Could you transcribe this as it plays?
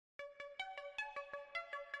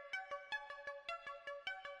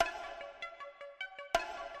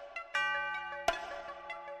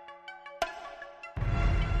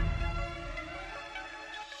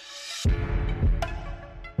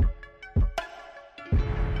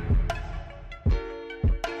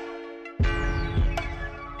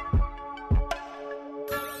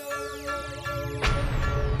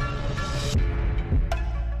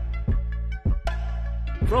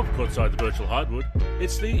outside the virtual hardwood,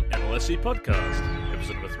 it's the NLSC podcast,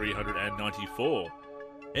 episode number 394.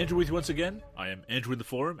 Andrew with you once again. I am Andrew in the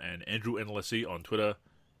forum and Andrew NLSC on Twitter.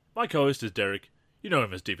 My co-host is Derek. You know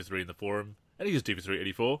him as D3 in the forum, and he is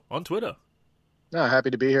D384 on Twitter. No, happy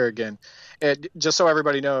to be here again. And just so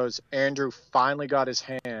everybody knows, Andrew finally got his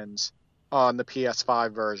hands on the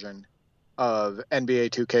PS5 version of NBA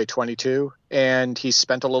 2K22, and he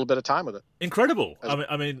spent a little bit of time with it. Incredible.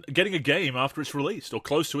 I mean, getting a game after it's released, or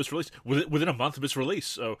close to its release, within a month of its release.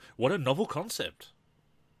 So, what a novel concept.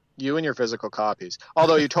 You and your physical copies.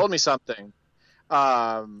 Although you told me something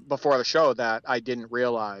before the show that I didn't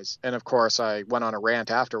realize, and of course I went on a rant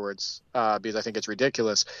afterwards because I think it's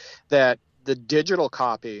ridiculous, that the digital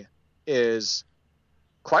copy is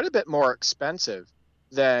quite a bit more expensive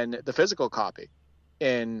than the physical copy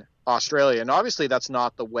in Australia. And obviously that's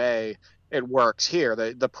not the way it works here.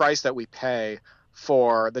 The price that we pay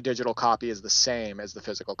for the digital copy is the same as the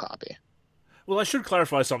physical copy. Well, I should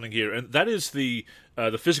clarify something here, and that is the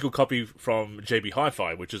physical copy from JB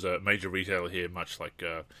Hi-Fi, which is a major retailer here, much like,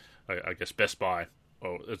 I guess, Best Buy,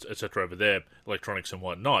 or etc. over there, electronics and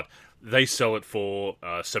whatnot. They sell it for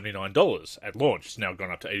 $79 at launch. It's now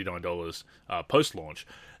gone up to $89 post-launch.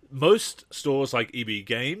 Most stores like EB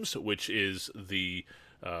Games, which is the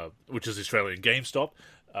Australian GameStop,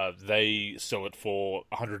 they sell it for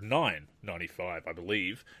 $109.95, I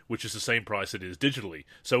believe, which is the same price it is digitally.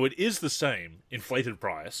 So it is the same inflated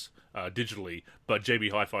price digitally, but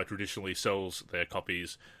JB Hi-Fi traditionally sells their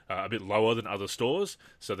copies a bit lower than other stores,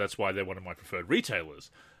 so that's why they're one of my preferred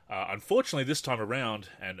retailers. Unfortunately, this time around,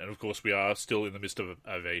 and of course we are still in the midst of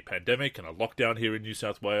a pandemic and a lockdown here in New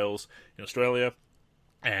South Wales, in Australia,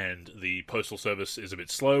 and the postal service is a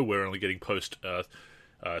bit slow. We're only getting post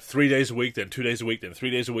 3 days a week, then 2 days a week, then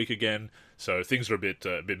 3 days a week again. So things are a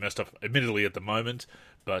bit messed up, admittedly, at the moment.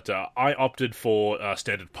 But I opted for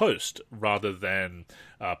standard post rather than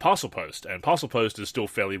parcel post, and parcel post is still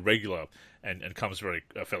fairly regular and comes very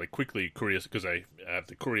fairly quickly. Couriers, because I have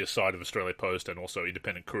the courier side of Australia Post and also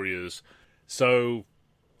independent couriers. So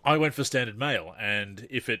I went for standard mail, and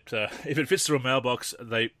if it fits through a mailbox,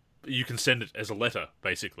 you can send it as a letter,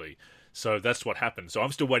 basically. So that's what happened. So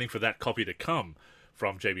I'm still waiting for that copy to come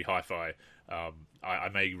from JB Hi-Fi. I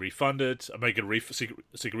may refund it. I may get seek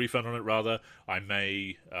a refund on it, rather. I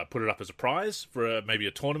may put it up as a prize for maybe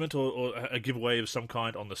a tournament or a giveaway of some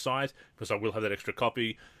kind on the site, because I will have that extra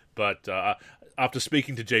copy. But after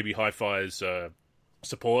speaking to JB Hi-Fi's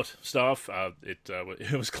support staff, it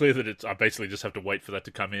was clear that I basically just have to wait for that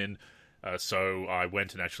to come in. So I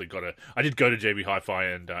went and actually I did go to JB Hi-Fi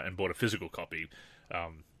and bought a physical copy.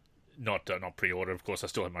 Not pre-order, of course. I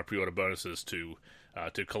still have my pre-order bonuses to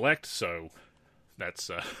collect, so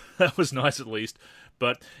that was nice at least.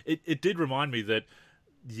 But it did remind me that,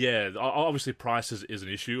 yeah, obviously price is an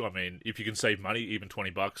issue. I mean, if you can save money, even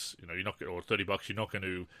 $20, you're not, or $30, you're not going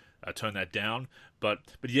to turn that down. But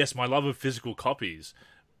yes, my love of physical copies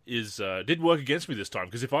did work against me this time,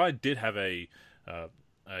 because if I did have a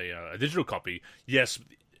digital copy, yes,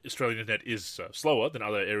 Australian internet is slower than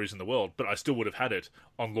other areas in the world, but I still would have had it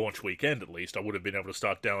on launch weekend at least. I would have been able to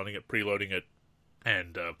start downloading it, preloading it,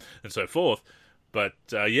 and so forth. But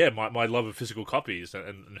yeah, my love of physical copies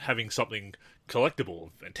and having something collectible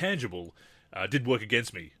and tangible did work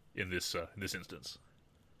against me in this instance.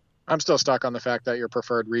 I'm still stuck on the fact that your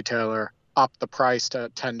preferred retailer upped the price to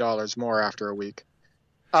 $10 more after a week.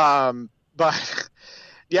 But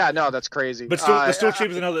yeah, no, that's crazy. But still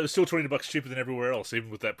cheaper than other. Still $20 cheaper than everywhere else, even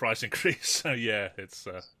with that price increase. So yeah, it's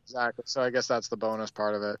exactly. So I guess that's the bonus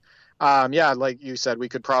part of it. Yeah, like you said, we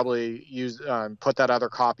could probably put that other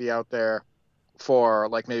copy out there for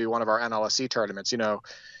like maybe one of our NLSC tournaments.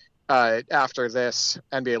 After this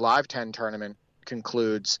NBA Live 10 tournament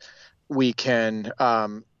concludes, we can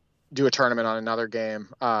do a tournament on another game.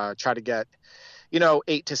 Try to get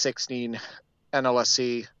 8 to 16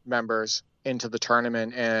 NLSC members into the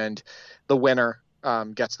tournament, and the winner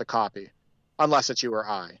gets the copy, unless it's you or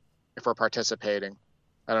I, if we're participating.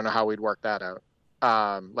 I don't know how we'd work that out.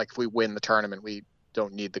 Like if we win the tournament, we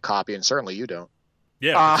don't need the copy, and certainly you don't.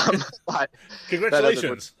 Yeah. But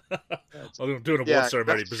congratulations. I'm doing a award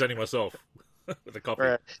ceremony, presenting myself with a copy.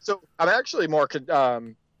 Right. So I'm actually more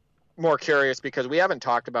curious, because we haven't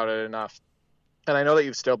talked about it enough, and I know that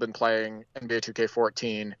you've still been playing NBA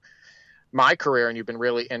 2K14 my career, and you've been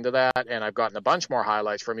really into that, and I've gotten a bunch more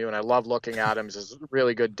highlights from you, and I love looking at him. His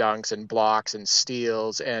really good dunks and blocks and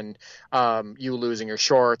steals, and you losing your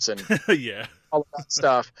shorts and yeah, all of that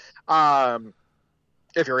stuff.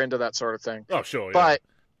 If you're into that sort of thing. Oh, sure. Yeah.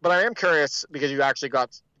 But I am curious, because you actually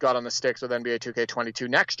got on the sticks with NBA 2K22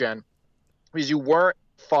 Next Gen, because you weren't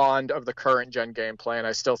fond of the current gen gameplay, and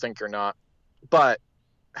I still think you're not. But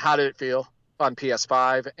how did it feel on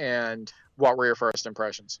PS5, and what were your first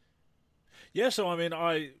impressions? Yeah, so I mean,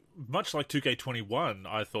 much like 2K21,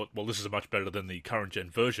 I thought, well, this is much better than the current gen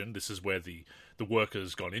version. This is where the work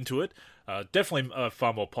has gone into it. Definitely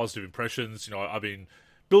far more positive impressions. You know, I've been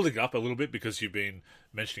building up a little bit because you've been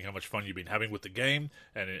mentioning how much fun you've been having with the game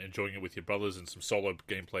and enjoying it with your brothers and some solo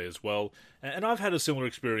gameplay as well. And I've had a similar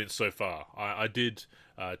experience so far. I did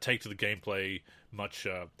take to the gameplay much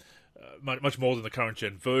more than the current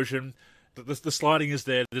gen version. The sliding is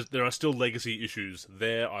there. There are still legacy issues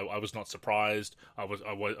there. I was not surprised. I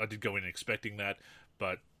did go in expecting that,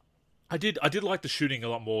 but I did like the shooting a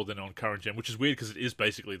lot more than on current gen, which is weird because it is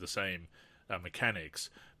basically the same mechanics.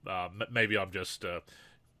 Maybe I'm just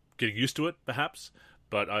getting used to it, perhaps.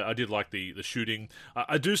 But I did like the shooting.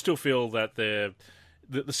 I do still feel that the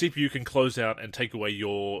CPU can close out and take away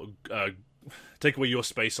your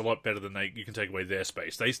space a lot better than you can take away their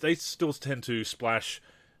space. They still tend to splash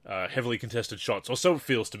heavily contested shots, or so it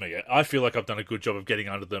feels to me. I feel like I've done a good job of getting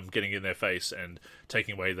under them, getting in their face, and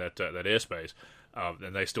taking away that airspace.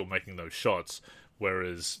 And they're still making those shots,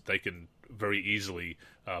 whereas they can very easily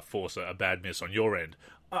force a bad miss on your end.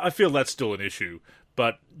 I feel that's still an issue,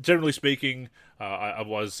 but generally speaking, I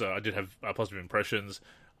did have positive impressions.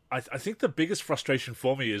 I think the biggest frustration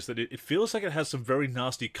for me is that it feels like it has some very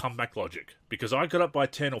nasty comeback logic, because I got up by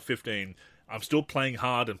 10 or 15, I'm still playing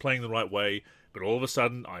hard and playing the right way, but all of a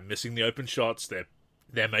sudden I'm missing the open shots,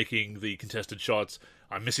 they're making the contested shots,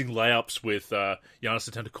 I'm missing layups with Giannis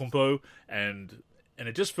Antetokounmpo, and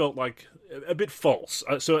it just felt like a bit false.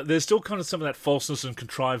 So there's still kind of some of that falseness and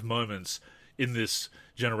contrived moments in this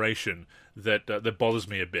generation that bothers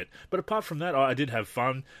me a bit. But apart from that, I did have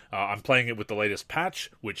fun. I'm playing it with the latest patch,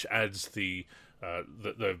 which adds the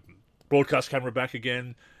broadcast camera back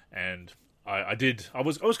again, and I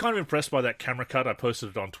was kind of impressed by that camera cut. I posted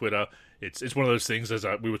it on Twitter. It's one of those things, as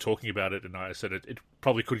we were talking about it, and I said it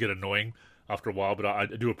probably could get annoying after a while, but I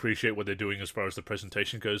do appreciate what they're doing as far as the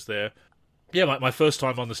presentation goes there. Yeah, my first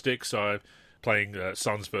time on the stick, so playing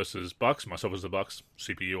Suns versus Bucks. Myself as the Bucks,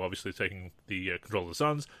 CPU obviously taking the control of the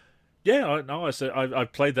Suns. Yeah, I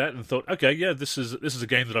played that and thought, okay, yeah, this is a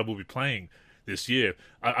game that I will be playing this year.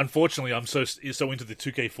 Unfortunately, I'm so into the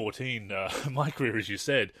 2K14 my career, as you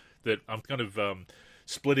said, that I'm kind of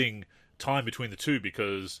splitting time between the two,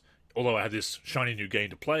 because although I have this shiny new game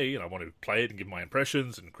to play and I want to play it and give my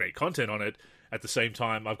impressions and create content on it, at the same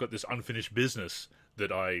time I've got this unfinished business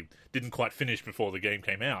that I didn't quite finish before the game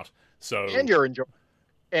came out. So and you're enjoying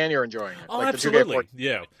it. Oh, like absolutely,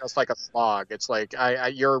 yeah. It's like a slog. It's like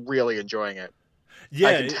you're really enjoying it.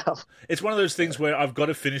 Yeah, it's one of those things where I've got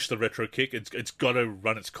to finish the retro kick. It's got to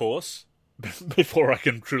run its course before I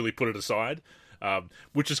can truly put it aside.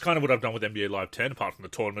 Which is kind of what I've done with NBA Live 10, apart from the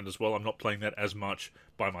tournament as well. I'm not playing that as much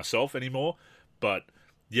by myself anymore. But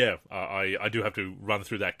yeah, I do have to run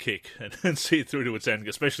through that kick and see it through to its end,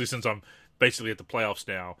 especially since I'm basically at the playoffs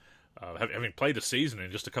now. Having played a season in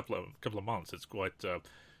just a couple of months, it's quite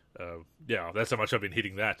that's how much I've been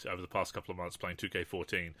hitting that over the past couple of months playing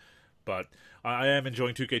 2K14. But I am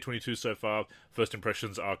enjoying 2K22 so far. First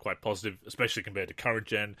impressions are quite positive, especially compared to current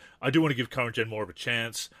gen. I do want to give current gen more of a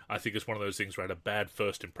chance. I think it's one of those things where I had a bad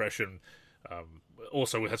first impression.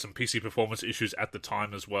 Also, we had some PC performance issues at the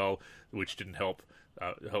time as well, which didn't help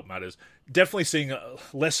matters. Definitely seeing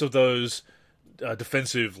less of those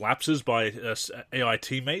defensive lapses by AI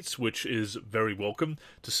teammates, which is very welcome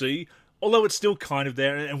to see. Although it's still kind of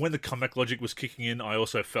there, and when the comeback logic was kicking in, I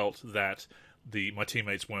also felt that my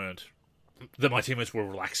teammates were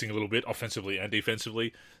relaxing a little bit offensively and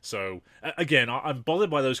defensively. So again, I'm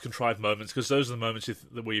bothered by those contrived moments, because those are the moments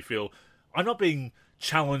where you feel I'm not being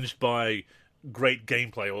challenged by great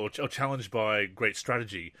gameplay or challenged by great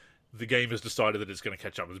strategy. The game has decided that it's going to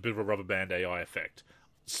catch up. There's a bit of a rubber band AI effect.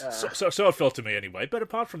 So it felt to me anyway. But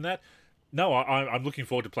apart from that, no, I'm looking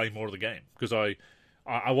forward to playing more of the game, because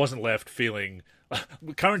I wasn't left feeling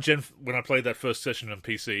current gen when I played that first session on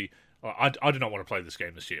PC. I do not want to play this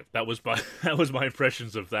game this year. That was my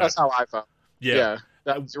impressions of that. That's how I felt. Yeah.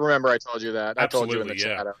 Remember, I told you that. Absolutely, I told you in the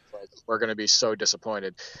chat. Like, we're going to be so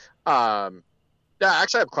disappointed. Actually,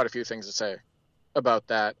 I have quite a few things to say about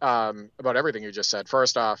that. About everything you just said.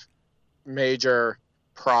 First off, major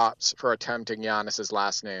props for attempting Giannis's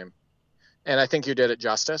last name, and I think you did it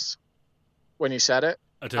justice when you said it.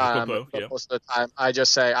 Yeah. Most of the time, I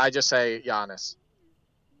just say Giannis.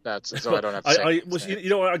 That's so I don't have to say.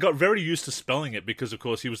 I got very used to spelling it because, of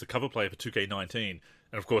course, he was the cover player for 2K19, and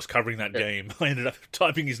of course, covering that game, I ended up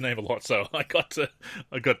typing his name a lot, so I got to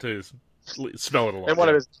spell it a lot. And one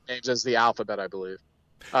of his names is the alphabet, I believe.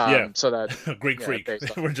 Yeah. So that Greek freak. based on,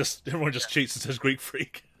 Everyone just cheats and says Greek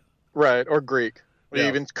freak. right, or Greek. We Yeah.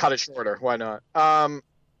 even cut it shorter. Why not?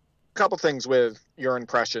 Couple things with your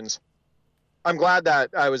impressions. I'm glad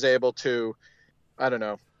that I was able to, I don't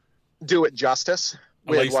know, do it justice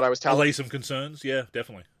with what I was telling. Allay some concerns. Yeah,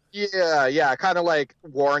 definitely. Yeah, kind of like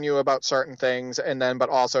warn you about certain things, and then but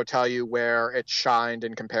also tell you where it shined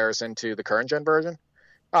in comparison to the current gen version.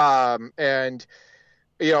 And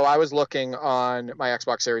I was looking on my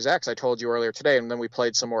Xbox Series X. I told you earlier today, and then we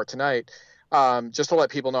played some more tonight. Just to let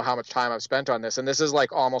people know how much time I've spent on this, and this is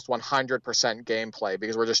like almost 100% gameplay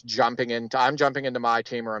because we're just I'm jumping into my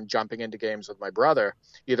team or I'm jumping into games with my brother,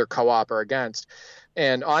 either co-op or against.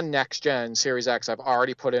 And on next gen Series X, I've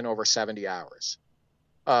already put in over 70 hours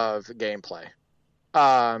of gameplay.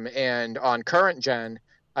 And on current gen,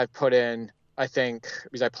 I've put in, I think,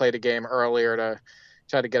 because I played a game earlier to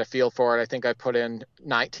try to get a feel for it, I think I put in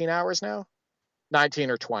 19 hours now,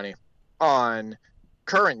 19 or 20 on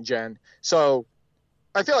current gen. So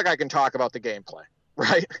I feel like I can talk about the gameplay,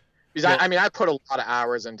 right? Because well, I put a lot of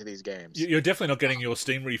hours into these games. You're definitely not getting your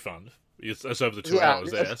Steam refund. It's over the 2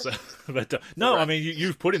 hours there. So, but no, right. I mean,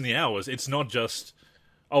 you've put in the hours. It's not just,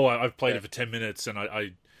 I've played it for 10 minutes and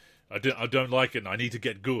I don't like it and I need to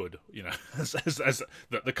get good, as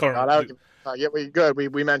the current... good.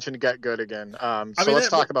 We mentioned get good again. Let's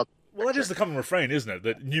talk about... Well, that is the common refrain, isn't it?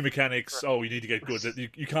 That new mechanics, you need to get good. That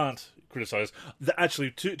you can't criticize.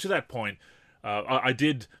 Actually, to that point, I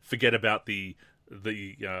did forget about the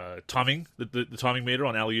timing, the timing meter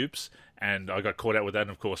on alley-oops, and I got caught out with that,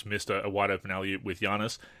 and of course missed a wide-open alley-oop with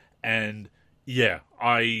Giannis. And yeah,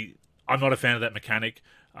 I'm not a fan of that mechanic.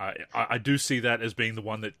 I do see that as being the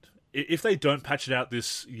one that, if they don't patch it out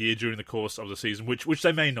this year during the course of the season, which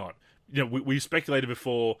they may not, we speculated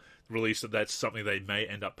before the release that that's something they may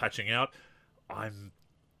end up patching out. I'm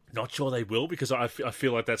not sure they will, because I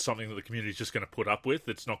feel like that's something that the community is just going to put up with.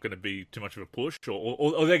 It's not going to be too much of a push,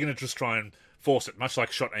 or they're going to just try and force it, much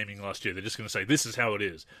like shot aiming last year. They're just going to say, this is how it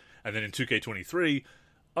is. And then in 2K23,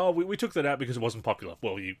 we took that out because it wasn't popular.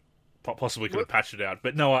 Well, you possibly could have patched it out.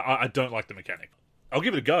 But no, I don't like the mechanic. I'll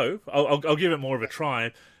give it a go. I'll give it more of a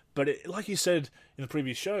try. But like you said in the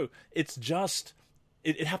previous show, it's just...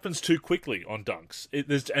 It happens too quickly on dunks.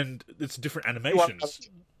 It's different animations.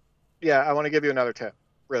 I want to give you another tip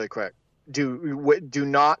really quick. Do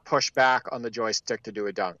not push back on the joystick to do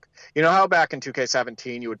a dunk. You know how back in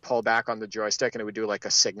 2K17 you would pull back on the joystick and it would do like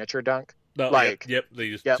a signature dunk?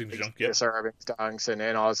 Signature dunk, serving dunks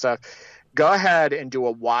and all that stuff. Go ahead and do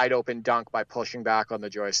a wide open dunk by pushing back on the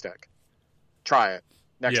joystick. Try it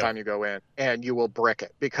next time you go in, and you will brick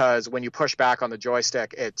it, because when you push back on the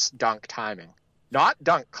joystick, it's dunk timing. Not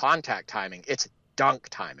dunk contact timing, it's dunk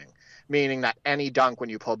timing, meaning that any dunk when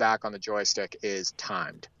you pull back on the joystick is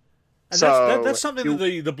timed. And that's something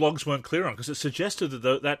that the blogs weren't clear on, because it suggested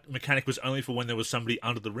that that mechanic was only for when there was somebody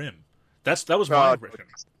under the rim. That was my impression,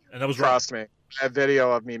 and that was trust me. I have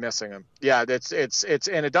video of me missing him. Yeah, it's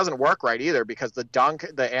and it doesn't work right either, because the dunk,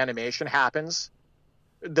 the animation happens,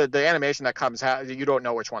 the animation that comes, you don't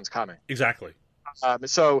know which one's coming. Exactly.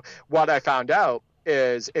 So what I found out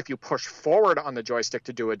is if you push forward on the joystick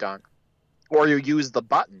to do a dunk, or you use the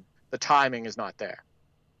button, the timing is not there.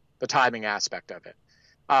 The timing aspect of it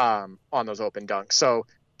on those open dunks. So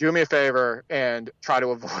do me a favor and try to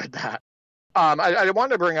avoid that. I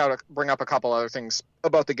wanted to bring up a couple other things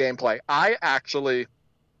about the gameplay. I actually,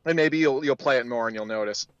 and maybe you'll play it more and you'll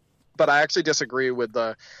notice, but I actually disagree with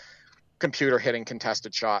the computer hitting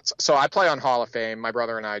contested shots. So I play on Hall of Fame, my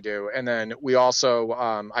brother and I do, and then we also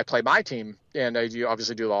I play my team, and I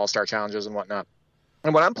obviously do the All-Star challenges and whatnot.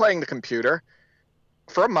 And when I'm playing the computer,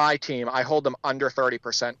 for my team, I hold them under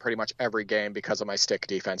 30% pretty much every game because of my stick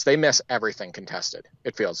defense. They miss everything contested,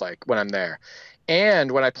 it feels like, when I'm there.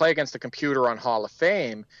 And when I play against the computer on Hall of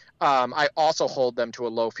Fame, I also hold them to a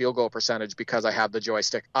low field goal percentage because I have the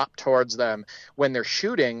joystick up towards them when they're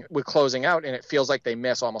shooting with closing out, and it feels like they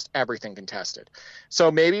miss almost everything contested.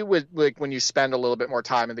 So maybe when you spend a little bit more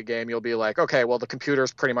time in the game, you'll be like, okay, well, the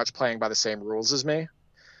computer's pretty much playing by the same rules as me.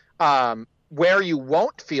 Where you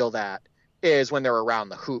won't feel that is when they're around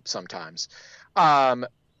the hoop sometimes.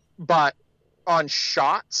 But on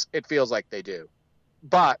shots, it feels like they do.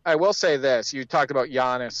 But I will say this. You talked about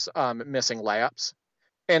Giannis missing layups.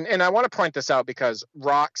 And I want to point this out because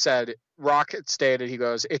Rock stated, he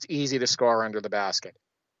goes, it's easy to score under the basket.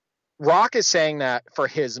 Rock is saying that for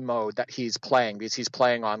his mode that he's playing, because he's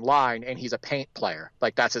playing online and he's a paint player.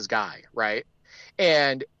 Like, that's his guy, right?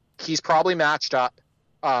 And he's probably matched up.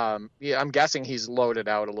 I'm guessing he's loaded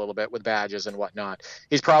out a little bit with badges and whatnot.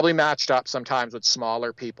 He's probably matched up sometimes with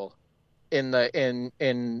smaller people in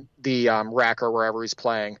the rec or wherever he's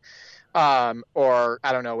playing. Or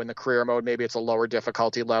I don't know, in the career mode, maybe it's a lower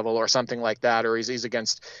difficulty level or something like that, or he's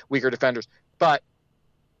against weaker defenders. But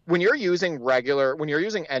when you're using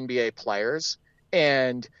NBA players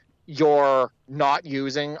and you're not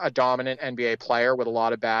using a dominant NBA player with a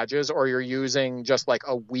lot of badges, or you're using just like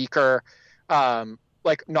a weaker,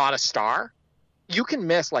 like not a star, you can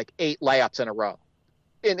miss like 8 layups in a row.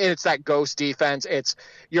 And it's that ghost defense.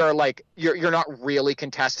 You're not really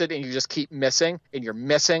contested, and you just keep missing, and you're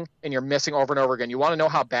missing, and you're missing over and over again. You want to know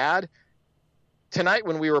how bad? Tonight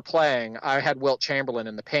when we were playing, I had Wilt Chamberlain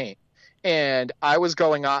in the paint, and I was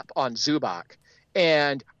going up on Zubac,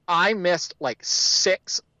 and I missed like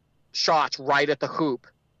 6 shots right at the hoop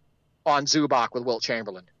on Zubac with Wilt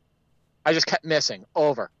Chamberlain. I just kept missing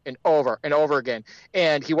over and over and over again.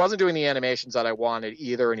 And he wasn't doing the animations that I wanted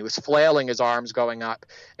either. And he was flailing his arms going up,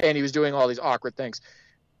 and he was doing all these awkward things.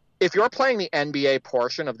 If you're playing the NBA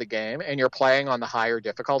portion of the game and you're playing on the higher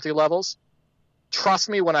difficulty levels, trust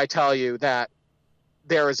me when I tell you that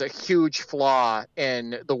there is a huge flaw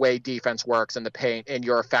in the way defense works in the paint and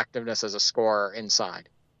your effectiveness as a scorer inside.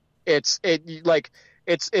 It's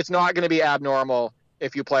not going to be abnormal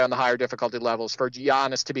if you play on the higher difficulty levels for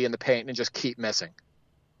Giannis to be in the paint and just keep missing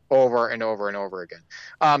over and over and over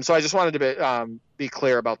again. So I just wanted to be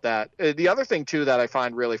clear about that. The other thing, too, that I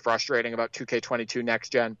find really frustrating about 2K22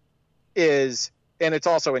 Next Gen is, and it's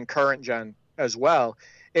also in current gen as well,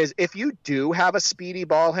 is if you do have a speedy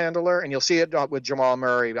ball handler, and you'll see it with Jamal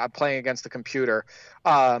Murray, I'm playing against the computer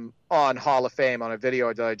on Hall of Fame on a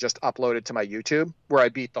video that I just uploaded to my YouTube where I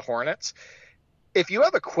beat the Hornets. If you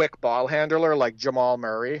have a quick ball handler like Jamal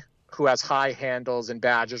Murray, who has high handles and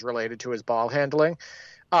badges related to his ball handling,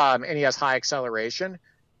 and he has high acceleration,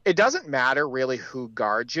 it doesn't matter really who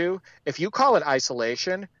guards you. If you call it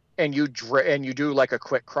isolation and you do like a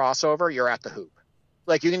quick crossover, you're at the hoop.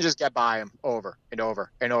 Like, you can just get by him over and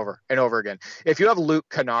over and over and over again. If you have Luke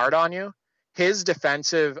Kennard on you, his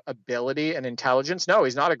defensive ability and intelligence, no,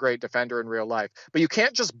 he's not a great defender in real life, but you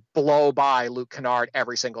can't just blow by Luke Kennard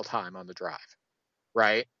every single time on the drive.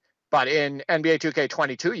 Right? But in NBA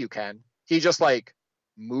 2K22, you can. He just like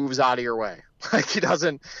moves out of your way. Like,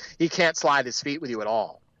 he can't slide his feet with you at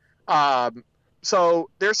all. So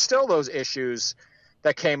there's still those issues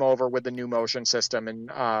that came over with the new motion system and,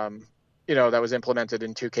 that was implemented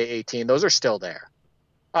in 2K18. Those are still there.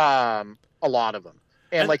 A lot of them.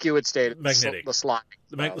 And like you would state, magnetic. the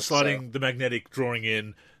sliding. The magnetic drawing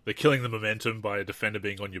in, the killing the momentum by a defender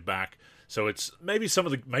being on your back. So it's maybe some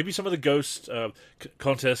of the ghost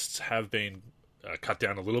contests have been cut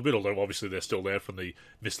down a little bit, although obviously they're still there from the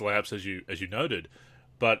missed layups as you noted.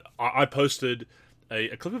 But I posted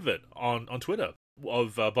a clip of it on Twitter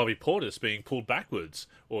of Bobby Portis being pulled backwards,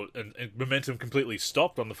 and momentum completely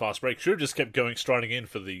stopped on the fast break. Should have just kept striding in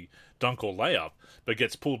for the dunk or layup, but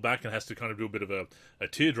gets pulled back and has to kind of do a bit of a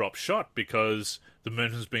teardrop shot because the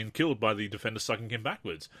momentum's been killed by the defender sucking him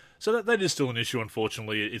backwards. So that is still an issue,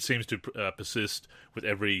 unfortunately. It seems to persist with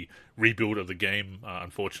every rebuild of the game,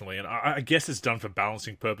 unfortunately. And I guess it's done for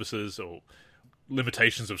balancing purposes or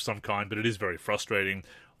limitations of some kind, but it is very frustrating.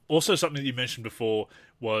 Also, something that you mentioned before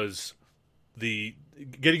was the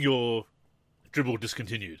getting your dribble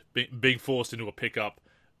discontinued, being forced into a pickup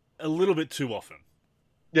a little bit too often.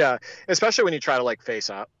 Yeah, especially when you try to like face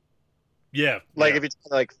up. Yeah, if you try to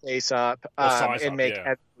like face up and make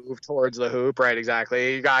a move towards the hoop, right?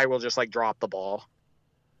 Exactly. Your guy will just like drop the ball.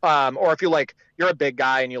 Or if you're a big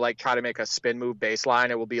guy and you like try to make a spin move baseline,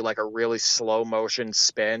 it will be like a really slow motion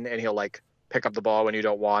spin, and he'll like pick up the ball when you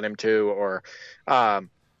don't want him to, or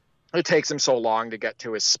it takes him so long to get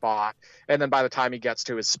to his spot. And then by the time he gets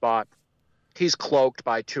to his spot, he's cloaked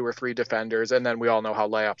by 2 or 3 defenders. And then we all know how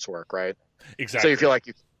layups work, right? Exactly. So you feel like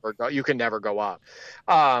you can never go up.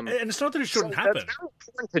 And it's not that it shouldn't happen. It's very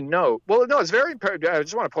important to note. Well, no, it's very important. I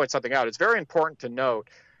just want to point something out. It's very important to note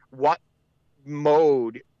what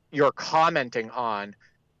mode you're commenting on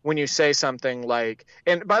when you say something like,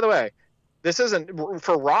 and by the way, this isn't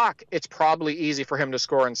for Rock. It's probably easy for him to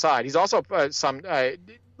score inside. He's also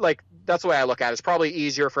that's the way I look at it. It's probably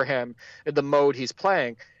easier for him in the mode he's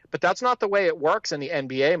playing, but that's not the way it works in the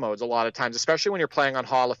NBA modes a lot of times, especially when you're playing on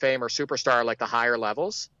Hall of Fame or Superstar, like the higher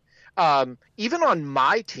levels. Even on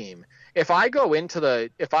my team, if I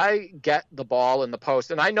get the ball in the post,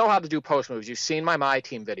 and I know how to do post moves. You've seen my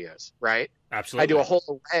team videos, right? Absolutely. I do a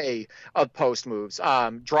whole array of post moves,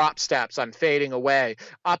 drop steps, I'm fading away,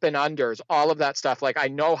 up and unders, all of that stuff. Like, I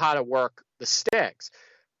know how to work the sticks.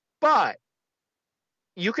 But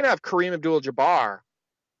you can have Kareem Abdul-Jabbar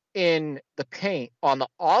in the paint on the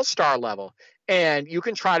all-star level, and you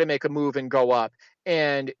can try to make a move and go up,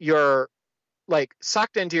 and your like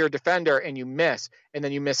sucked into your defender and you miss, and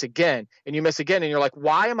then you miss again and you miss again, and you're like,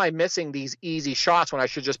 why am I missing these easy shots when I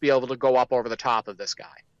should just be able to go up over the top of this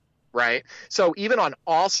guy? Right. So even on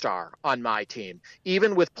All-Star on my team,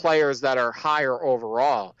 even with players that are higher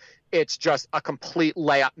overall, it's just a complete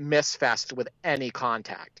layup miss fest with any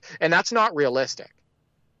contact. And that's not realistic.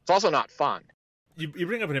 It's also not fun. You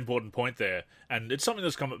bring up an important point there, and it's something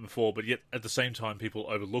that's come up before, but yet at the same time people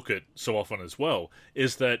overlook it so often as well,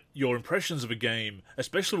 is that your impressions of a game,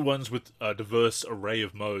 especially ones with a diverse array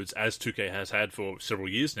of modes, as 2K has had for several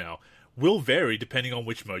years now, will vary depending on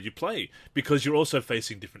which mode you play, because you're also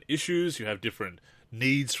facing different issues, you have different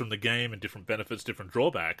needs from the game and different benefits, different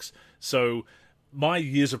drawbacks. So my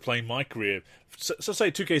years of playing my career, so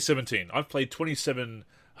say 2K17, I've played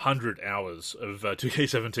 2,700 hours of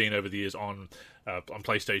 2K17 over the years on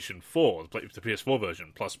PlayStation 4, the PS4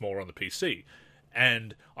 version, plus more on the PC.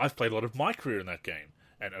 And I've played a lot of my career in that game,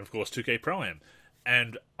 and of course 2K Pro-Am.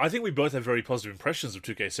 And I think we both have very positive impressions of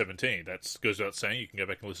 2K17. That goes without saying. You can go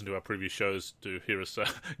back and listen to our previous shows to hear us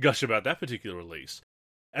gush about that particular release.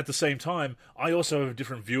 At the same time, I also have a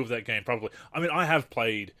different view of that game, probably. I mean, I have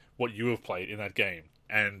played what you have played in that game,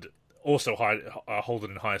 and also hold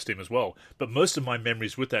it in high esteem as well. But most of my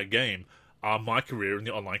memories with that game are my career in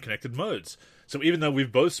the online connected modes. So even though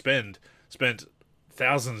we've both spent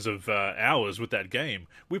thousands of hours with that game,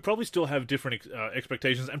 we probably still have different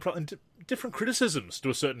expectations and different criticisms to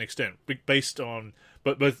a certain extent, based on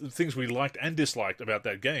both things we liked and disliked about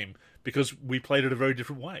that game, because we played it a very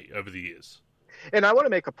different way over the years. And I want to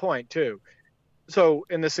make a point too. So,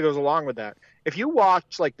 and this goes along with that. If you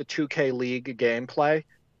watch like the 2K League gameplay,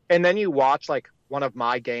 and then you watch like one of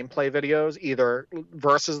my gameplay videos, either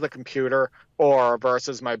versus the computer or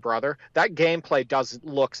versus my brother, that gameplay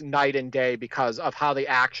looks night and day because of how the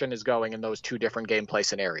action is going in those two different gameplay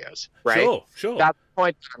scenarios, right? Sure. That's the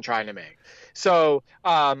point I'm trying to make. So,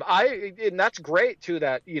 and that's great too,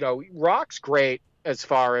 that, Rock's great as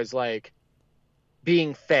far as like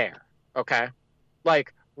being fair. Okay.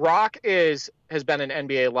 Like Rock has been an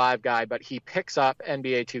NBA Live guy, but he picks up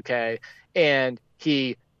NBA 2K and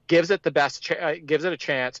he gives it gives it a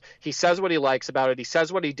chance. He says what he likes about it. He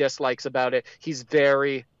says what he dislikes about it. He's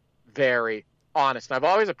very, very honest. And I've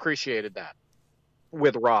always appreciated that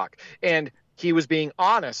with Rock. And he was being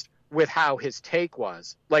honest with how his take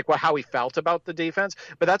was, like how he felt about the defense.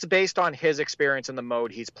 But that's based on his experience in the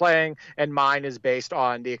mode he's playing, and mine is based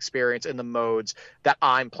on the experience in the modes that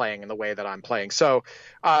I'm playing and the way that I'm playing. So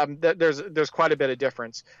there's quite a bit of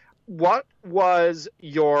difference. What was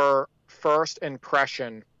your first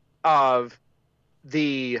impression of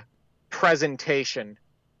the presentation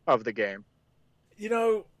of the game?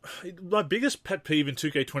 My biggest pet peeve in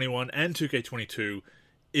 2K21 and 2K22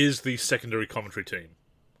 is the secondary commentary team.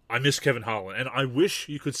 I miss Kevin Harlan, and I wish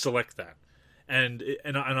you could select that. And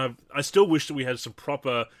I still wish that we had some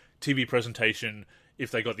proper TV presentation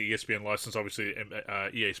if they got the ESPN license. Obviously,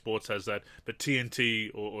 EA Sports has that, but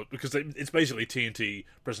TNT, or because it's basically TNT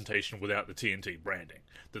presentation without the TNT branding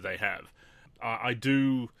that they have. I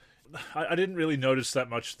didn't really notice that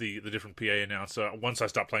much the different PA announcer. Once I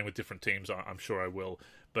start playing with different teams, I'm sure I will.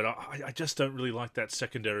 But I just don't really like that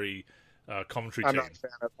secondary commentary I'm team. not a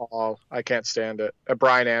fan at all. I can't stand it.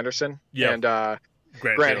 Brian Anderson and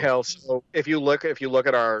Grant Hill. So if you look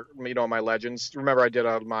at our, my Legends, remember I did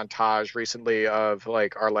a montage recently of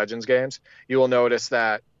like our Legends games. You will notice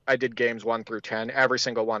that I did games 1 through 10. Every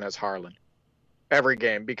single one has Harlan. Every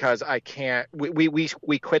game, because I can't.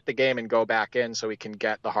 We quit the game and go back in so we can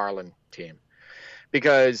get the Harlan team,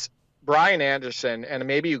 because Brian Anderson, and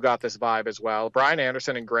maybe you got this vibe as well, Brian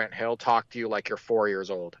Anderson and Grant Hill talk to you like you're 4 years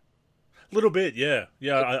old. A little bit, yeah.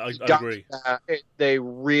 I agree. They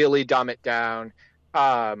really dumb it down.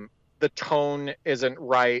 The tone isn't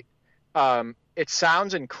right. It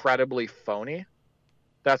sounds incredibly phony.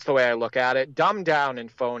 That's the way I look at it. Dumbed down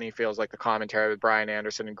and phony feels like the commentary with Brian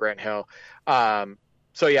Anderson and Grant Hill.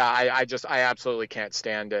 So yeah, I absolutely can't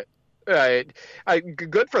stand it.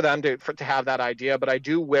 Good for them to have that idea, but I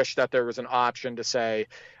do wish that there was an option to say,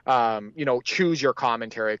 choose your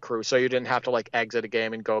commentary crew, so you didn't have to like exit a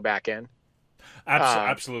game and go back in.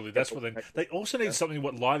 Absolutely, that's what they also need something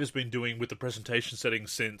what Live has been doing with the presentation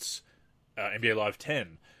settings since NBA Live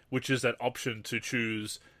 10, which is that option to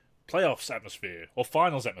choose playoffs atmosphere or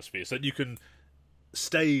finals atmosphere, so that you can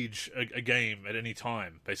stage a game at any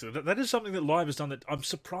time. Basically, that is something that Live has done that I'm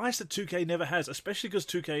surprised that 2K never has, especially because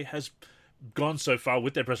 2K has gone so far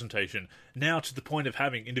with their presentation now to the point of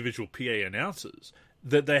having individual PA announcers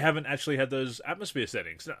that they haven't actually had those atmosphere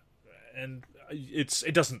settings, and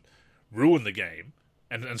it doesn't ruin the game,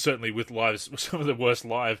 and certainly with Live's some of the worst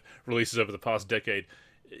Live releases over the past decade,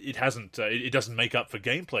 it hasn't. It doesn't make up for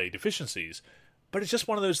gameplay deficiencies. But it's just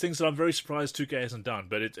one of those things that I'm very surprised 2K hasn't done.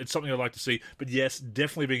 But it's something I'd like to see. But yes,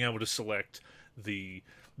 definitely being able to select the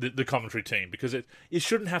commentary team, because it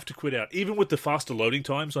shouldn't have to quit out. Even with the faster loading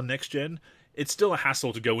times on next gen, it's still a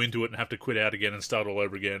hassle to go into it and have to quit out again and start all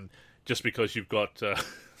over again just because you've got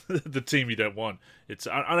the team you don't want.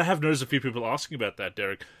 I have noticed a few people asking about that,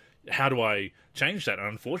 Derek. How do I change that? And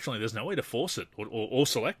unfortunately, there's no way to force it or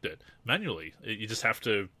select it manually. You just have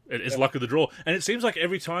to. It's luck of the draw. And it seems like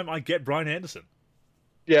every time I get Brian Anderson.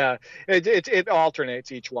 Yeah, it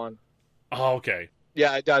alternates each one. Oh, okay.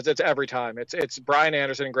 Yeah, it does. It's every time. It's Brian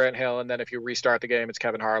Anderson and Grant Hill, and then if you restart the game, it's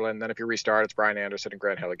Kevin Harlan. Then if you restart, it's Brian Anderson and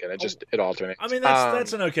Grant Hill again. It alternates. I mean,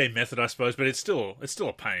 that's an okay method, I suppose, but it's still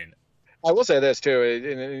a pain. I will say this too,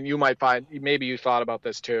 and you might find, maybe you thought about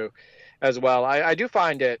this too, as well. I do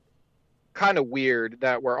find it kind of weird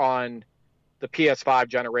that we're on the PS5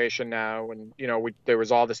 generation now, and there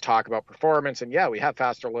was all this talk about performance, and yeah, we have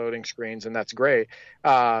faster loading screens, and that's great,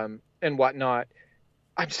 and whatnot.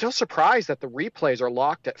 I'm still surprised that the replays are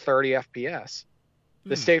locked at 30 FPS.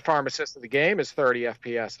 The State Farm assist of the game is 30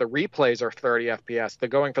 FPS. The replays are 30 FPS. The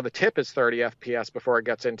going for the tip is 30 FPS before it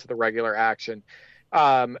gets into the regular action.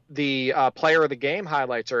 The player of the game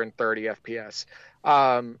highlights are in 30 FPS.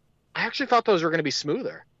 I actually thought those were going to be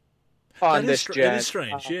smoother on this gen. It is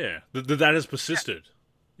strange, yeah. That has persisted.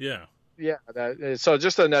 Yeah. Yeah. So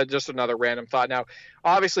just another random thought. Now,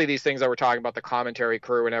 obviously, these things that we're talking about, the commentary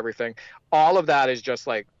crew and everything, all of that is just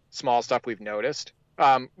like small stuff we've noticed.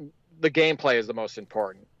 The gameplay is the most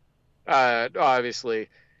important, obviously.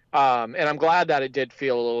 And I'm glad that it did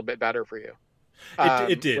feel a little bit better for you.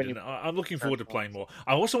 It did, and I'm looking forward to playing more.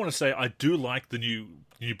 I also want to say I do like the new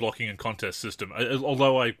blocking and contest system,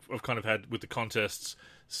 although I've kind of had with the contests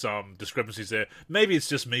some discrepancies there. Maybe it's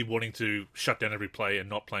just me wanting to shut down every play and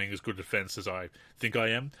not playing as good defense as I think I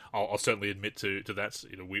am. I'll certainly admit to that.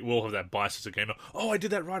 We all have that bias as a gamer. Oh, I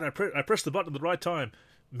did that right. I pressed the button at the right time.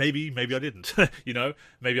 Maybe I didn't.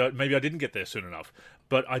 Maybe I didn't get there soon enough.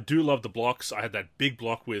 But I do love the blocks. I had that big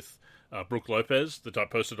block with Brook Lopez that I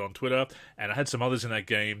posted on Twitter, and I had some others in that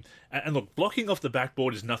game. And look, blocking off the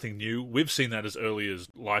backboard is nothing new. We've seen that as early as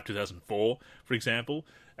Live 2004, for example,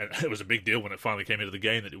 and it was a big deal when it finally came into the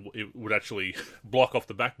game that it would actually block off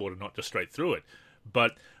the backboard and not just straight through it.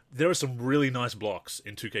 But there are some really nice blocks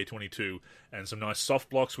in 2K22, and some nice soft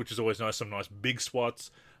blocks, which is always nice, some nice big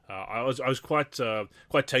swats. I was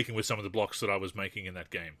quite taken with some of the blocks that I was making in that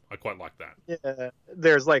game. I quite like that. Yeah,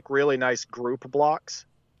 there's like really nice group blocks.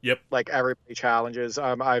 Yep. Like everybody challenges.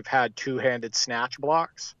 I've had two-handed snatch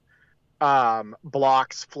blocks.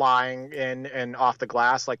 Blocks flying in and off the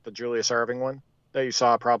glass, like the Julius Erving one that you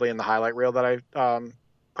saw probably in the highlight reel that I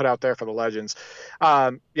put out there for the Legends.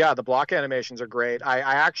 Yeah, the block animations are great. I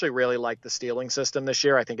actually really like the stealing system this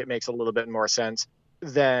year. I think it makes a little bit more sense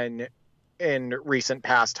than in recent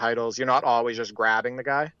past titles. You're not always just grabbing the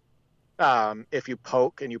guy. If you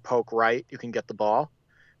poke and you poke right, you can get the ball.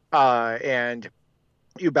 And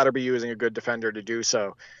you better be using a good defender to do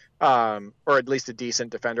so, or at least a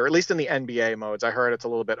decent defender, at least in the NBA modes. I heard it's a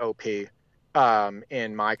little bit OP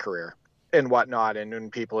in my career and whatnot,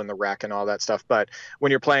 and people in the rec and all that stuff. But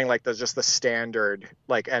when you're playing like just the standard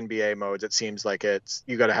like NBA modes, it seems like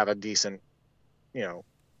you got to have a decent,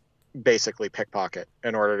 basically pickpocket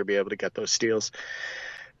in order to be able to get those steals.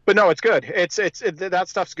 But no, it's good. That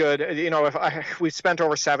stuff's good. We've spent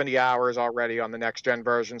over 70 hours already on the next gen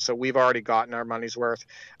version, so we've already gotten our money's worth.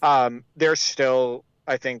 There's still,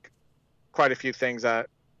 I think, quite a few issues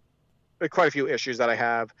that I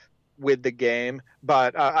have with the game,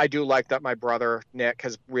 but I do like that my brother Nick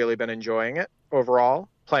has really been enjoying it overall,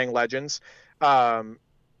 playing Legends, and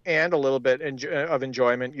a little bit of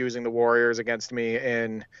enjoyment using the Warriors against me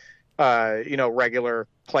in regular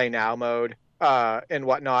play now mode. And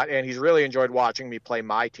whatnot, and he's really enjoyed watching me play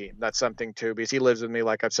my team. That's something too, because he lives with me,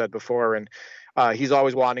 like I've said before, and he's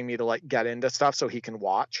always wanting me to like get into stuff so he can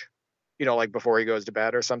watch, like before he goes to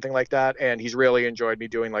bed or something like that. And he's really enjoyed me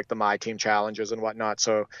doing like the my team challenges and whatnot.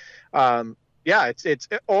 So, yeah, it's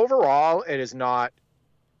overall, it is not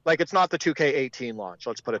like it's not the 2K18 launch.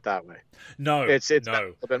 Let's put it that way. No, it's a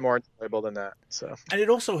little bit more enjoyable than that. So, and it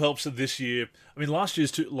also helps that this year. I mean, last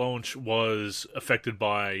year's launch was affected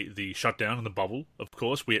by the shutdown and the bubble. Of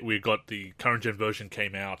course, we got the current gen version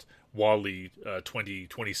came out while the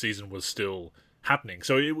 2020 season was still happening.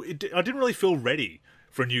 So I didn't really feel ready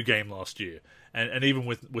for a new game last year. And even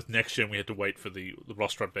with next gen, we had to wait for the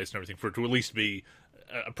roster updates and everything for it to at least be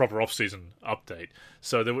a proper off-season update.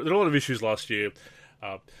 So there were a lot of issues last year.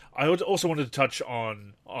 I also wanted to touch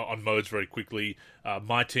on modes very quickly.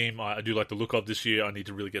 My team, I do like the look of this year. I need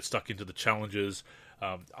to really get stuck into the challenges.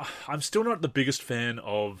 I'm still not the biggest fan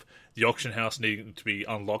of the auction house needing to be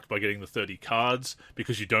unlocked by getting the 30 cards,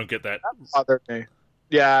 because you don't get that. That bothered me.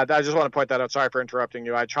 Yeah, I just want to point that out. Sorry for interrupting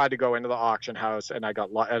you. I tried to go into the auction house and I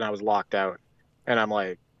was locked out. And I'm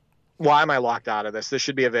like, why am I locked out of this? This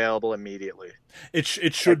should be available immediately. It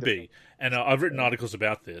should be. And I've written articles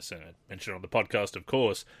about this, and I mentioned it on the podcast, of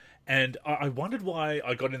course. And I wondered why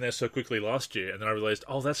I got in there so quickly last year, and then I realized,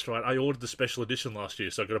 oh, that's right, I ordered the special edition last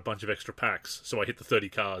year, so I got a bunch of extra packs, so I hit the 30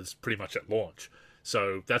 cards pretty much at launch.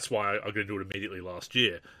 So that's why I'm going to do it immediately last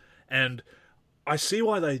year. And I see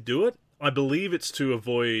why they do it. I believe it's to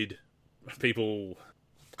avoid people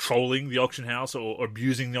trolling the auction house, or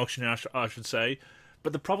abusing the auction house, I should say.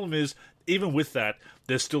 But the problem is, even with that,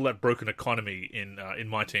 there's still that broken economy in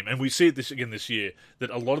my team. And we see it this year,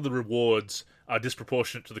 that a lot of the rewards are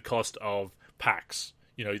disproportionate to the cost of packs.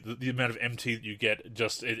 You know, the amount of MT that you get,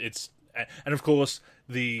 it's... And of course,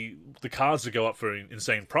 the cards that go up for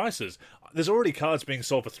insane prices. There's already cards being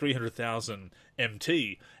sold for 300,000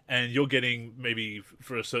 MT, and you're getting, maybe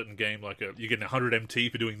for a certain game, you're getting 100 MT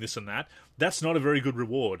for doing this and that. That's not a very good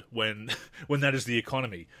reward when that is the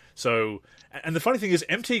economy. So, and the funny thing is,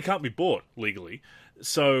 MT can't be bought legally.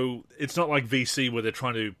 So it's not like VC where they're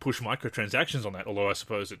trying to push microtransactions on that, although I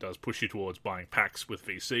suppose it does push you towards buying packs with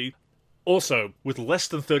VC. Also, with less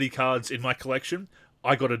than 30 cards in my collection,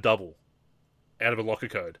 I got a double out of a locker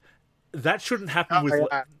code. That shouldn't happen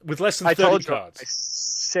with less than 30 cards.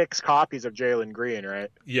 6 copies of Jalen Green, right?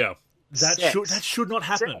 Yeah. That should not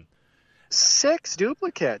happen. 6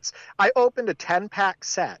 duplicates. I opened a 10-pack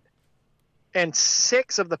set, and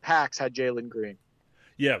 6 of the packs had Jalen Green.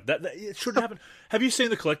 Yeah, that it shouldn't happen. Have you seen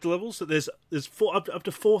the collector levels? That there's up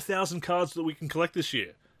to 4,000 cards that we can collect this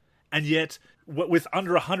year, and yet with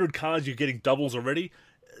under 100 cards, you're getting doubles already.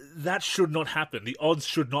 That should not happen. The odds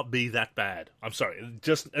should not be that bad. I'm sorry,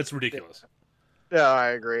 it's ridiculous. Yeah, I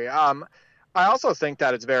agree. I also think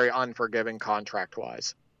that it's very unforgiving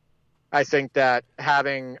contract-wise. I think that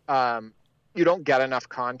having you don't get enough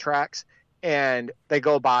contracts, and they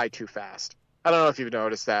go by too fast. I don't know if you've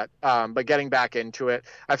noticed that, but getting back into it,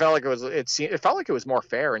 I felt like it felt like it was more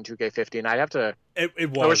fair in 2K15. I'd have to.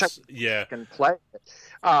 It was. I wish yeah. Can play it.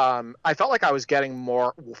 I felt like I was getting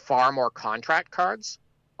far more contract cards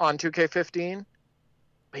on 2K15.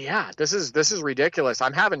 But yeah, this is ridiculous.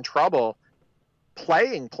 I'm having trouble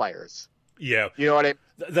playing players. Yeah. You know what I mean?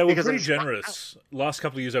 They were pretty generous. Last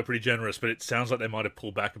couple of years they were pretty generous, but it sounds like they might have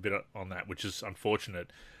pulled back a bit on that, which is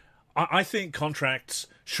unfortunate. I think contracts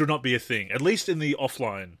should not be a thing, at least in the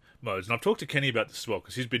offline modes. And I've talked to Kenny about this as well,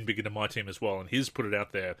 because he's been big into my team as well, and he's put it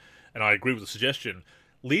out there, and I agree with the suggestion.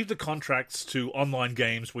 Leave the contracts to online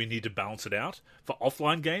games. We need to balance it out. For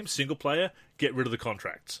offline games, single player, get rid of the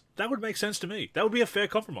contracts. That would make sense to me. That would be a fair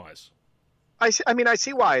compromise. I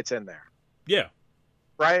see why it's in there. Yeah.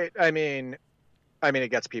 Right? I mean,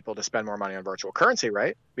 it gets people to spend more money on virtual currency,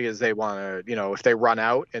 right? Because they want to, if they run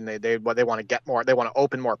out and they want to get more, they want to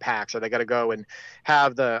open more packs, or they got to go and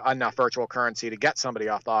have enough virtual currency to get somebody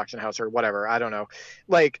off the auction house or whatever. I don't know.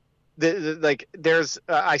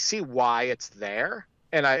 I see why it's there.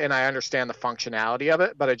 And I understand the functionality of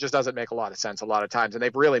it, but it just doesn't make a lot of sense a lot of times, and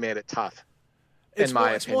they've really made it tough. It's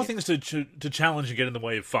more things to challenge and get in the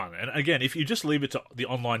way of fun. And again, if you just leave it to the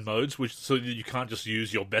online modes, so that you can't just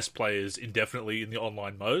use your best players indefinitely in the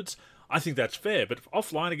online modes, I think that's fair. But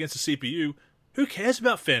offline against the CPU, who cares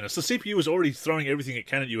about fairness? The CPU is already throwing everything it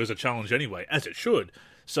can at you as a challenge anyway, as it should.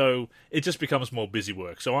 So it just becomes more busy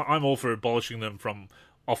work. So I'm all for abolishing them from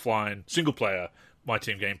offline single player my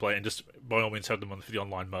team gameplay, and just by all means have them for the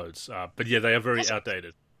online modes. But yeah, they are very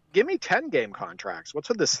outdated. Give me 10 game contracts. What's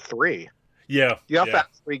with this 3? Yeah. You have to have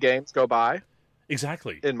 3 games go by.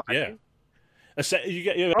 Exactly. In my team.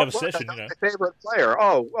 You have a session, My favorite player.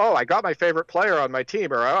 Oh, I got my favorite player on my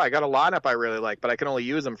team, or I got a lineup I really like, but I can only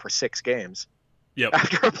use them for 6 games. Yep.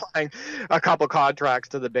 After applying a couple contracts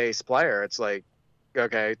to the base player, it's like,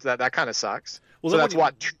 okay, that kind of sucks. Well, so that's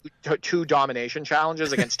two domination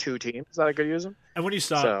challenges against 2 teams that I could use them. And when you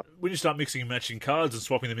start mixing and matching cards and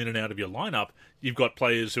swapping them in and out of your lineup, you've got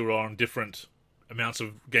players who are on different amounts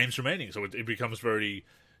of games remaining, so it becomes very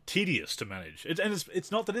tedious to manage.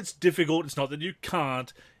 It's not that it's difficult, it's not that you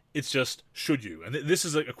can't, it's just, should you? And this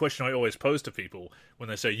is a question I always pose to people when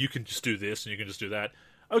they say, you can just do this and you can just do that.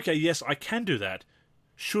 Okay, yes, I can do that.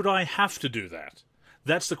 Should I have to do that?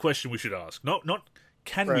 That's the question we should ask. Not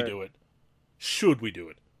can we do it? Should we do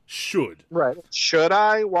it? Should. Right. Should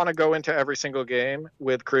I want to go into every single game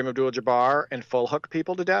with Kareem Abdul-Jabbar and full hook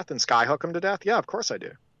people to death and sky hook them to death? Yeah, of course I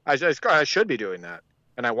do. I should be doing that.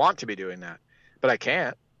 and I want to be doing that, but I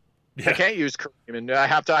can't. I Yeah. can't use Kareem, and I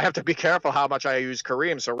have to be careful how much I use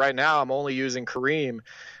Kareem. So right now, I'm only using Kareem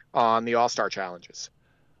on the All Star challenges.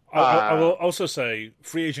 I will Uh, also say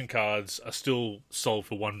free agent cards are still sold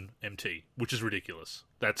for 1 MT, which is ridiculous.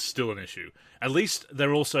 That's still an issue. At least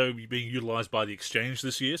they're also being utilized by the exchange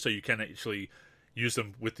this year, so you can actually use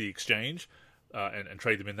them with the exchange and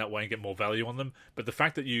trade them in that way and get more value on them. But the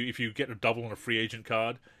fact that if you get a double on a free agent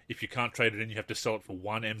card, if you can't trade it in, you have to sell it for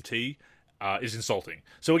 1 MT. Is insulting.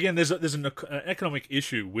 So again, there's an economic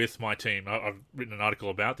issue with my team. I've written an article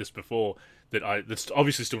about this before that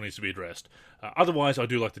obviously still needs to be addressed. Otherwise, I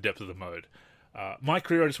do like the depth of the mode. My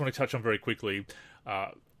career, I just want to touch on very quickly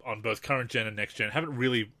on both current gen and next gen. I haven't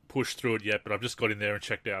really pushed through it yet, but I've just got in there and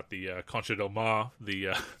checked out the Concha del Mar,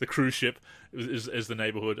 the the cruise ship is the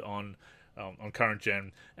neighborhood on current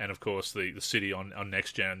gen, and of course the city on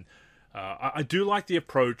next gen. I do like the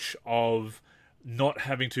approach of not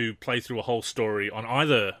having to play through a whole story on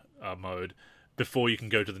either mode before you can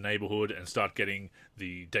go to the neighborhood and start getting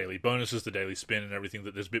the daily bonuses, the daily spin, and everything.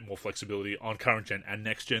 That there's a bit more flexibility on current gen and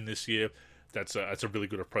next gen this year. That's a really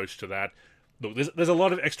good approach to that. Look, there's a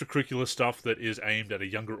lot of extracurricular stuff that is aimed at a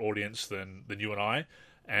younger audience than you and I,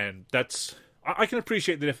 and I can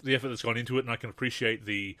appreciate the effort that's gone into it, and I can appreciate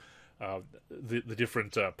the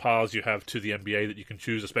different paths you have to the NBA that you can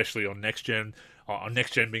choose, especially on next gen. On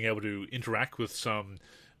next gen, being able to interact with some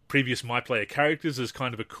previous My Player characters is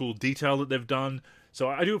kind of a cool detail that they've done. So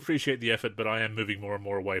I do appreciate the effort, but I am moving more and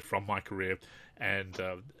more away from my career, and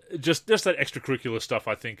just that extracurricular stuff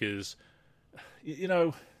I think is,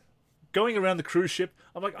 going around the cruise ship.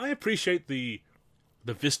 I'm like, I appreciate the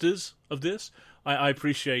vistas of this. I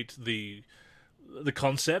appreciate the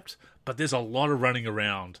concept, but there's a lot of running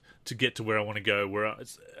around to get to where I want to go.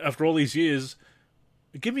 After all these years,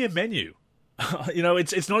 give me a menu.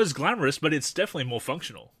 It's not as glamorous, but it's definitely more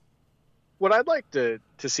functional. what I'd like to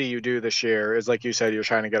see you do this year is, like you said, you're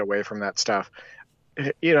trying to get away from that stuff.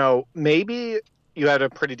 Maybe you had a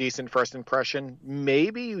pretty decent first impression.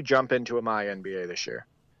 Maybe you jump into a My NBA this year,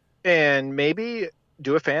 and maybe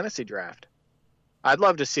do a fantasy draft. I'd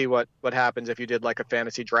love to see what happens if you did like a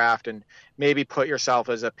fantasy draft and maybe put yourself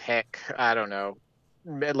as a pick. I don't know,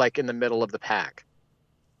 like in the middle of the pack.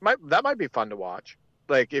 That might be fun to watch.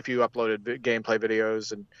 Like if you uploaded gameplay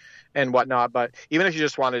videos and whatnot. But even if you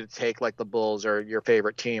just wanted to take like the Bulls or your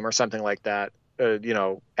favorite team or something like that,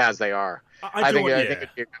 as they are, I think it'd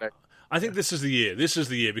be kinda, I think this is the year. This is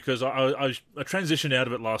the year because I transitioned out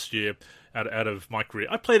of it last year, out of my career.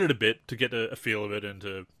 I played it a bit to get a feel of it and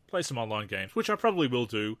to play some online games, which I probably will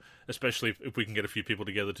do, especially if we can get a few people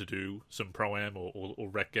together to do some Pro-Am or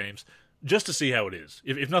rec games, just to see how it is.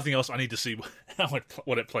 If nothing else, I need to see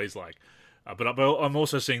what it plays like. But I'm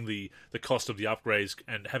also seeing the cost of the upgrades,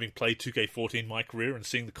 and having played 2K14 in my career and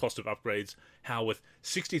seeing the cost of upgrades, how with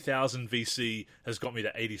 60,000 VC has got me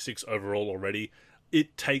to 86 overall already.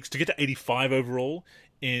 It takes to get to 85 overall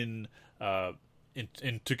in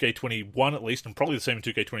 2K21 at least, and probably the same in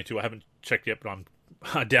 2K22. I haven't checked yet, but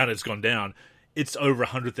I doubt it's gone down. It's over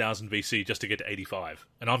 100,000 VC just to get to 85,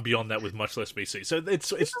 and I'm beyond that with much less VC. So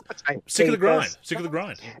it's sick of the grind. Sick of the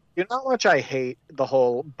grind. You know how much I hate the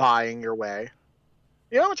whole buying your way.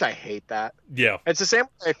 You know how much I hate that. Yeah, It's the same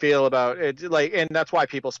way I feel about it. Like, and that's why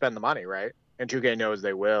people spend the money, right? And 2K knows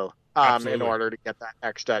they will. In absolutely. order to get that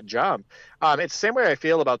extra jump. It's the same way I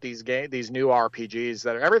feel about these new RPGs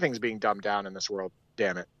that everything's being dumbed down in this world.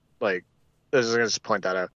 Damn it! Like, this is going to just point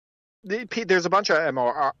that out. There's a bunch of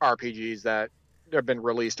MMORPGs that have been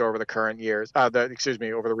released over the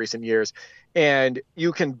over the recent years, and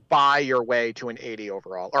you can buy your way to an 80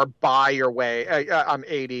 overall, or buy your way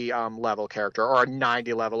 80 level character, or a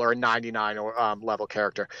 90 level, or a 99 level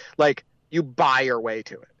character. Like, you buy your way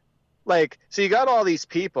to it. Like, so you got all these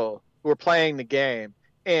people who are playing the game,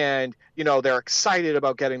 and they're excited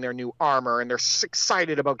about getting their new armor, and they're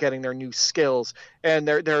excited about getting their new skills, and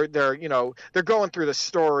they're going through the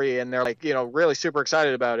story, and they're like really super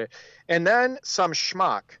excited about it. And then some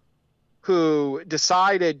schmuck who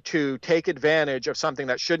decided to take advantage of something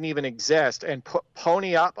that shouldn't even exist and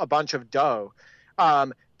pony up a bunch of dough,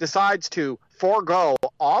 decides to forego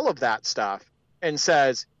all of that stuff and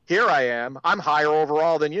says, "Here I am. I'm higher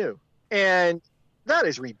overall than you." And that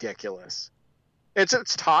is ridiculous. It's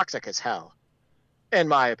toxic as hell, in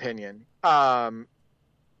my opinion.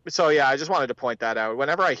 So yeah, I just wanted to point that out.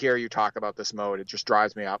 Whenever I hear you talk about this mode, it just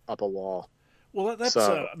drives me up a wall. Well, that's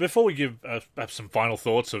before we give some final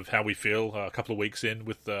thoughts of how we feel a couple of weeks in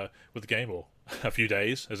with the game, or a few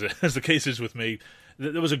days, as the case is with me.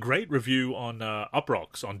 There was a great review on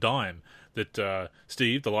Uproxx on Dime that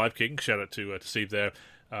Steve, the Live King, shout out to Steve there,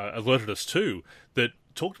 alerted us to, that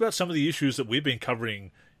talked about some of the issues that we've been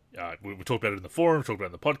covering. We talked about it in the forum, talked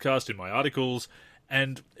about it in the podcast, in my articles,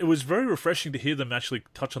 and it was very refreshing to hear them actually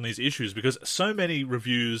touch on these issues, because so many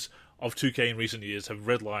reviews of 2K in recent years have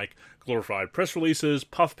read like glorified press releases,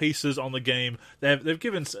 puff pieces on the game. They've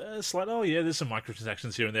given a slight, oh yeah, there's some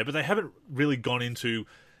microtransactions here and there, but they haven't really gone into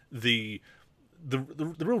the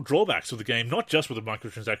real drawbacks of the game, not just with the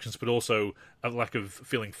microtransactions, but also a lack of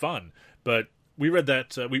feeling fun. But we read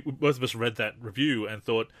that, we both of us read that review and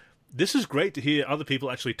thought, this is great to hear other people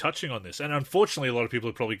actually touching on this. And unfortunately, a lot of people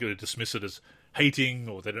are probably going to dismiss it as hating,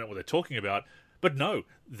 or they don't know what they're talking about. But no,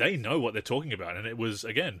 they know what they're talking about. And it was,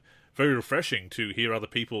 again, very refreshing to hear other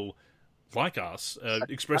people like us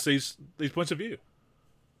express these points of view.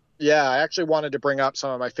 Yeah, I actually wanted to bring up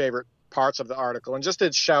some of my favorite parts of the article, and just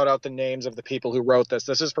to shout out the names of the people who wrote this.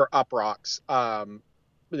 This is for Uproxx.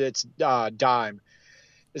 It's Dime.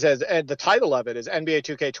 It says, and the title of it is NBA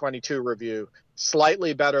 2K22 review,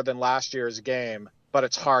 slightly better than last year's game, but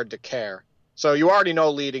it's hard to care. So you already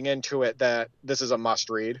know leading into it that this is a must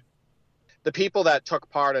read. The people that took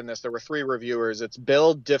part in this, there were 3 reviewers. It's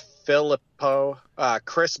Bill DeFilippo,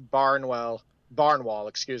 Chris Barnwell,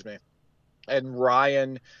 and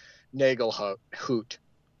Ryan Nagelhoot.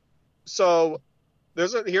 So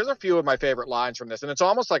here's a few of my favorite lines from this, and it's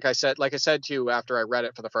almost like I said to you after I read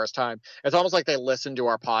it for the first time, it's almost like they listened to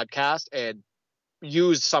our podcast and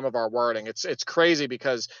used some of our wording. It's crazy,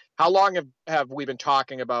 because how long have we been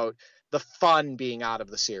talking about the fun being out of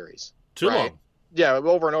the series? Too long. Yeah,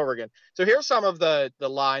 over and over again. So here's some of the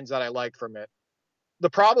lines that I like from it. The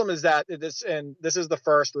problem is that this is the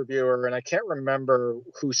first reviewer, and I can't remember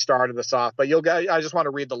who started this off, but I just want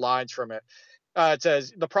to read the lines from it. It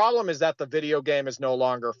says, the problem is that the video game is no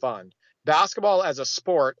longer fun. Basketball as a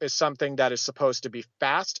sport is something that is supposed to be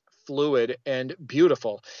fast, fluid, and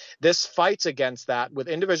beautiful. This fights against that with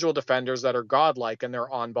individual defenders that are godlike in their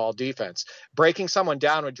on-ball defense. Breaking someone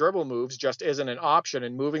down with dribble moves just isn't an option,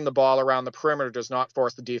 and moving the ball around the perimeter does not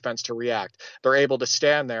force the defense to react. They're able to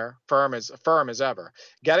stand there firm as ever.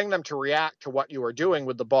 Getting them to react to what you are doing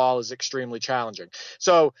with the ball is extremely challenging.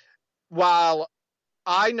 So while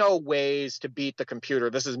I know ways to beat the computer.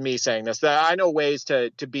 This is me saying this. I know ways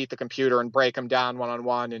to beat the computer and break them down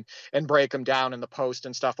one-on-one and break them down in the post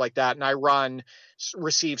and stuff like that. And I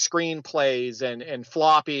receive screen plays and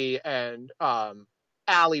floppy and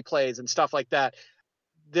alley plays and stuff like that.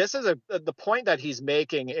 This is the point that he's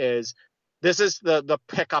making is this is the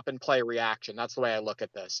pick up and play reaction. That's the way I look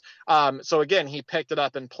at this. So again, he picked it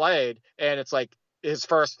up and played, and it's like his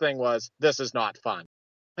first thing was, this is not fun.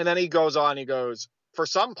 And then he goes on, he goes, for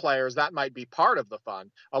some players, that might be part of the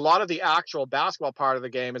fun. A lot of the actual basketball part of the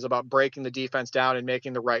game is about breaking the defense down and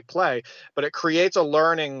making the right play, but it creates a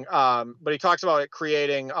learning, but he talks about it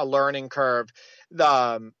creating a learning curve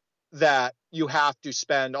that you have to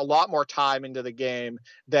spend a lot more time into the game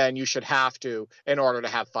than you should have to in order to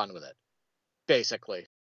have fun with it, basically.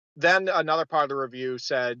 Then another part of the review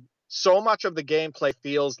said, so much of the gameplay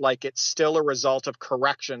feels like it's still a result of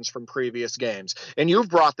corrections from previous games. And you've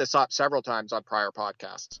brought this up several times on prior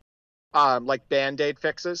podcasts, like Band-Aid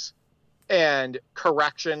fixes and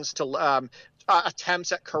corrections to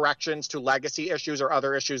attempts at corrections to legacy issues or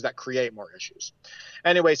other issues that create more issues.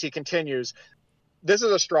 Anyways, he continues, this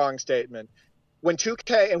is a strong statement. When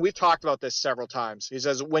 2K, and we've talked about this several times, he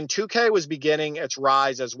says, when 2K was beginning its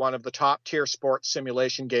rise as one of the top tier sports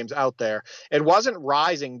simulation games out there, it wasn't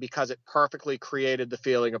rising because it perfectly created the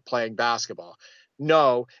feeling of playing basketball.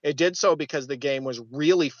 No, it did so because the game was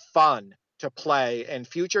really fun to play, and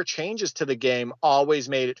future changes to the game always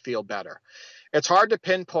made it feel better. It's hard to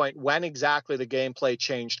pinpoint when exactly the gameplay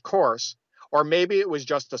changed course, or maybe it was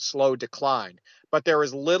just a slow decline. But there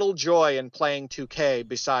is little joy in playing 2K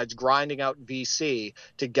besides grinding out VC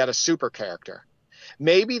to get a super character.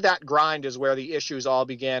 Maybe that grind is where the issues all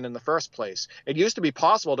began in the first place. It used to be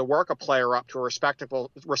possible to work a player up to a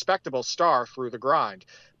respectable star through the grind.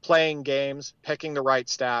 Playing games, picking the right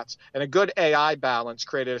stats, and a good AI balance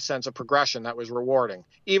created a sense of progression that was rewarding,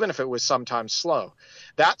 even if it was sometimes slow.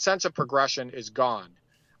 That sense of progression is gone.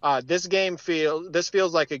 This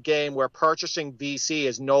feels like a game where purchasing VC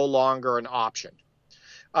is no longer an option.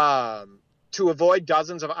 To avoid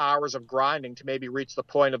dozens of hours of grinding to maybe reach the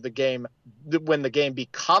point of the game when the game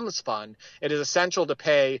becomes fun, it is essential to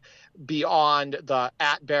pay beyond the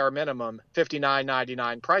at bare minimum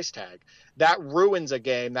 $59.99 price tag. That ruins a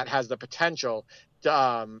game that has the potential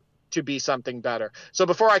to be something better. So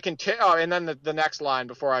before I continue, and then the next line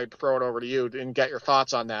before I throw it over to you and get your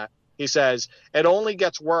thoughts on that. He says, it only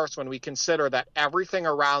gets worse when we consider that everything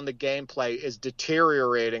around the gameplay is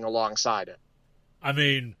deteriorating alongside it. I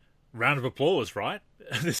mean, round of applause, right?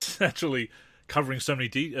 This actually covering so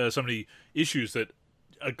many issues that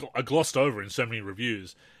are glossed over in so many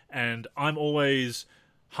reviews. And I'm always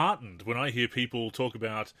heartened when I hear people talk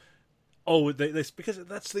about, because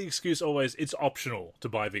that's the excuse always, it's optional to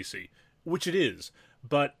buy VC, which it is.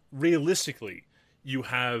 But realistically, you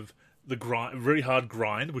have the very hard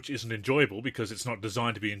grind, which isn't enjoyable because it's not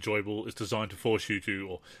designed to be enjoyable. It's designed to force you to,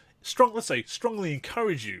 or strongly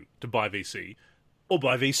encourage you to buy VC or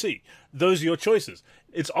buy VC. Those are your choices.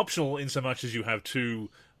 It's optional in so much as you have two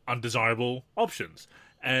undesirable options.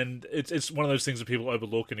 And it's one of those things that people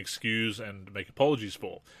overlook and excuse and make apologies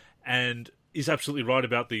for. And he's absolutely right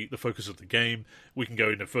about the focus of the game. We can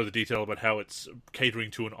go into further detail about how it's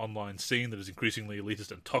catering to an online scene that is increasingly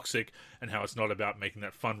elitist and toxic, and how it's not about making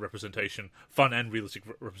that fun and realistic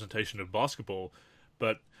representation of basketball.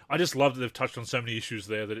 But I just love that they've touched on so many issues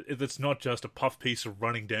there, that it's not just a puff piece of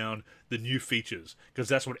running down the new features, because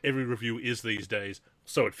that's what every review is these days,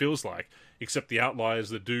 so it feels like, except the outliers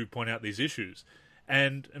that do point out these issues.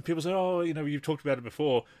 And people say, oh, you've talked about it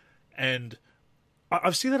before, and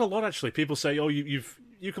I've seen that a lot, actually. People say, oh, you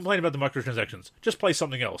complain about the microtransactions. Just play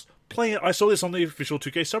something else. Play it. I saw this on the official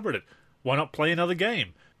 2K subreddit. Why not play another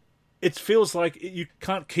game? It feels like you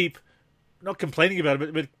can't keep not complaining about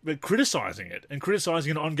it, but criticizing it, and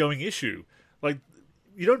criticizing an ongoing issue. Like,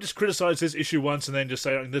 you don't just criticize this issue once and then just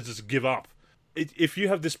say, let's just give up. If you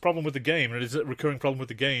have this problem with the game, and it is a recurring problem with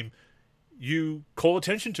the game, you call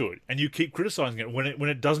attention to it, and you keep criticizing it. When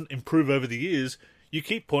it doesn't improve over the years, you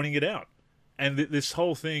keep pointing it out. And this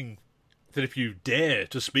whole thing that if you dare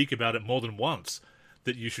to speak about it more than once,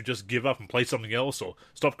 that you should just give up and play something else, or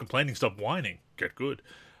stop complaining, stop whining, get good.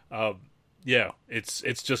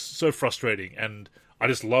 It's just so frustrating, and I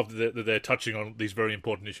just love that they're touching on these very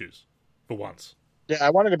important issues for once. Yeah,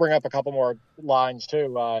 I wanted to bring up a couple more lines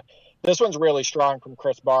too. This one's really strong from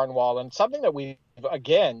Chris Barnwell, and something that we've,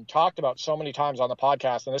 again, talked about so many times on the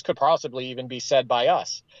podcast, and this could possibly even be said by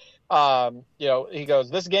us. He goes,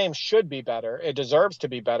 this game should be better. It deserves to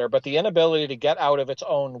be better, but the inability to get out of its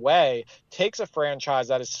own way takes a franchise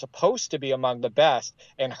that is supposed to be among the best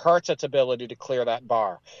and hurts its ability to clear that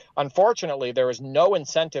bar. Unfortunately, there is no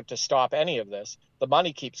incentive to stop any of this. The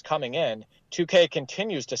money keeps coming in. 2K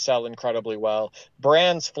continues to sell incredibly well.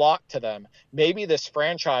 Brands flock to them. Maybe this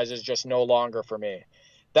franchise is just no longer for me.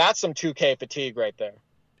 That's some 2K fatigue right there.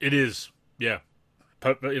 It is, yeah.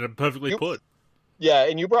 Perfectly put. Yeah,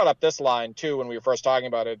 and you brought up this line, too, when we were first talking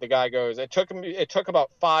about it. The guy goes, it took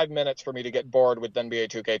about 5 minutes for me to get bored with NBA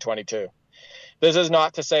 2K22. This is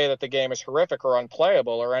not to say that the game is horrific or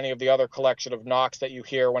unplayable or any of the other collection of knocks that you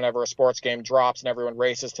hear whenever a sports game drops and everyone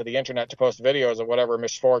races to the internet to post videos of whatever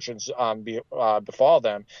misfortunes befall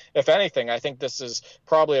them. If anything, I think this is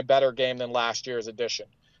probably a better game than last year's edition.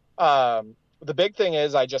 The big thing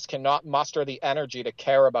is I just cannot muster the energy to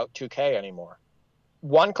care about 2K anymore.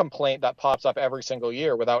 One complaint that pops up every single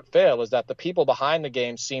year without fail is that the people behind the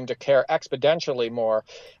game seem to care exponentially more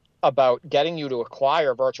about getting you to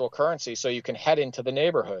acquire virtual currency so you can head into the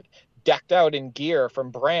neighborhood, decked out in gear from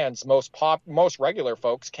brands most regular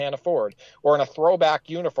folks can't afford, or in a throwback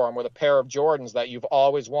uniform with a pair of Jordans that you've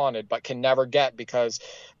always wanted but can never get because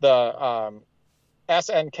the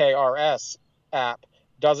SNKRS app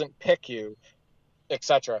doesn't pick you,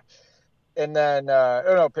 etc. And then,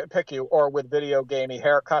 pick you, or with video gamey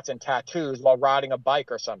haircuts and tattoos while riding a bike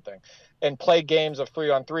or something, and play games of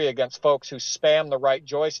 3-on-3 against folks who spam the right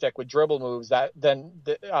joystick with dribble moves that then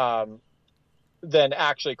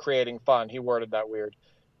actually creating fun. He worded that weird.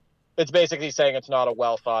 It's basically saying it's not a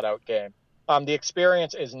well thought out game. The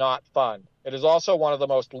experience is not fun. It is also one of the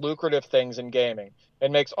most lucrative things in gaming.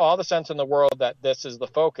 It makes all the sense in the world that this is the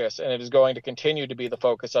focus, and it is going to continue to be the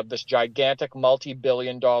focus of this gigantic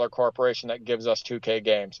multi-billion-dollar corporation that gives us 2K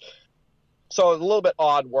games. So a little bit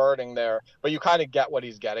odd wording there, but you kind of get what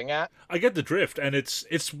he's getting at. I get the drift, and it's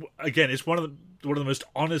one of the most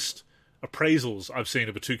honest appraisals I've seen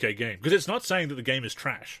of a 2K game, because it's not saying that the game is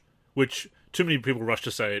trash, which too many people rush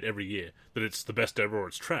to say it every year, that it's the best ever or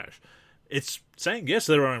it's trash. It's saying, yes,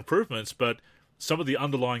 there are improvements, but some of the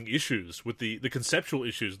underlying issues with the conceptual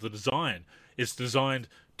issues, the design, is designed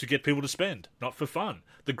to get people to spend, not for fun.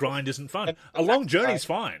 The grind isn't fun. A long journey's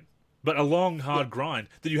fine, but a long, hard grind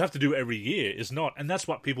that you have to do every year is not. And that's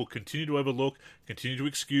what people continue to overlook, continue to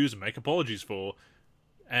excuse and make apologies for.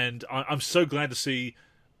 And I'm so glad to see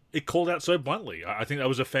it called out so bluntly. I think that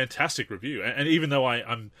was a fantastic review. And even though I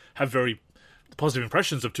have very positive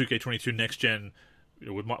impressions of 2K22 Next Gen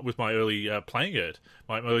with my early playing it,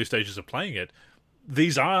 my early stages of playing it,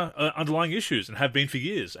 these are underlying issues and have been for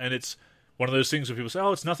years. And it's one of those things where people say,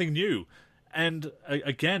 oh, it's nothing new. And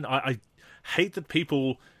again, I hate that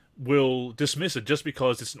people will dismiss it just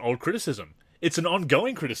because it's an old criticism. it's an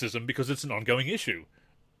ongoing criticism because it's an ongoing issue.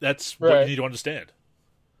 That's what Right. you need to understand.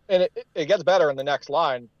 And it gets better in the next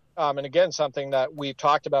line. And again, something that we've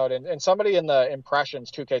talked about, and somebody in the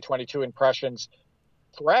impressions, 2K22 impressions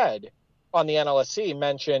thread on the NLSC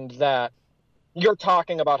mentioned that you're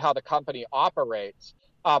talking about how the company operates.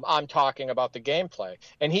 I'm talking about the gameplay.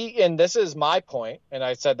 And this is my point, and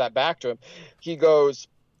I said that back to him. He goes,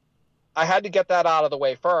 I had to get that out of the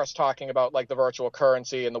way first, talking about like the virtual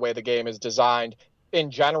currency and the way the game is designed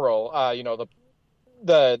in general,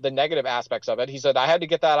 the negative aspects of it. He said, I had to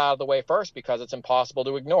get that out of the way first because it's impossible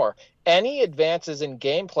to ignore. Any advances in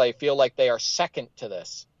gameplay feel like they are second to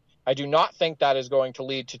this. I do not think that is going to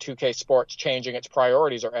lead to 2K Sports changing its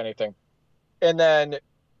priorities or anything. And then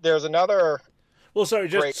there's another. Well, sorry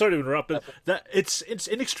to interrupt, but that it's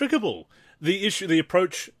inextricable. The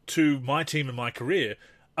approach to my team and my career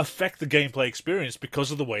affect the gameplay experience because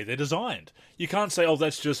of the way they're designed. You can't say, oh,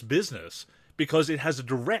 that's just business, because it has a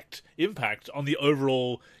direct impact on the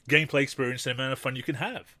overall gameplay experience and the amount of fun you can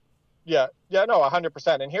have. Yeah, no,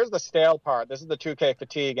 100%. And here's the stale part. This is the 2K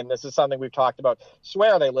fatigue, and this is something we've talked about.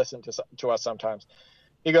 Swear they listen to us sometimes.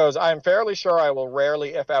 He goes, I am fairly sure I will rarely,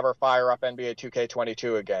 if ever, fire up NBA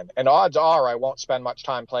 2K22 again. And odds are I won't spend much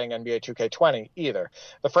time playing NBA 2K20 either.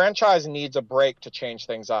 The franchise needs a break to change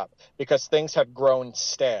things up because things have grown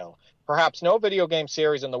stale. Perhaps no video game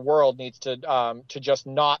series in the world needs to just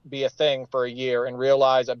not be a thing for a year and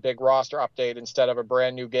realize a big roster update instead of a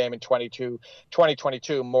brand new game in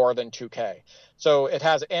 2022 more than 2K. So it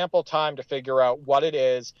has ample time to figure out what it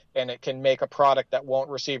is, and it can make a product that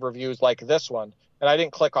won't receive reviews like this one. And I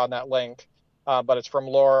didn't click on that link, but it's from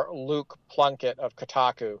Luke Plunkett of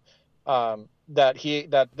Kotaku,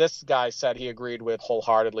 that this guy said he agreed with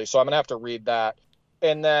wholeheartedly. So I'm going to have to read that.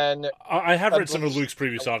 And then I have read some of Luke's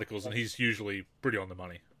previous articles, and he's usually pretty on the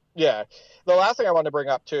money. Yeah. The last thing I wanted to bring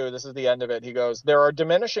up, too, this is the end of it. He goes, there are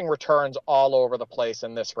diminishing returns all over the place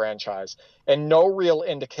in this franchise, and no real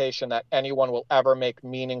indication that anyone will ever make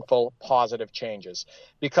meaningful, positive changes.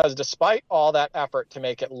 Because despite all that effort to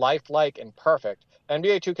make it lifelike and perfect,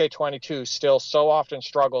 NBA 2K22 still so often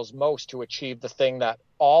struggles most to achieve the thing that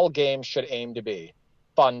all games should aim to be,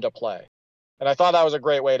 fun to play. And I thought that was a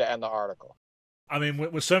great way to end the article. I mean,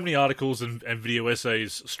 when so many articles and video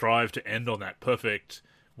essays strive to end on that perfect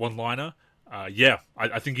one-liner, I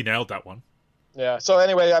think you nailed that one. Yeah, so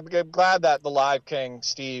anyway, I'm glad that the Live King,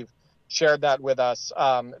 Steve, shared that with us,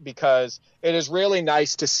 because it is really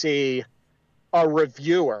nice to see a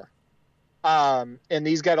reviewer, and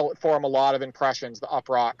these form a lot of impressions, the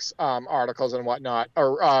Uproxx articles and whatnot,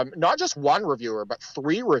 or not just one reviewer, but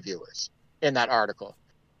 3 reviewers in that article,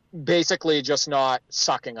 basically just not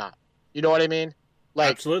sucking up. You know what I mean?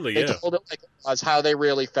 Like, absolutely, they yeah. told it like it was, how they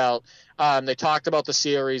really felt. They talked about the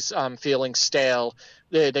series feeling stale.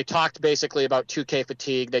 They talked basically about 2K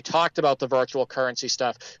fatigue. They talked about the virtual currency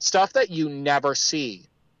stuff that you never see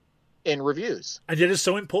in reviews. And yet it's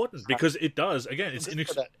so important because it does. Again, it's I'm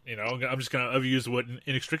just going to overuse the word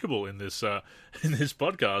inextricable in this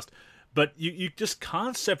podcast, but you just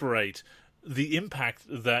can't separate the impact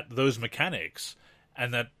that those mechanics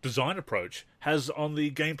and that design approach has on the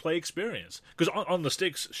gameplay experience. Because on the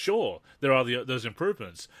sticks, sure, there are those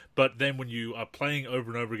improvements, but then when you are playing over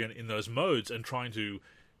and over again in those modes and trying to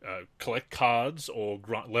collect cards or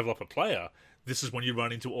level up a player, this is when you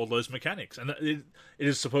run into all those mechanics. And it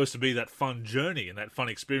is supposed to be that fun journey and that fun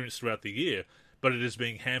experience throughout the year, but it is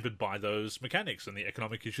being hampered by those mechanics and the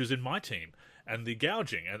economic issues in my team, and the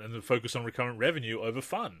gouging, and the focus on recurrent revenue over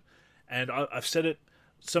fun. And I've said it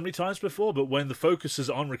so many times before, but when the focus is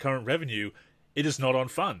on recurrent revenue, it is not on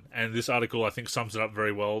fun. And this article, I think, sums it up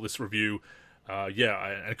very well, this review.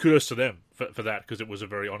 And kudos to them for that, because it was a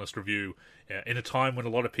very honest review in a time when a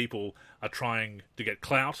lot of people are trying to get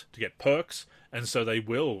clout, to get perks, and so they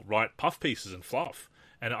will write puff pieces and fluff.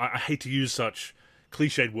 And I hate to use such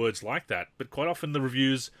cliched words like that, but quite often the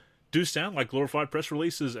reviews do sound like glorified press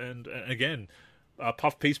releases and again,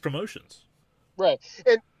 puff piece promotions. Right.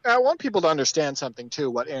 And I want people to understand something, too,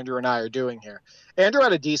 what Andrew and I are doing here. Andrew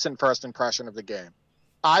had a decent first impression of the game.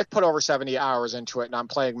 I've put over 70 hours into it, and I'm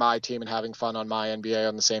playing my team and having fun on my NBA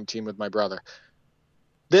on the same team with my brother.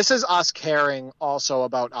 This is us caring also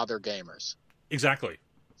about other gamers. Exactly.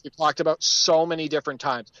 We've talked about so many different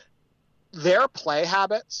times. Their play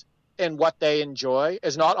habits and what they enjoy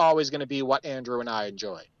is not always going to be what Andrew and I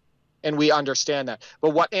enjoy. And we understand that.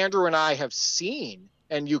 But what Andrew and I have seen,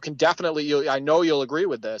 and you can definitely, I know you'll agree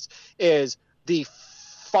with this, is the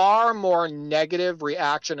far more negative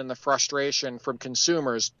reaction and the frustration from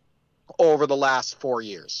consumers over the last 4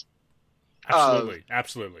 years. Absolutely.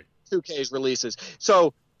 2K's releases.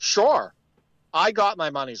 So, sure, I got my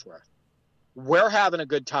money's worth. We're having a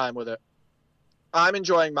good time with it. I'm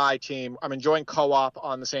enjoying my team. I'm enjoying co-op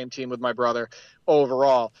on the same team with my brother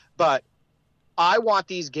overall. But I want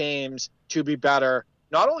these games to be better,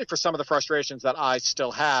 not only for some of the frustrations that I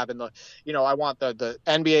still have, and I want the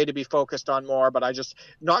NBA to be focused on more, but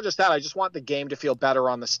not just that, I just want the game to feel better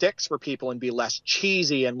on the sticks for people and be less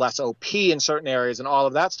cheesy and less OP in certain areas and all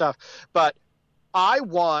of that stuff. But I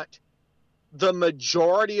want the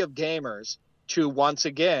majority of gamers to once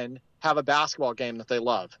again have a basketball game that they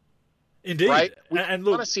love. Indeed. Right? And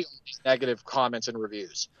look, look, want to see all these negative comments and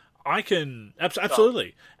reviews. I can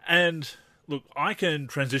absolutely. And look, I can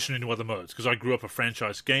transition into other modes because I grew up a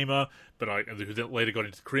franchise gamer, but I later got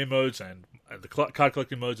into the career modes and the card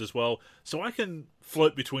collecting modes as well. So I can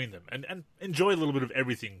float between them and enjoy a little bit of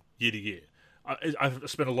everything year to year. I've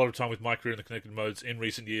spent a lot of time with my career in the connected modes in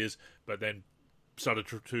recent years, but then started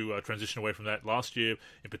to transition away from that last year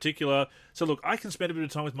in particular. So look, I can spend a bit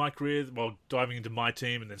of time with my career while diving into my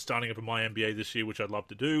team and then starting up in my NBA this year, which I'd love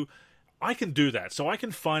to do. I can do that. So I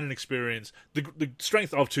can find an experience. The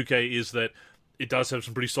strength of 2K is that it does have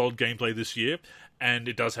some pretty solid gameplay this year, and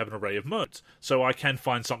it does have an array of modes. So I can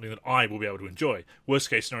find something that I will be able to enjoy.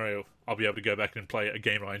 Worst case scenario, I'll be able to go back and play a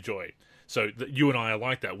game I enjoy. So you and I are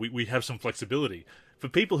like that. We have some flexibility. For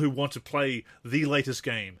people who want to play the latest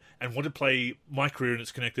game and want to play my career in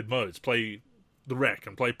its connected modes, play the Rec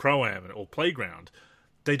and play Pro-Am or Playground,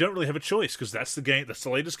 they don't really have a choice because that's the game, that's the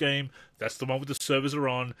latest game, that's the one with the servers are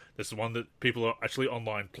on, that's the one that people are actually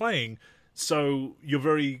online playing. So you're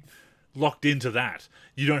very locked into that.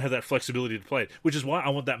 You don't have that flexibility to play it, which is why I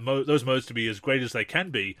want those modes to be as great as they can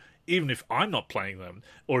be, even if I'm not playing them,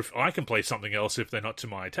 or if I can play something else if they're not to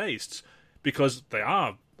my tastes, because they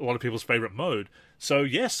are a lot of people's favorite mode. So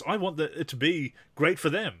yes, I want it to be great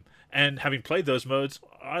for them. And having played those modes,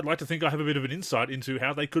 I'd like to think I have a bit of an insight into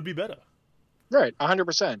how they could be better. Right,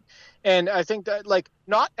 100%. And I think that,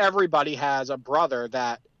 not everybody has a brother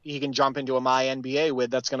that he can jump into a My NBA with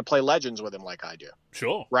that's going to play Legends with him like I do.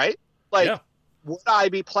 Sure. Right? Would I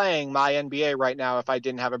be playing My NBA right now if I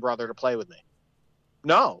didn't have a brother to play with me?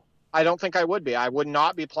 No, I don't think I would be. I would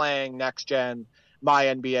not be playing next gen My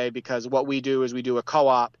NBA because what we do is we do a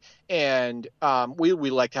co-op and we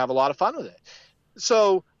like to have a lot of fun with it.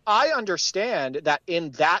 So I understand that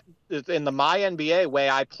in the My NBA way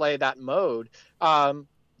I play that mode,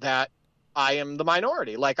 that I am the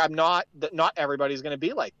minority. Not everybody's going to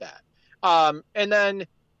be like that. And then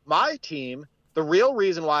my team, the real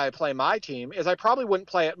reason why I play my team is I probably wouldn't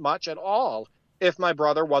play it much at all if my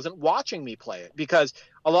brother wasn't watching me play it, because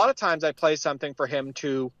a lot of times I play something for him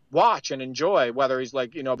to watch and enjoy, whether he's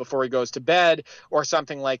before he goes to bed or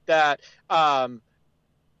something like that,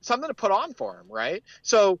 something to put on for him. Right.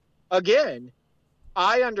 So again,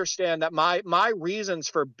 I understand that my reasons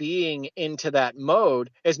for being into that mode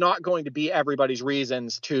is not going to be everybody's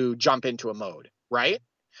reasons to jump into a mode. Right.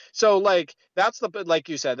 So like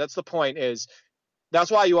you said, that's the point, is that's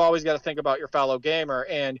why you always got to think about your fellow gamer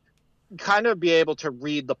and kind of be able to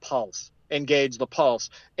read the pulse, engage the pulse.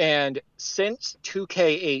 And since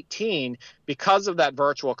 2K18, because of that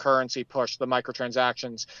virtual currency push, the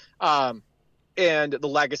microtransactions, and the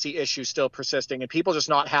legacy issue still persisting and people just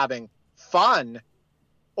not having fun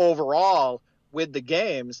overall with the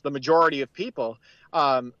games, the majority of people,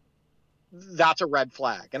 that's a red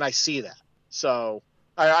flag. And I see that. So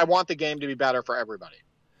I want the game to be better for everybody.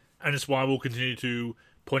 And it's why we'll continue to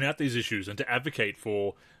point out these issues and to advocate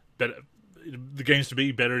for the games to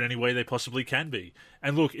be better in any way they possibly can be.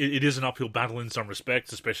 And look, it is an uphill battle in some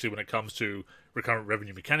respects, especially when it comes to recurrent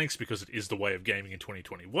revenue mechanics, because it is the way of gaming in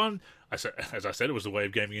 2021. As I said, it was the way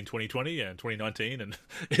of gaming in 2020 and 2019, and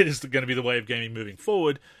it is going to be the way of gaming moving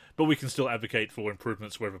forward. But we can still advocate for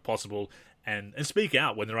improvements wherever possible and speak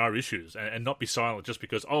out when there are issues and not be silent just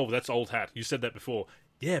because, oh, that's old hat. You said that before.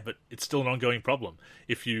 Yeah, but it's still an ongoing problem.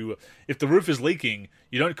 If the roof is leaking,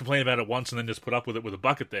 you don't complain about it once and then just put up with it with a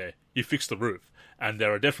bucket there. You fix the roof. And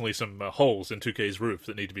there are definitely some holes in 2K's roof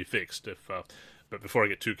that need to be fixed. But before I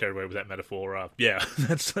get too carried away with that metaphor,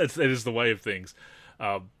 that is the way of things.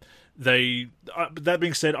 That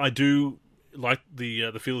being said, I do like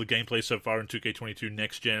the feel of the gameplay so far in 2K22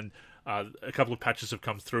 Next Gen. A couple of patches have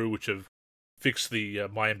come through which have fixed the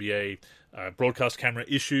My NBA broadcast camera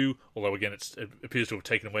issue, although again it appears to have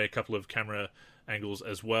taken away a couple of camera angles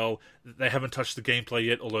as well. They haven't touched the gameplay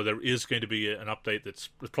yet, although there is going to be an update that's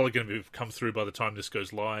probably going to come through by the time this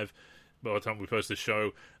goes live, by the time we post this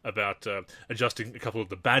show, about adjusting a couple of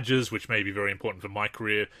the badges, which may be very important for my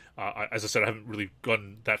career. As I said, I haven't really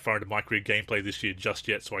gotten that far into my career gameplay this year just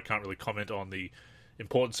yet, so I can't really comment on the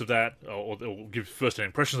importance of that, or give first-hand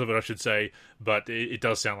impressions of it, I should say. But it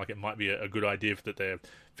does sound like it might be a good idea that they're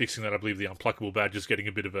fixing that. I believe the unpluckable badge is getting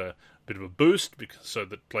a bit of a boost, so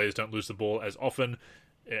that players don't lose the ball as often.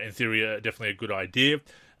 In theory, definitely a good idea.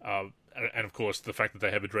 And of course, the fact that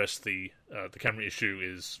they have addressed the camera issue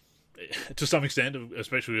is, to some extent,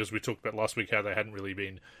 especially as we talked about last week, how they hadn't really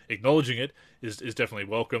been acknowledging it, is definitely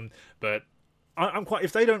welcome. But I'm quite,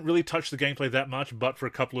 if they don't really touch the gameplay that much, but for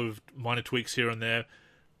a couple of minor tweaks here and there,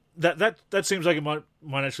 that seems like it might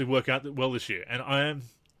actually work out well this year. And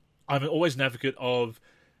I'm always an advocate of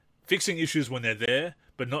fixing issues when they're there,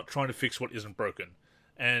 but not trying to fix what isn't broken.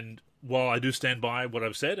 And while I do stand by what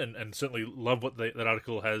I've said, and certainly love what that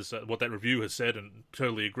article has, what that review has said, and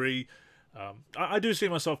totally agree, I do see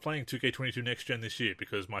myself playing 2K22 Next Gen this year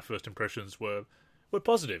because my first impressions were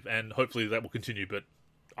positive, and hopefully that will continue. But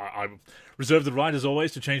I reserve the right, as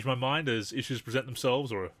always, to change my mind as issues present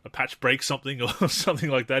themselves, or a patch breaks something, or something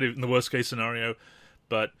like that in the worst case scenario.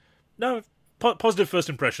 But no, positive first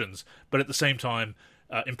impressions, but at the same time,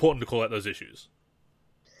 important to call out those issues.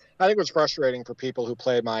 I think what's frustrating for people who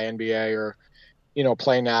play my NBA or,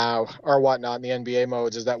 play now or whatnot in the NBA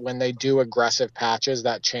modes is that when they do aggressive patches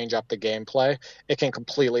that change up the gameplay, it can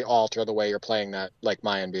completely alter the way you're playing that, like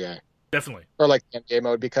my NBA. Definitely. Or like the NBA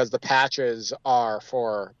mode, because the patches are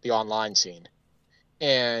for the online scene.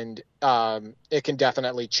 And it can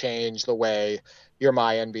definitely change the way your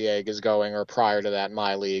my NBA is going, or prior to that,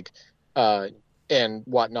 my league, and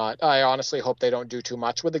whatnot. I honestly hope they don't do too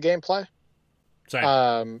much with the gameplay.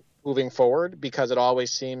 Same. Moving forward, because it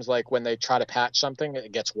always seems like when they try to patch something,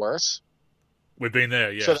 it gets worse. We've been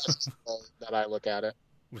there, yeah. So that's the way that I look at it.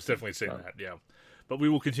 We've definitely seen that, yeah. But we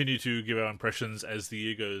will continue to give our impressions as the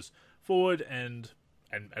year goes forward, and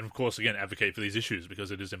of course, again, advocate for these issues,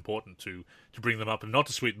 because it is important to bring them up and not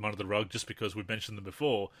to sweep them under the rug just because we've mentioned them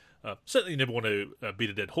before. Certainly you never want to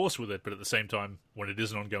beat a dead horse with it, but at the same time, when it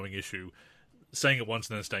is an ongoing issue, saying it once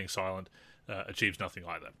and then staying silent achieves nothing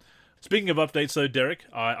either. Speaking of updates, though, Derek,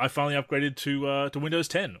 I finally upgraded to Windows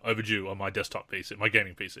 10, overdue, on my desktop PC, my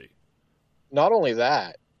gaming PC. Not only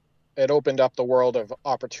that, it opened up the world of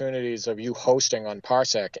opportunities of you hosting on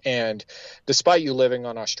Parsec. And despite you living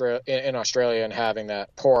in Australia and having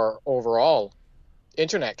that poor overall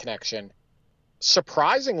internet connection,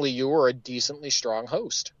 surprisingly, you were a decently strong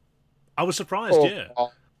host. I was surprised,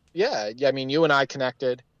 overall. Yeah. I mean, you and I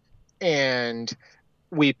connected, and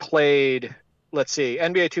we played... Let's see,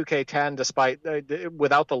 NBA 2K10, despite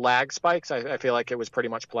without the lag spikes, I feel like it was pretty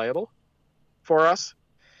much playable for us.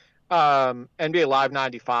 NBA Live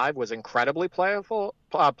 95 was incredibly playable.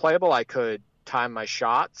 I could time my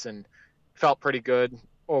shots and felt pretty good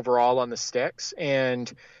overall on the sticks. And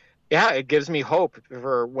yeah, it gives me hope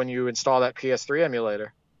for when you install that PS3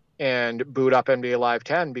 emulator and boot up NBA Live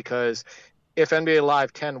 10, because if NBA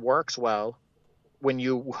Live 10 works well, when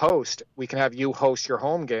you host, we can have you host your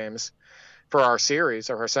home games for our series,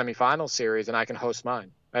 or our semifinal series, and I can host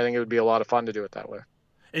mine. I think it would be a lot of fun to do it that way.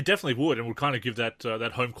 It definitely would, and would kind of give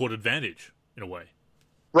that home court advantage in a way.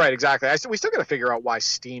 Right, exactly. We still got to figure out why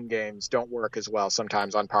Steam games don't work as well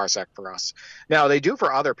sometimes on Parsec for us. Now, they do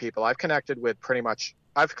for other people. I've connected with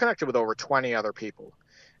over 20 other people,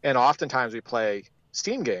 and oftentimes we play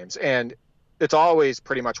Steam games, and it's always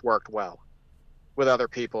pretty much worked well with other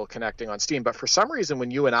people connecting on Steam. But for some reason,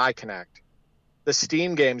 when you and I connect, the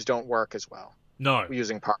Steam games don't work as well. No.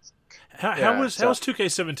 Using Parsec. How was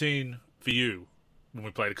 2K17 for you when we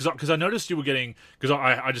played it? Because I noticed you were getting... Because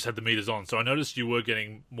I just had the meters on, so I noticed you were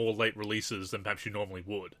getting more late releases than perhaps you normally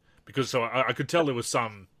would. So I could tell there was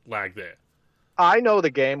some lag there. I know the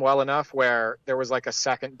game well enough where there was like a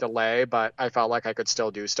second delay, but I felt like I could still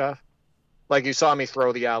do stuff. Like you saw me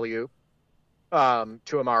throw the alley-oop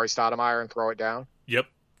to Amari Stoudemire and throw it down. Yep.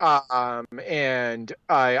 And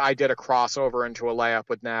I did a crossover into a layup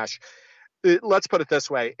with Nash. Let's put it this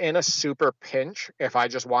way. In a super pinch, if I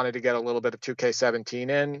just wanted to get a little bit of 2K17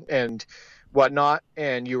 in and whatnot,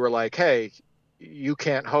 and you were like, hey, you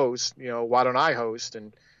can't host, why don't I host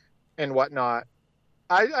and whatnot,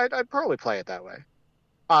 I'd probably play it that way.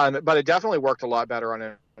 But it definitely worked a lot better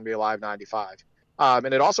on NBA Live 95.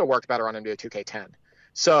 And it also worked better on NBA 2K10.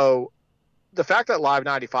 So the fact that Live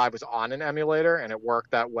 95 was on an emulator and it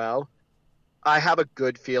worked that well, I have a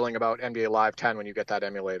good feeling about NBA Live 10 when you get that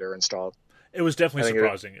emulator installed. It was definitely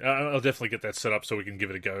surprising. I'll definitely get that set up so we can give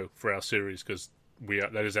it a go for our series, because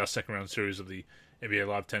that is our second round series of the NBA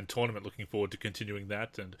Live 10 tournament. Looking forward to continuing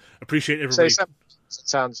that, and appreciate everybody. It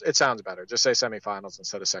sounds better. Just say semifinals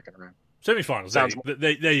instead of second round. Semifinals.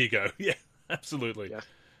 There you go. Yeah, absolutely. Yeah.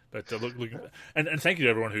 But look, and thank you to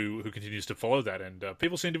everyone who continues to follow that, and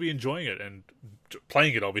people seem to be enjoying it and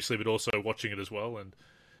playing it obviously, but also watching it as well. And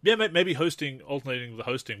yeah, maybe alternating the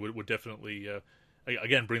hosting would definitely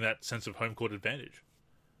again bring that sense of home court advantage.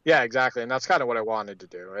 Yeah, exactly, and that's kind of what I wanted to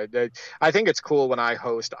do. I think it's cool when I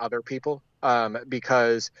host other people,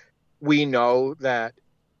 because we know that,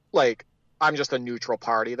 like, I'm just a neutral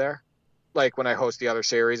party there. Like when I host the other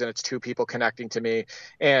series, and it's two people connecting to me,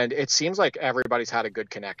 and it seems like everybody's had a good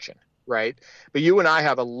connection, right? But you and I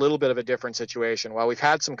have a little bit of a different situation. While we've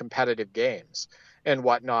had some competitive games and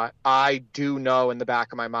whatnot, I do know in the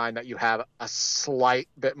back of my mind that you have a slight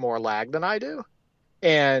bit more lag than I do.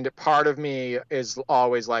 And part of me is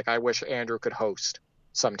always like, I wish Andrew could host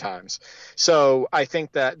sometimes. So I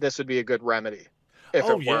think that this would be a good remedy if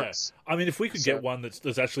it works. I mean, if we could get one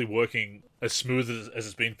that's actually working as smooth as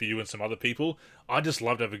it's been for you and some other people, I'd just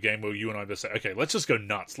love to have a game where you and I just say, okay, let's just go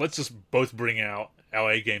nuts. Let's just both bring out our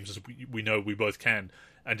A games as we know we both can,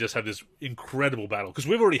 and just have this incredible battle. Because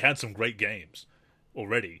we've already had some great games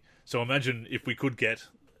already. So imagine if we could get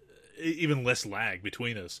even less lag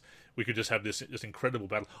between us. We could just have this incredible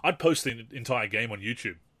battle. I'd post the entire game on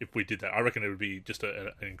YouTube if we did that. I reckon it would be just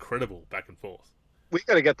an incredible back and forth. We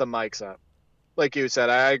got to get the mics up. Like you said,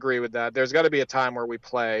 I agree with that. There's got to be a time where we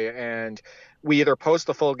play and we either post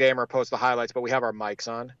the full game or post the highlights, but we have our mics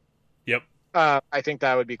on. Yep. I think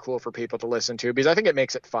that would be cool for people to listen to, because I think it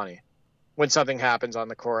makes it funny when something happens on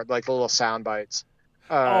the court, like the little sound bites.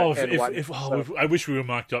 I wish we were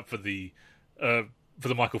marked up for the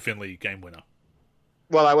Michael Finley game winner.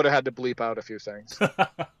 Well, I would have had to bleep out a few things.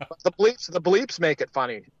 But the bleeps make it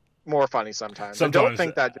funny, more funny sometimes. I don't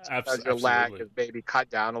think that as your lag is maybe cut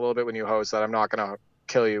down a little bit when you host, that I'm not going to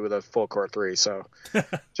kill you with a full court 3. So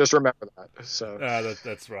just remember that. So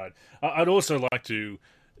that's right. I'd also like to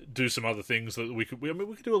do some other things that we could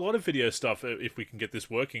do a lot of video stuff if we can get this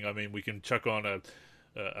working. I mean, we can chuck on a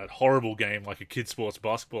horrible game like a kids sports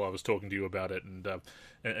basketball. I was talking to you about it,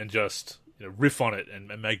 and just riff on it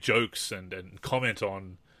and make jokes and comment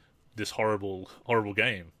on this horrible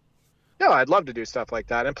game. No, I'd love to do stuff like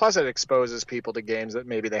that, and plus it exposes people to games that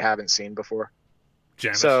maybe they haven't seen before.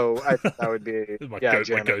 Jam it. So I think that would be my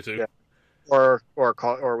go-to. Yeah. Or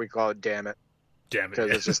we call it damn it. Damn it!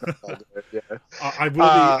 Because it's just not all do it. Yeah. I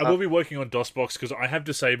will be working on DOSBox because I have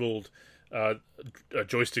disabled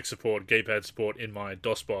joystick support, gamepad support in my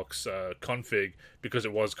DOSBox config because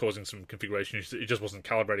it was causing some configuration issues. It just wasn't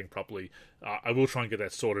calibrating properly. I will try and get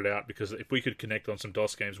that sorted out, because if we could connect on some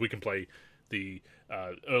DOS games, we can play the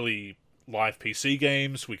early live PC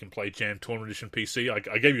games. We can play Jam Tournament Edition PC.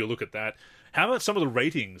 I gave you a look at that. How about some of the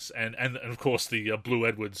ratings and of course the Blue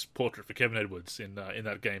Edwards portrait for Kevin Edwards in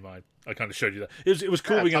that game? I kind of showed you that. It was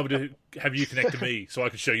cool being able to have you connect to me so I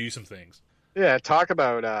could show you some things. Yeah, talk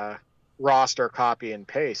about roster copy and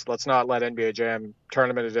paste. Let's not let NBA Jam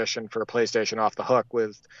Tournament Edition for PlayStation off the hook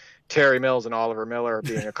with Terry Mills and Oliver Miller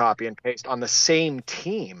being a copy and paste on the same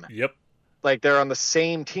team. Yep. Like, they're on the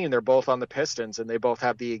same team. They're both on the Pistons, and they both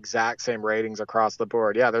have the exact same ratings across the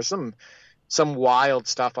board. Yeah, there's some wild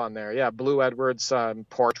stuff on there. Yeah, Blue Edwards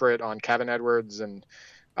portrait on Kevin Edwards, and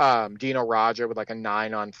Dino Raja with like a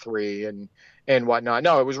 9 on 3 and whatnot.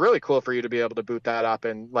 No, it was really cool for you to be able to boot that up,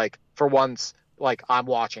 and like for once, like I'm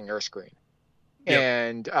watching your screen. Yep.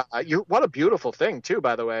 And what a beautiful thing too,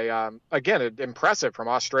 by the way. Again, impressive from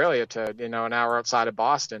Australia to an hour outside of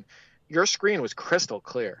Boston. Your screen was crystal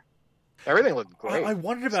clear. Everything looked great. I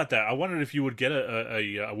wondered about that. I wondered if you would get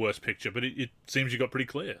a worse picture, but it seems you got pretty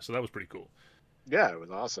clear, so that was pretty cool. Yeah, it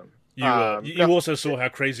was awesome. You also saw how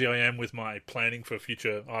crazy I am with my planning for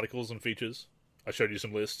future articles and features. I showed you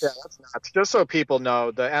some lists. Yeah, that's nuts. Just so people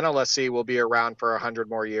know, the NLSC will be around for 100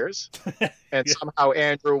 more years, and somehow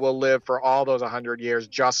Andrew will live for all those 100 years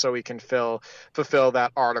just so he can fulfill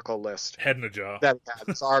that article list. Head in a jar.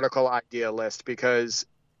 This article idea list, because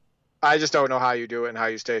I just don't know how you do it and how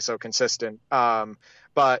you stay so consistent.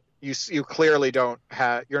 But you clearly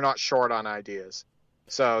you're not short on ideas.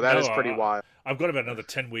 So that is pretty wild. I've got about another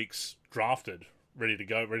 10 weeks drafted, ready to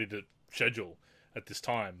go, ready to schedule at this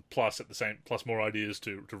time. Plus more ideas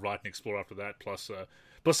to write and explore after that. Plus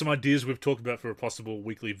some ideas we've talked about for a possible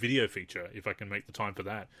weekly video feature, if I can make the time for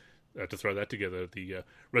that, to throw that together. The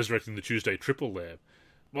Resurrecting the Tuesday triple there.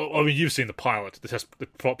 Well, I mean, you've seen the pilot, the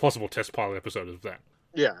possible test pilot episode of that.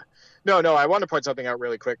 Yeah. No, I want to point something out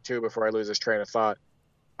really quick, too, before I lose this train of thought.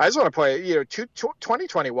 I just want to point,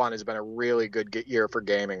 2021 has been a really good year for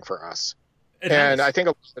gaming for us. And I think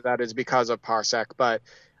a lot of that is because of Parsec, but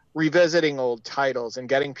revisiting old titles and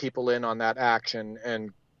getting people in on that action,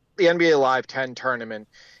 and the NBA Live 10 tournament,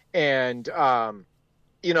 and,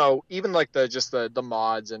 even like the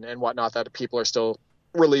mods and whatnot that people are still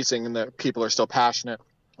releasing, and that people are still passionate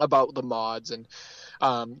about the mods, and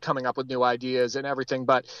coming up with new ideas and everything.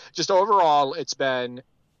 But just overall, it's been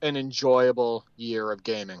an enjoyable year of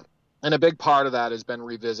gaming. And a big part of that has been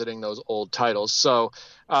revisiting those old titles. So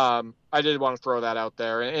I did want to throw that out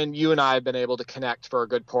there. And you and I have been able to connect for a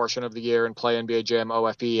good portion of the year and play NBA Jam,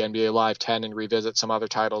 OFE, NBA Live 10, and revisit some other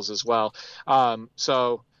titles as well.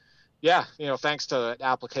 So, yeah, thanks to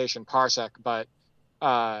application Parsec. But,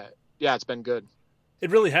 yeah, it's been good. It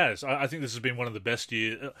really has. I think this has been one of the best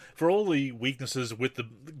years. For all the weaknesses with the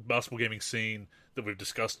basketball gaming scene that we've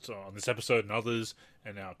discussed on this episode and others,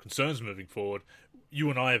 and our concerns moving forward, you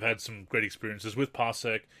and I have had some great experiences with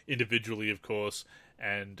Parsec, individually, of course,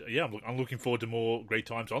 and yeah, I'm looking forward to more great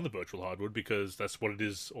times on the virtual hardwood, because that's what it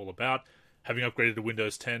is all about. Having upgraded to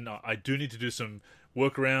Windows 10, I do need to do some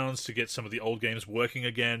workarounds to get some of the old games working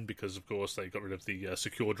again, because, of course, they got rid of the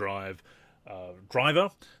secure drive driver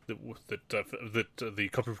that the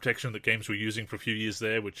copy protection that games were using for a few years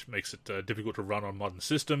there, which makes it difficult to run on modern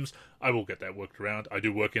systems. I will get that worked around. I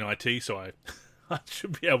do work in IT, so I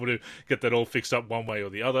should be able to get that all fixed up one way or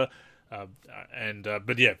the other.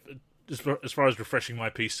 But yeah, as far as refreshing my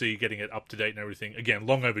PC, getting it up to date and everything, again,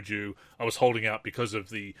 long overdue. I was holding out because of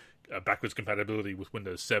the backwards compatibility with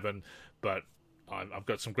Windows 7, but I've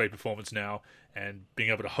got some great performance now, and being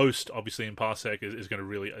able to host, obviously, in Parsec is going to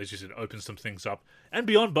really, as you said, open some things up. And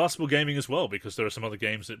beyond basketball gaming as well, because there are some other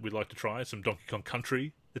games that we'd like to try, some Donkey Kong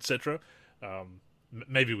Country, etc.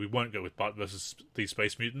 Maybe we won't go with Bart versus the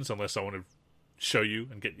Space Mutants unless I want to show you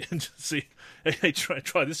and get you and see, hey,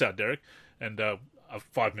 try this out, Derek. And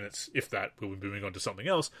 5 minutes, if that, we'll be moving on to something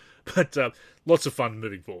else. But lots of fun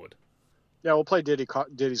moving forward. Yeah, we'll play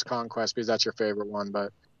Diddy's Conquest because that's your favorite one,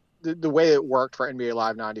 but the way it worked for NBA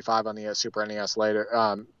Live 95 on the Super NES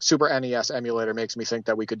emulator makes me think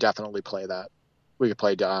that we could definitely play that. We could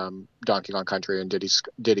play Donkey Kong Country and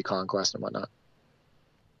Diddy Conquest and whatnot.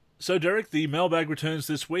 So, Derek, the mailbag returns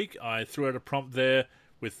this week. I threw out a prompt there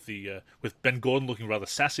with Ben Gordon looking rather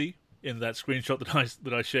sassy in that screenshot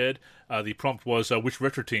that I shared. The prompt was, which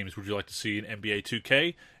retro teams would you like to see in NBA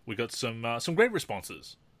 2K? We got some great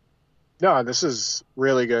responses. No, this is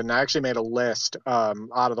really good. And I actually made a list out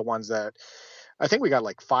of the ones that I think we got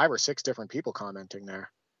like 5 or 6 different people commenting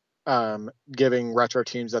there, giving retro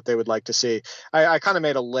teams that they would like to see. I kind of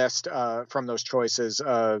made a list from those choices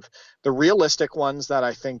of the realistic ones that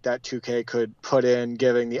I think that 2K could put in,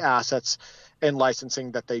 giving the assets and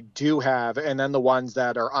licensing that they do have, and then the ones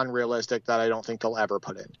that are unrealistic that I don't think they'll ever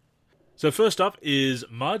put in. So first up is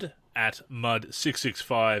Mud at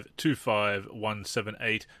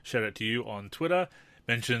Mud66525178. Shout out to you on Twitter.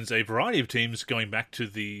 Mentions a variety of teams going back to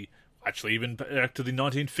even back to the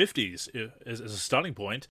 1950s as a starting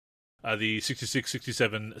point. The 66,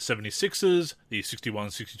 67, 76ers, the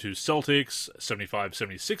 61, 62 Celtics, 75,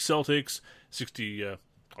 76 Celtics, 60, I'll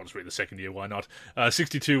just read the second year, why not?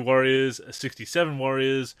 62 Warriors, 67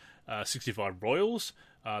 Warriors, 65 Royals,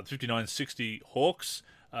 59, 60 Hawks,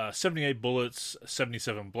 78 Bullets,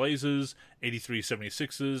 77 Blazers, 83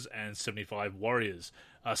 76ers, and 75 Warriors.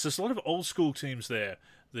 So there's a lot of old school teams there.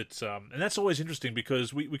 And that's always interesting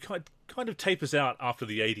because we kind of tapers out after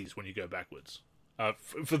the 80s when you go backwards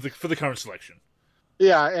for the current selection.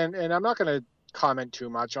 Yeah, and I'm not going to comment too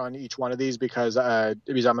much on each one of these because I'm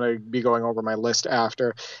going to be going over my list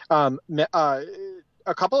after. A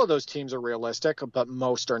couple of those teams are realistic, but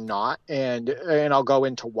most are not, and I'll go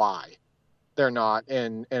into why they're not,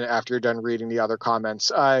 and after you're done reading the other comments.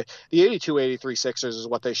 The 82-83 Sixers is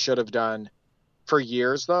what they should have done for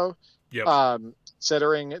years, though. Yep.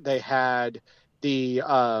 Considering they had the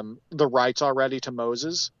rights already to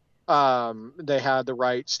Moses. They had the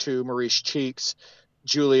rights to Maurice Cheeks,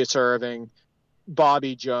 Julius Erving,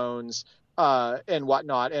 Bobby Jones, and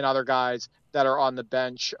whatnot, and other guys that are on the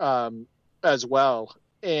bench as well.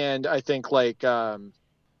 And I think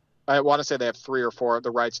I want to say they have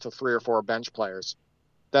the rights to 3 or 4 bench players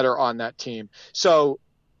that are on that team. So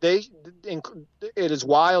it is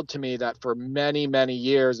wild to me that for many, many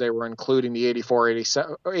years they were including the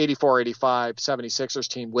 84-85 76ers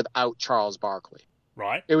team without Charles Barkley.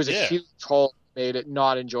 Right. It was a huge hole, made it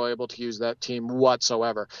not enjoyable to use that team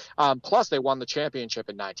whatsoever. Plus, they won the championship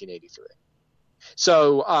in 1983.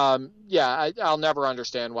 So, I'll never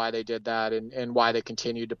understand why they did that and why they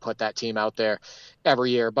continued to put that team out there every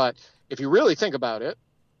year. But if you really think about it,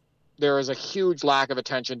 there is a huge lack of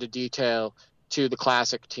attention to detail to the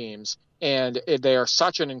classic teams, and they are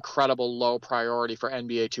such an incredible low priority for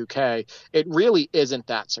NBA 2K. It really isn't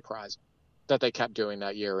that surprising that they kept doing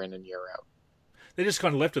that year in and year out. They just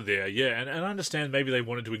kind of left it there, yeah. And I understand maybe they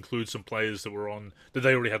wanted to include some players that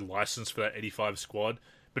they already had license for that 85 squad.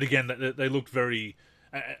 But again, they looked very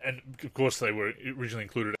And of course, they were originally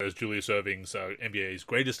included as Julius Erving's NBA's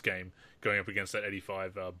greatest game, going up against that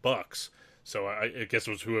 85 Bucks. So I guess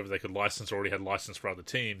it was whoever they could license already had license for other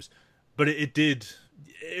teams. But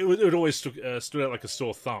it always stood out like a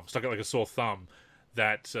sore thumb, stuck out like a sore thumb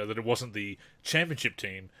that it wasn't the championship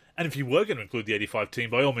team. And if you were going to include the 85 team,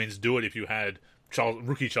 by all means do it if you had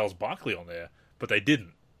rookie Charles Barkley on there. But they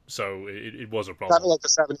didn't. So it was a problem. Kind of like the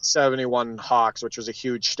 70-71 Hawks, which was a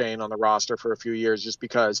huge stain on the roster for a few years just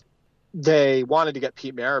because they wanted to get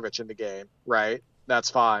Pete Maravich in the game, right? That's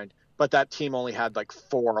fine. But that team only had like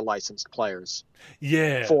 4 licensed players.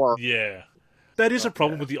 Yeah. 4. Yeah. That is a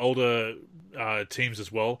problem with the older teams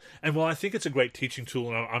as well. And while I think it's a great teaching tool,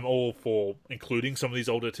 and I'm all for including some of these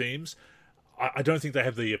older teams, I don't think they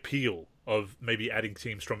have the appeal of maybe adding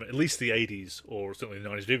teams from at least the 80s or certainly the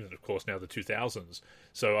 90s, even of course now the 2000s.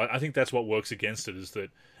 So I think that's what works against it, is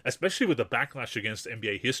that, especially with the backlash against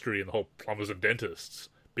NBA history and the whole plumbers and dentists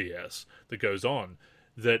BS that goes on,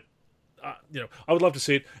 that I would love to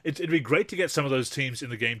see it. It'd be great to get some of those teams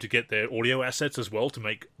in the game to get their audio assets as well to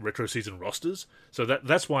make retro season rosters. So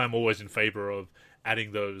that's why I'm always in favor of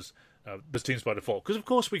adding those teams by default. Because of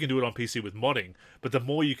course we can do it on PC with modding, but the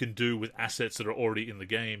more you can do with assets that are already in the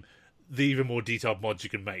game, the even more detailed mods you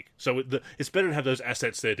can make. So it's better to have those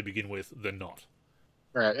assets there to begin with than not.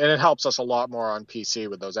 Right, and it helps us a lot more on PC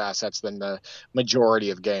with those assets than the majority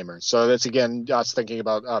of gamers. So that's, again, us thinking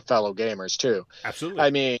about fellow gamers too. Absolutely. I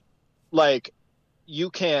mean, like, you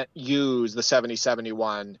can't use the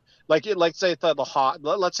 70-71. Like say let's say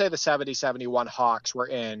the 70-71 Hawks were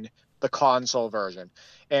in the console version,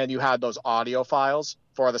 and you had those audio files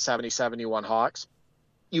for the 70-71 Hawks.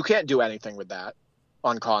 You can't do anything with that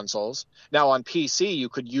on consoles. Now on PC, you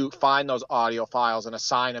could find those audio files and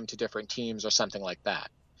assign them to different teams or something like that.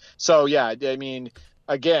 So yeah, I mean,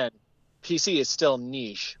 again, PC is still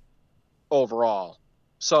niche overall.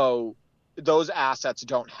 So those assets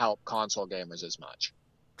don't help console gamers as much.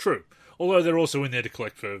 True. Although they're also in there to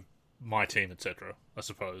collect for My Team, etc., I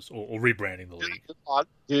suppose, or rebranding the league.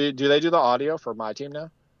 Do they do the audio for My Team now?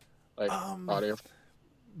 Like audio?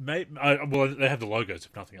 Well, they have the logos,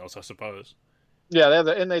 if nothing else, I suppose. Yeah,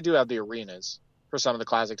 they do have the arenas for some of the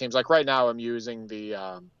classic teams. Like right now, I'm using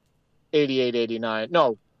the 88-89.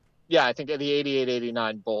 No, yeah, I think the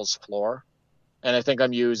 88-89 Bulls floor. And I think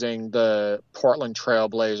I'm using the Portland Trail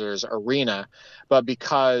Blazers arena. But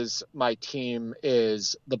because my team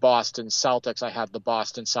is the Boston Celtics, I have the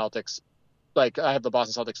Boston Celtics, I have the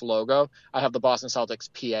Boston Celtics logo. I have the Boston Celtics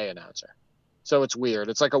PA announcer. So it's weird.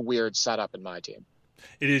 It's like a weird setup in my team.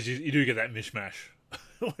 It is. You do get that mishmash.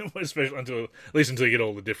 Especially until you get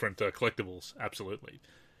all the different collectibles. Absolutely.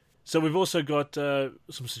 So we've also got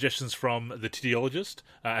some suggestions from the Tidiologist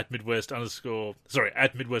at Midwest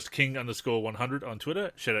King _100 on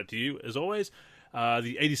Twitter. Shout out to you as always.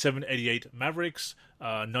 The 87-88 Mavericks,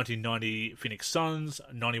 1990 Phoenix Suns,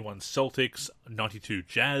 91 Celtics, 92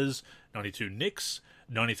 Jazz, 92 Knicks,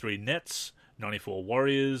 93 Nets, 94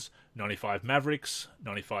 Warriors, 95 Mavericks,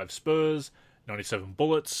 95 Spurs, 97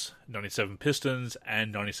 Bullets, 97 Pistons,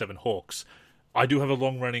 and 97 Hawks. I do have a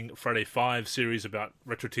long-running Friday 5 series about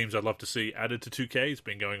retro teams I'd love to see added to 2K. It's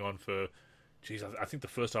been going on for, I think the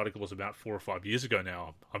first article was about 4 or 5 years ago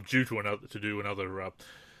now. I'm due to do another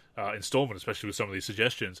installment, especially with some of these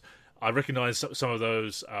suggestions. I recognize some of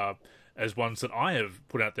those as ones that I have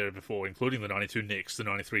put out there before, including the 92 Knicks, the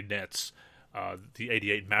 93 Nets, the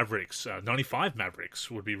 88 Mavericks, 95 Mavericks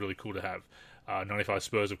would be really cool to have. 95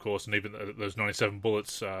 Spurs, of course, and even those 97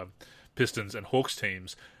 Bullets, Pistons, and Hawks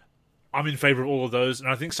teams. I'm in favor of all of those, and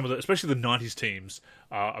I think some of especially the 90s teams,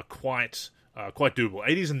 are quite doable.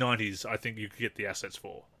 80s and 90s, I think you could get the assets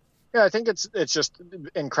for. Yeah, I think it's just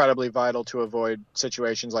incredibly vital to avoid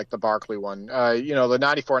situations like the Barkley one. The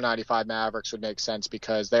 94-95 Mavericks would make sense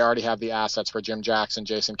because they already have the assets for Jim Jackson,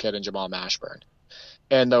 Jason Kidd, and Jamal Mashburn.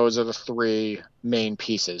 And those are the 3 main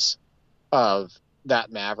pieces of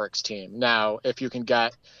that Mavericks team. Now, if you can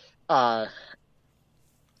get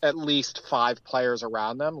at least 5 players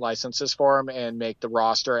around them, licenses for them, and make the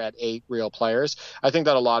roster at 8 real players, I think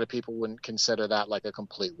that a lot of people wouldn't consider that like a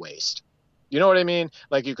complete waste. You know what I mean?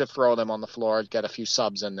 Like, you could throw them on the floor, get a few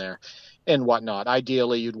subs in there and whatnot.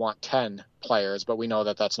 Ideally, you'd want 10 players, but we know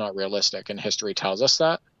that that's not realistic, and history tells us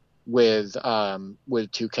that with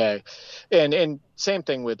 2K. And same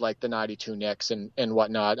thing with like the 92 Knicks and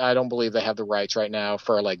whatnot. I don't believe they have the rights right now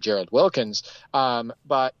for like Gerald Wilkins,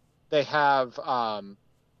 but they have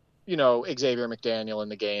Xavier McDaniel in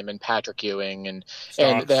the game, and Patrick Ewing, and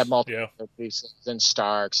they have multiple pieces, and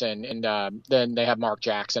Starks, and then they have Mark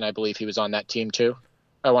Jackson. I believe he was on that team too.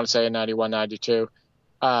 I want to say in 91, 92,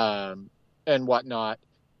 and whatnot.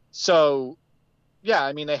 So yeah,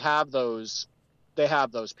 I mean they have those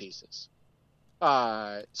pieces.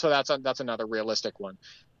 So that's another realistic one.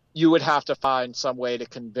 You would have to find some way to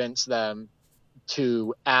convince them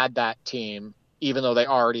to add that team, even though they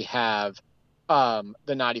already have the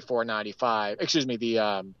 94-95. Excuse me, the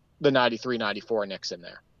 93-94 Knicks in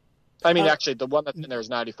there. I mean, actually, the one that's in there is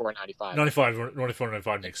 94-95.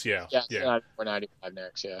 94-95 Knicks, yeah. Yeah, 94-95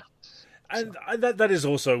 Knicks, yeah. And that is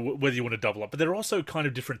also whether you want to double up. But they're also kind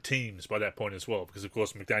of different teams by that point as well, because, of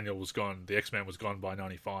course, McDaniel was gone. The X-Man was gone by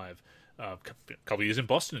 95. A couple of years in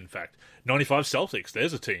Boston, in fact. 95 Celtics,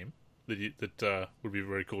 there's a team that would be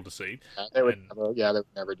very cool to see. They would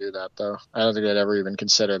never do that, though. I don't think they'd ever even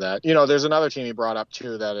consider that. You know, there's another team he brought up,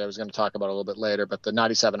 too, that I was going to talk about a little bit later, but the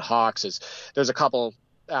 97 Hawks there's a couple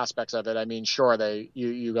aspects of it. I mean, sure,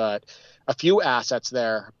 you got a few assets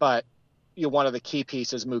there, but one of the key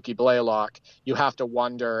pieces, Mookie Blaylock, you have to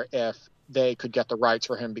wonder if they could get the rights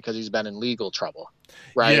for him because he's been in legal trouble,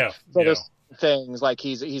 right? Yeah. So there's things like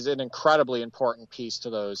he's an incredibly important piece to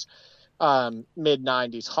those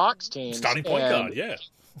mid-90s Hawks teams. Starting point guard, yeah.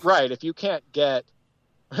 Right. If you can't get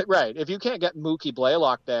Mookie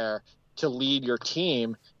Blaylock there to lead your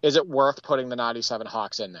team, is it worth putting the 97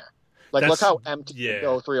 Hawks in there? Like, look how empty the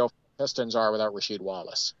 03-04 Pistons are without Rasheed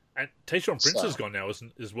Wallace. And Tayshaun Prince is gone now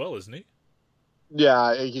as well, isn't he?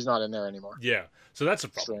 Yeah, he's not in there anymore. Yeah, so that's a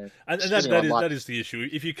problem. And that is the issue.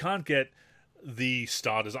 If you can't get the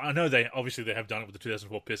starters, I know they have done it with the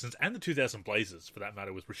 2004 Pistons and the 2000 Blazers, for that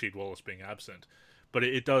matter, with Rasheed Wallace being absent. But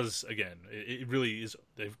it does, again, it really is,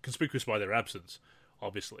 they're conspicuous by their absence,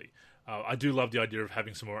 obviously. I do love the idea of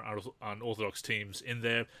having some more unorthodox teams in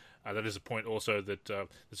there. That is a point also that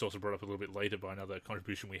that's also brought up a little bit later by another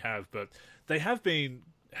contribution we have. But they have been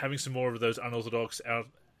having some more of those unorthodox, out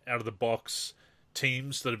of the box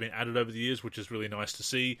teams that have been added over the years, which is really nice to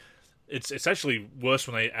see. It's actually worse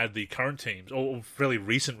when they add the current teams, or fairly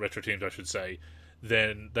recent retro teams, I should say,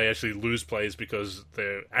 then they actually lose players because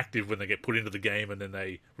they're active when they get put into the game and then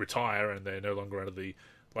they retire and they're no longer under the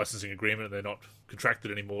licensing agreement and they're not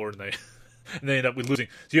contracted anymore and they end up with losing.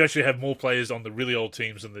 So you actually have more players on the really old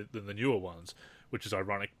teams than the newer ones, which is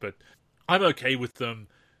ironic. But I'm okay with them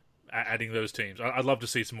adding those teams. I'd love to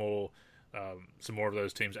see some more of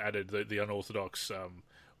those teams added, the unorthodox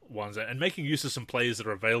ones, and making use of some players that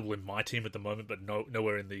are available in my team at the moment, but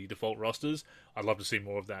nowhere in the default rosters. I'd love to see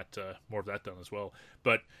more of that done as well.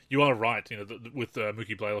 But you are right, with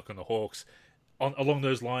Mookie Blaylock and the Hawks. Along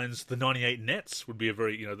those lines, the 98 Nets would be a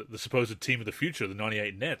very, the supposed team of the future, the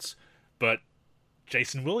 98 Nets. But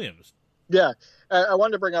Jason Williams. Yeah, I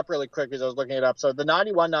wanted to bring up really quick because I was looking it up. So the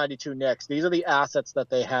 91-92 Knicks, these are the assets that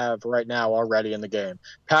they have right now already in the game.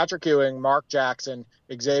 Patrick Ewing, Mark Jackson,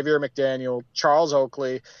 Xavier McDaniel, Charles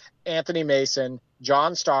Oakley, Anthony Mason,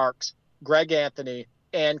 John Starks, Greg Anthony,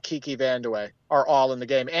 and Kiki Vandeweghe are all in the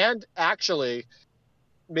game. And actually,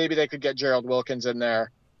 maybe they could get Gerald Wilkins in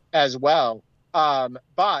there as well.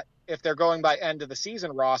 But if they're going by end of the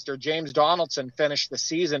season roster, James Donaldson finished the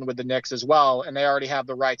season with the Knicks as well, and they already have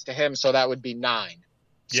the rights to him, so that would be 9.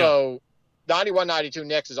 Yeah. So 91-92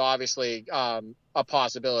 Knicks is obviously a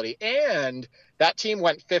possibility. And that team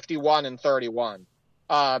went 51-31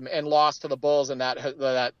 and lost to the Bulls in that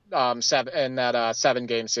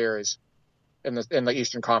 7-game series in the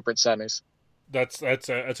Eastern Conference semis. That's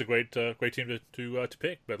a great team to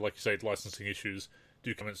pick, but like you say, licensing issues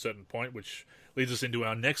do come at a certain point, which leads us into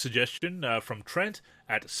our next suggestion from Trent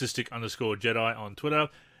at Cystic_Jedi on Twitter.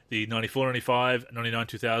 The 94-95,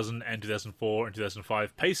 99-2000, and 2004 and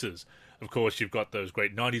 2005 Pacers. Of course, you've got those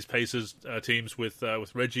great 90s Pacers teams with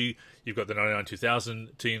Reggie. You've got the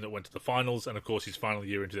 99-2000 team that went to the finals, and of course his final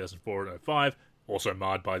year in 2004 and 05, also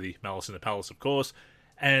marred by the Malice in the Palace, of course.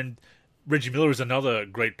 And Reggie Miller is another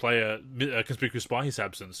great player, conspicuous by his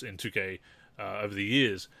absence in 2K over the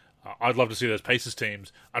years. I'd love to see those Pacers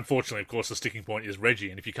teams. Unfortunately, of course, the sticking point is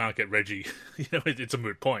Reggie, and if you can't get Reggie, it's a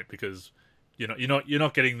moot point because you're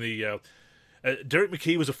not getting the. Derek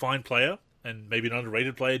McKee was a fine player and maybe an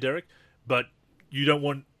underrated player, Derek, but you don't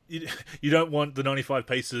want the 95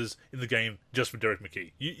 Pacers in the game just for Derek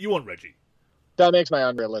McKee. You want Reggie. That makes my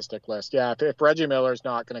unrealistic list. Yeah, if Reggie Miller's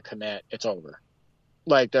not going to commit, it's over.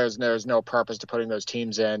 Like there's no purpose to putting those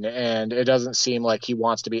teams in, and it doesn't seem like he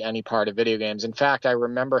wants to be any part of video games. In fact, I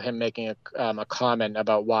remember him making a comment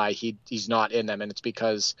about why he's not in them, and it's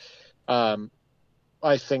because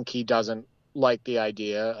I think he doesn't like the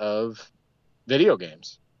idea of video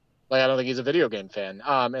games. Like I don't think he's a video game fan,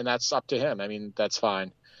 and that's up to him. I mean, that's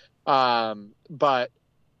fine. But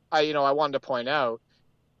I wanted to point out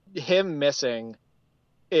him missing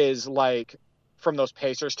is like. From those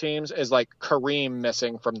Pacers teams is like Kareem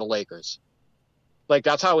missing from the Lakers. Like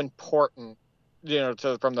that's how important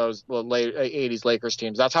from those late '80s Lakers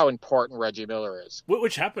teams. That's how important Reggie Miller is.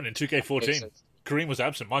 Which happened in 2K14. Kareem was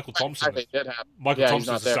absent. Michael Thompson. Did happen. Michael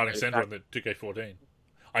Thompson was the there, starting center on the 2K14.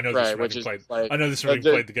 I know this from having played. I know this from having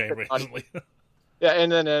played the game recently. Yeah,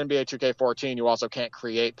 and then in NBA 2K14, you also can't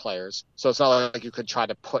create players, so it's not like you could try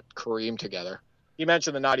to put Kareem together. You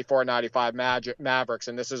mentioned the 94-95 Mavericks,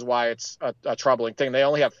 and this is why it's a troubling thing. They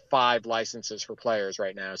only have 5 licenses for players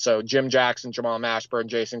right now. So Jim Jackson, Jamal Mashburn,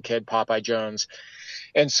 Jason Kidd, Popeye Jones,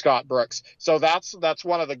 and Scott Brooks. So that's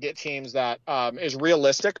one of the teams that is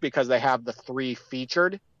realistic because they have the 3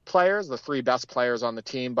 featured players, the 3 best players on the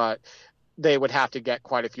team, but they would have to get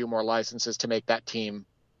quite a few more licenses to make that team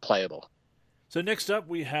playable. So next up,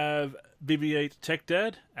 we have BB8 Tech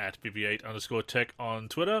Dad at BB8_Tech on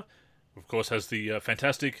Twitter. Of course, has the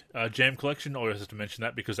fantastic Jam collection. Always have to mention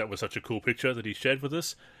that because that was such a cool picture that he shared with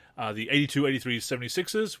us. The 82-83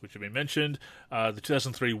 76ers, which have been mentioned. The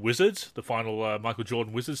 2003 Wizards, the final Michael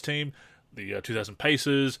Jordan Wizards team. The 2000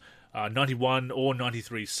 Pacers, 91 or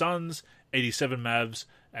 93 Suns, 87 Mavs,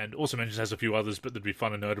 and also mentions has a few others, but that'd be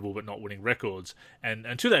fun and notable, but not winning records.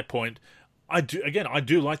 And to that point, I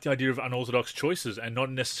do like the idea of unorthodox choices and not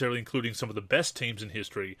necessarily including some of the best teams in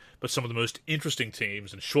history, but some of the most interesting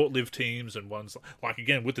teams and short-lived teams and ones like,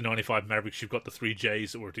 again, with the 95 Mavericks, you've got the 3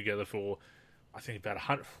 J's that were together for, I think, about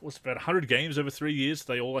 100 games over 3 years.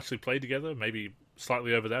 They all actually played together, maybe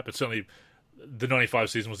slightly over that, but certainly the 95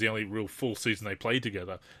 season was the only real full season they played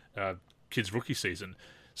together, kids' rookie season.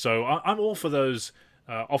 So I'm all for those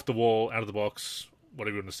off-the-wall, out-of-the-box,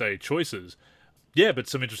 whatever you want to say, choices. Yeah, but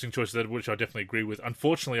some interesting choices there, which I definitely agree with.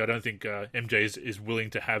 Unfortunately, I don't think MJ is willing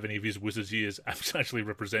to have any of his Wizards years actually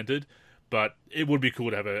represented, but it would be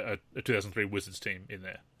cool to have a 2003 Wizards team in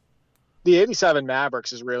there. The 87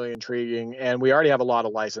 Mavericks is really intriguing, and we already have a lot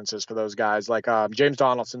of licenses for those guys. Like James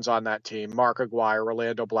Donaldson's on that team, Mark Aguirre,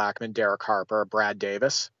 Orlando Blackman, Derek Harper, Brad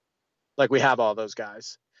Davis. Like, we have all those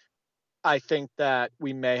guys. I think that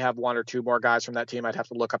we may have 1 or 2 more guys from that team. I'd have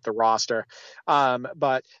to look up the roster.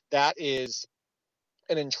 But that is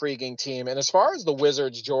an intriguing team. And as far as the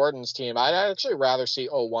Wizards Jordan's team, I'd actually rather see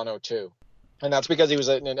 0102. And that's because he was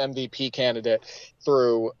an MVP candidate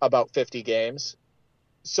through about 50 games.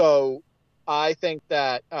 So I think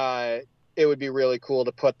that it would be really cool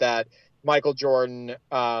to put that Michael Jordan,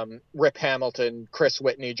 Rip Hamilton, Chris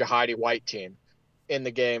Whitney, Jahidi White team in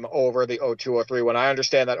the game over the 0203. When I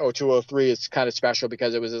understand that 0203 is kind of special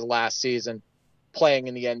because it was his last season playing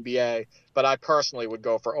in the NBA, but I personally would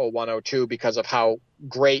go for 0102 because of how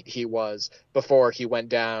great he was before he went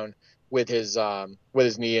down with his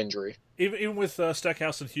knee injury. Even with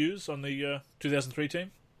Stackhouse and Hughes on the 2003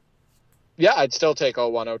 team? Yeah, I'd still take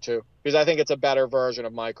 0102 because I think it's a better version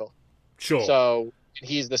of Michael. Sure. So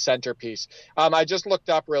he's the centerpiece. I just looked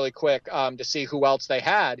up really quick to see who else they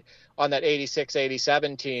had on that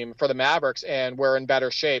 86-87 team for the Mavericks, and we're in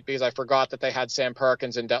better shape because I forgot that they had Sam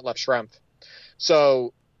Perkins and Detlef Schrempf.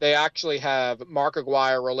 So they actually have Mark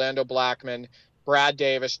Aguirre, Orlando Blackman, Brad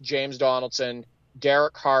Davis, James Donaldson,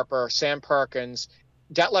 Derek Harper, Sam Perkins,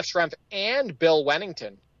 Detlef Schrempf, and Bill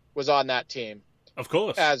Wennington was on that team. Of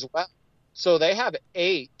course. As well. So they have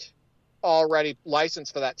 8 already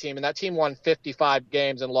licensed for that team, and that team won 55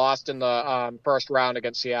 games and lost in the first round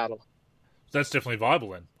against Seattle. That's definitely viable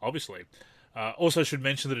then, obviously. Also should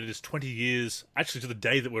mention that it is 20 years, actually to the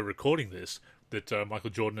day that we're recording this, that Michael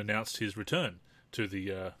Jordan announced his return to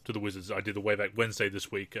the Wizards. I did the Way Back Wednesday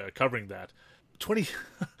this week covering that. 20,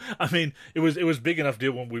 I mean, it was big enough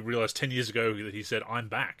deal when we realized 10 years ago that he said, I'm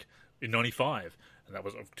back in 95. And that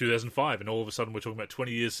was 2005. And all of a sudden we're talking about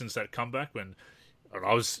 20 years since that comeback when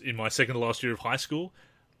I was in my second to last year of high school.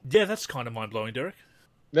 Yeah, that's kind of mind-blowing, Derek.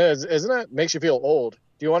 Isn't it? Makes you feel old.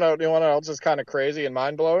 Do you want to know else is kind of crazy and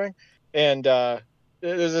mind-blowing? And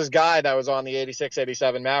there's this guy that was on the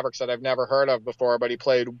 86-87 Mavericks that I've never heard of before, but he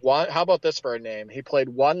played one. How about this for a name? He played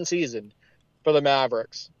 1 season for the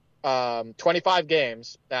Mavericks, 25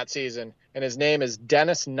 games that season, and his name is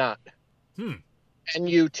Dennis Nutt.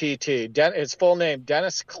 N-U-T-T. His full name,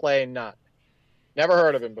 Dennis Clay Nutt. Never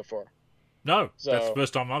heard of him before. No, that's the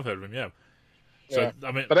first time I've heard of him, yeah. So, yeah.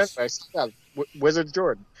 I mean, but anyways, yeah, Wizards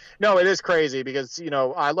Jordan. No, it is crazy because,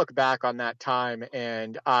 I look back on that time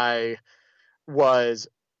and I was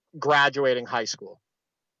graduating high school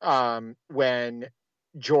when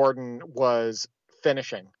Jordan was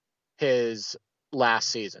finishing his last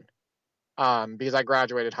season because I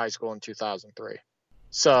graduated high school in 2003.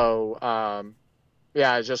 So,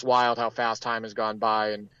 yeah, it's just wild how fast time has gone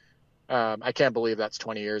by, and I can't believe that's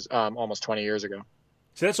 20 years, almost 20 years ago.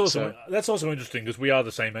 So that's also interesting because we are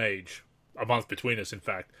the same age, a month between us, in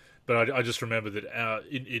fact. But I just remember that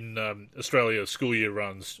in Australia, school year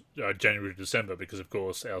runs January to December because, of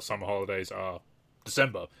course, our summer holidays are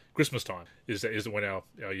December. Christmas time is when our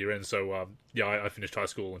year ends. So I finished high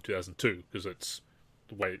school in 2002 because it's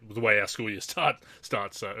the way our school year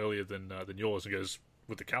starts earlier than yours and goes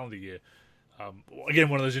with the calendar year. Again,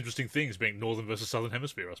 one of those interesting things being northern versus southern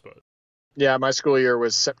hemisphere, I suppose. Yeah, my school year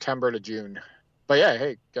was September to June. But yeah,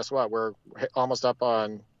 hey, guess what? We're almost up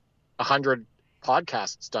on 100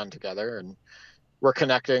 podcasts done together, and we're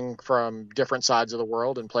connecting from different sides of the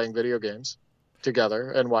world and playing video games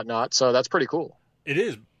together and whatnot. So that's pretty cool. It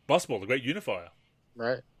is. Busball, the great unifier.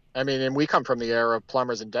 Right. I mean, and we come from the era of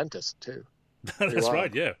plumbers and dentists, too. That's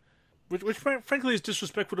right, yeah. Which frankly is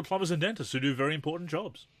disrespectful to plumbers and dentists who do very important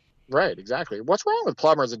jobs. Right, exactly. What's wrong with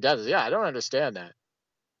plumbers and dentists? Yeah, I don't understand that.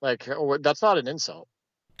 Like, that's not an insult.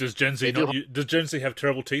 Does Gen Z have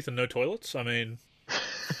terrible teeth and no toilets? I mean,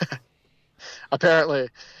 apparently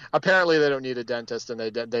they don't need a dentist, and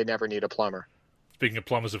they never need a plumber. Speaking of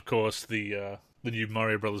plumbers, of course, the new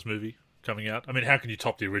Mario Brothers movie coming out. I mean, how can you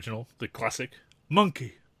top the original, the classic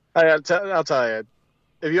Monkey? I'll tell you,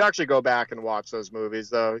 if you actually go back and watch those movies,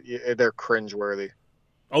 though, they're cringeworthy.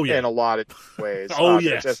 Oh yeah, in a lot of ways. Oh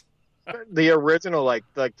yes. Just, the original, like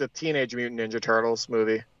the Teenage Mutant Ninja Turtles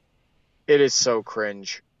movie, it is so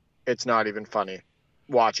cringe. It's not even funny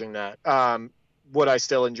watching that. Would I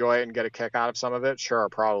still enjoy it and get a kick out of some of it? Sure,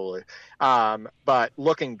 probably. But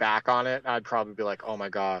looking back on it, I'd probably be like, oh my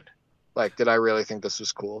God, like, did I really think this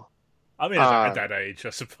was cool? I mean, at that age,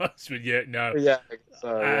 I suppose. But yeah, no. Yeah,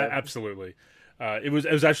 absolutely. It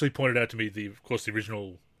was actually pointed out to me, of course, the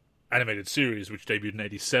original animated series, which debuted in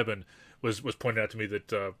 '87, was pointed out to me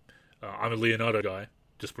that I'm a Leonardo guy,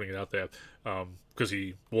 just putting it out there, because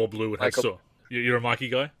he wore blue and had sword. You're a Mikey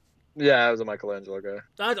guy? Yeah, I was a Michelangelo guy.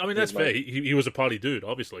 I mean, that's fair. He was a party dude,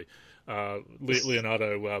 obviously.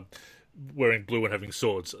 Leonardo wearing blue and having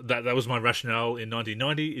swords. That was my rationale in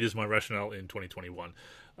 1990. It is my rationale in 2021.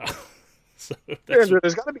 So Andrew,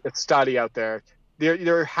 there's got to be a study out there.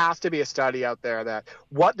 There has to be a study out there that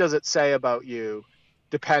what does it say about you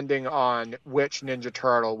depending on which Ninja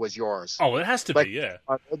Turtle was yours. Oh, it has to be, yeah.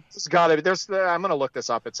 It's got to be. I'm going to look this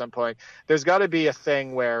up at some point. There's got to be a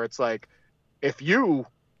thing where it's like, if you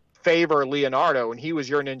favor Leonardo and he was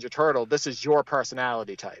your Ninja Turtle, this is your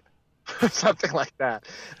personality type. Something like that.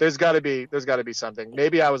 There's got to be something.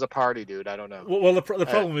 Maybe I was a party dude. I don't know. Well, the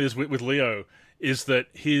problem is with Leo is that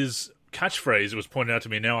his catchphrase, it was pointed out to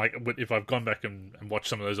me now, if I've gone back and watched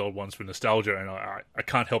some of those old ones for nostalgia, and I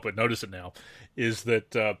can't help but notice it now, is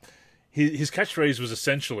that his catchphrase was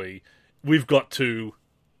essentially, we've got to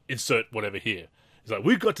insert whatever here. He's like,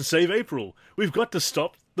 we've got to save April. We've got to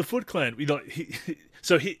stop the Foot Clan.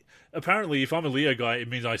 Apparently, if I'm a Leo guy, it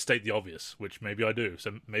means I state the obvious, which maybe I do.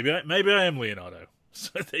 So maybe I am Leonardo.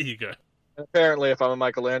 So there you go. Apparently, if I'm a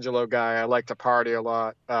Michelangelo guy, I like to party a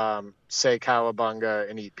lot, say cowabunga,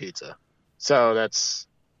 and eat pizza. So that's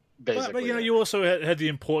basically. But you also had the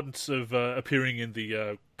importance of appearing in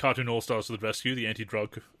the Cartoon All Stars to the Rescue, the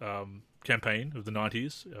anti-drug campaign of the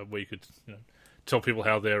 '90s, where you could tell people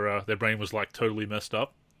how their brain was like totally messed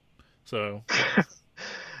up. So.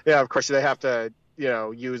 Yeah, of course they have to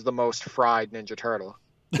use the most fried Ninja Turtle,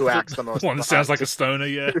 who acts the most. One that sounds like a stoner,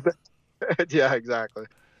 yeah. Yeah, exactly.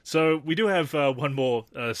 So we do have one more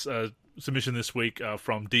submission this week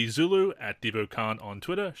from D Zulu at Devo Khan on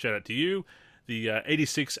Twitter. Shout out to you. The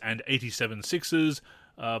 86 and 87 Sixers,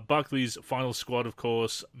 Barkley's final squad, of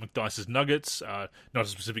course, McDyess's Nuggets, not a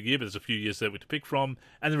specific year, but there's a few years there to pick from,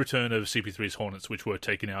 and the return of CP3's Hornets, which were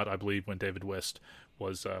taken out, I believe, when David West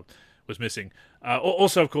was missing.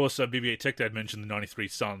 Also, of course, BB-8 Tech Dad mentioned the 93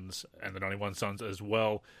 Suns and the 91 Suns as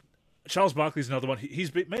well. Charles Barkley's another one.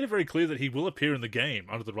 He's made it very clear that he will appear in the game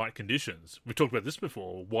under the right conditions. We've talked about this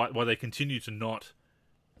before, why they continue to not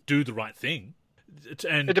do the right thing.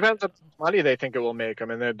 And it depends on how much money they think it will make. I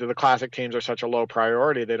mean, the classic teams are such a low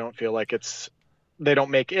priority, they don't feel like they don't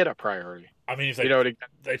make it a priority. I mean, if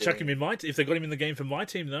they chuck him in if they got him in the game for my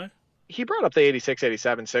team, though. He brought up the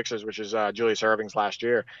 86-87 Sixers, which is Julius Erving's last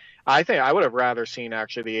year. I think I would have rather seen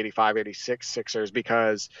actually the 85-86 Sixers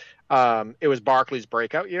because it was Barkley's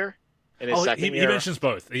breakout year. In his second year. He mentions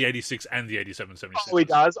both, the 86 and the 87-76. Oh, he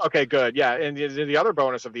does? Okay, good. Yeah, and the other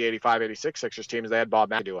bonus of the 85-86 Sixers team is they had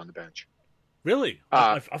Bob McAdoo on the bench. Really?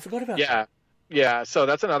 I forgot about that. Yeah, so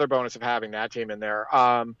that's another bonus of having that team in there.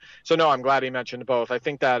 So, no, I'm glad he mentioned both. I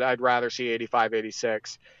think that I'd rather see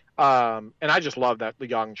 85-86. And I just love that the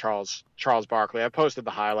young Charles Barkley. I posted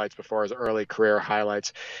the highlights before, his early career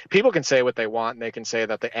highlights. People can say what they want, and they can say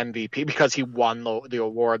that the MVP, because he won the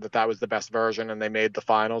award, that was the best version, and they made the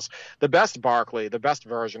finals. The best Barkley, the best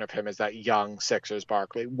version of him is that young Sixers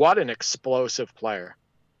Barkley. What an explosive player!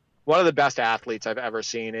 One of the best athletes I've ever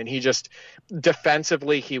seen, and he just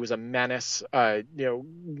defensively, he was a menace.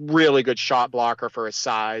 Really good shot blocker for his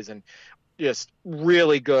size, and just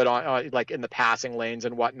really good on like in the passing lanes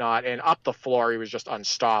and whatnot, and up the floor he was just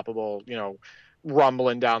unstoppable,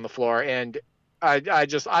 rumbling down the floor. And I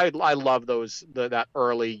love that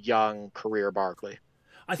early young career Barkley.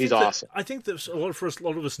 He's awesome. I think that a lot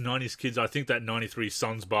of us '90s kids, I think that '93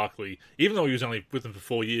 Suns Barkley, even though he was only with them for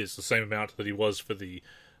 4 years, the same amount that he was for the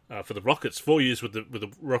Rockets, 4 years with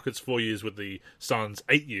the Rockets, 4 years with the Suns,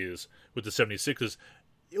 8 years with the 76ers.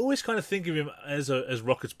 You always kind of think of him as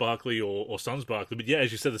Rockets Barkley or Suns Barkley, but yeah,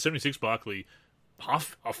 as you said, the 76 Barkley, a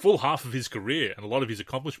full half of his career and a lot of his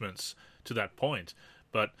accomplishments to that point.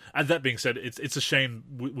 But and that being said, it's a shame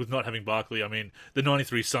with not having Barkley. I mean, the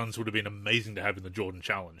 '93 Suns would have been amazing to have in the Jordan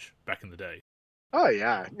Challenge back in the day. Oh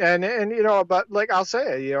yeah, and but like I'll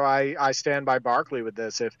say, I stand by Barkley with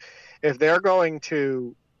this. If they're going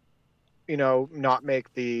to, not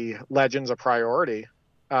make the legends a priority.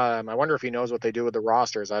 I wonder if he knows what they do with the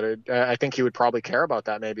rosters. I think he would probably care about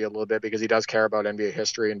that maybe a little bit, because he does care about NBA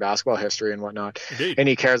history and basketball history and whatnot. Indeed. And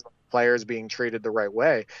he cares about players being treated the right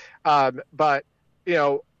way. But,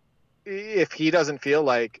 if he doesn't feel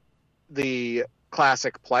like the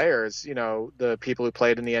classic players, the people who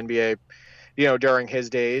played in the NBA, during his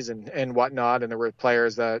days and whatnot, and the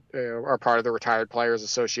players that are part of the Retired Players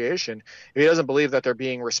Association, if he doesn't believe that they're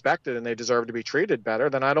being respected and they deserve to be treated better,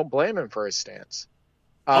 then I don't blame him for his stance.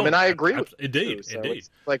 And I agree with you. Indeed. It's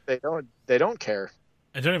like they don't care.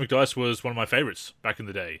 Antonio McDyess was one of my favorites back in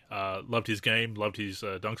the day. Loved his game, loved his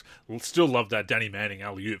dunks. Still loved that Danny Manning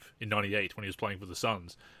alley-oop in '98 when he was playing for the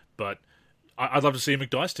Suns. But I'd love to see a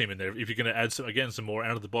McDyess team in there. If you're going to add some more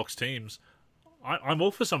out-of-the-box teams, I'm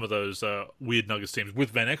all for some of those weird Nuggets teams,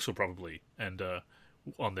 with Van Exel probably, and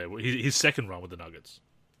on there. His second run with the Nuggets.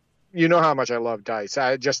 You know how much I love Dice.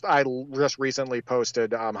 I just recently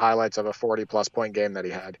posted highlights of a 40-plus point game that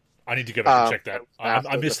he had. I need to go back and check that.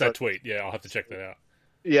 I missed that tweet. Yeah, I'll have to check that out.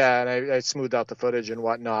 Yeah, and I smoothed out the footage and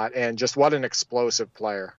whatnot, and just what an explosive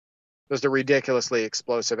player. Just a ridiculously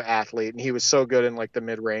explosive athlete, and he was so good in like the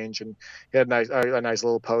mid-range, and he had a nice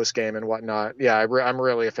little post game and whatnot. Yeah, I'm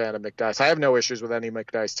really a fan of McDyess. I have no issues with any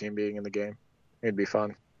McDyess team being in the game. It'd be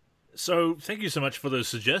fun. So thank you so much for those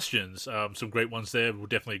suggestions. Some great ones there. We'll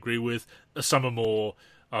definitely agree with. Some are more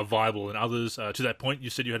viable than others. To that point, you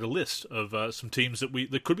said you had a list of some teams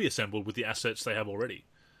that could be assembled with the assets they have already.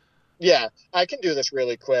 Yeah, I can do this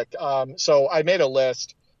really quick. So I made a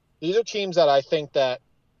list. These are teams that I think that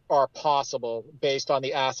are possible based on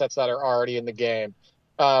the assets that are already in the game.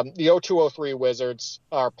 The 0203 Wizards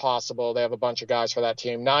are possible. They have a bunch of guys for that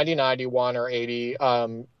team. 90-91 or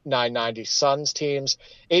 89-90 Suns teams.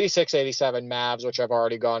 86-87 Mavs, which I've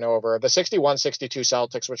already gone over. The 61-62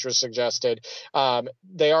 Celtics, which was suggested.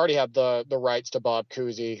 They already have the rights to Bob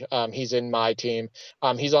Cousy. He's in my team.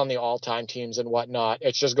 He's on the all-time teams and whatnot.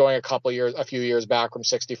 It's just going a few years back from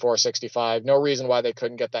 64-65. No reason why they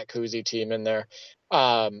couldn't get that Cousy team in there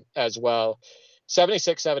as well.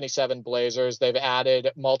 76-77 Blazers. They've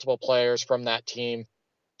added multiple players from that team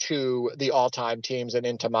to the all-time teams and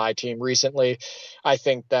into my team recently. I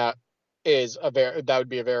think that would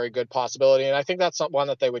be a very good possibility, and I think that's one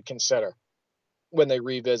that they would consider when they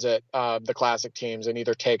revisit the classic teams, and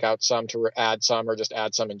either take out some to add some, or just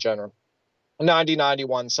add some in general.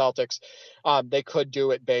 90-91 Celtics. They could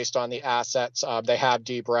do it based on the assets. They have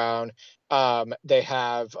D. Brown. They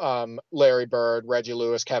have Larry Bird, Reggie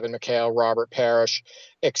Lewis, Kevin McHale, Robert Parrish,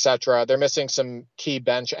 etc. They're missing some key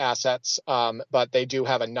bench assets, but they do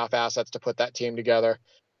have enough assets to put that team together.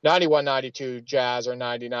 91-92 Jazz or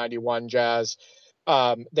 90-91 Jazz.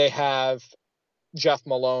 They have Jeff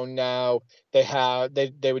Malone now.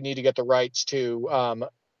 They would need to get the rights to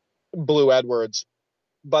Blue Edwards,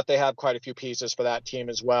 but they have quite a few pieces for that team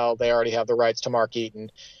as well. They already have the rights to Mark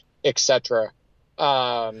Eaton, etc.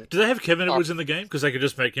 Do they have Kevin Edwards in the game? Because they could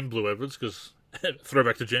just make him Blue Edwards, because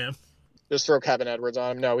throwback to Jam. Just throw Kevin Edwards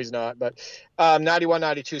on him. No, he's not. But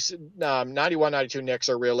 91-92 Knicks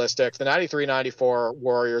are realistic. The 93-94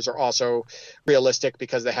 Warriors are also realistic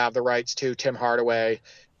because they have the rights to Tim Hardaway,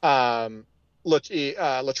 Latrell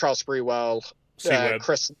Sprewell,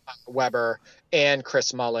 Chris Webber, and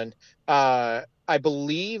Chris Mullin. I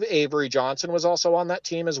believe Avery Johnson was also on that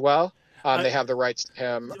team as well. They have the rights to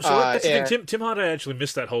him. So that's the thing. Tim Hardaway actually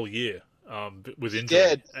missed that whole year. with He injury.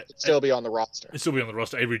 did still be on the roster. He'd still be on the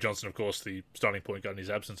roster. Avery Johnson, of course, the starting point guard in his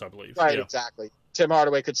absence, I believe. Right, Yeah. exactly. Tim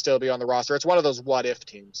Hardaway could still be on the roster. It's one of those what-if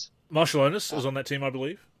teams. Marshall Onis is on that team, I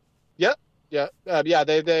believe. Yep. Yeah.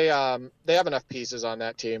 They have enough pieces on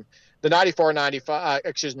that team. The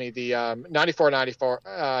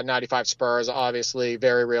 94-95 Spurs, obviously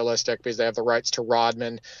very realistic because they have the rights to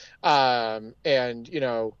Rodman. And, you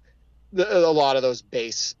know, a lot of those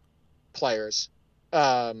base players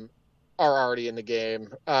are already in the game.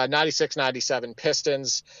 96-97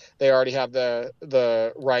 Pistons, they already have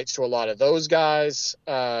the rights to a lot of those guys.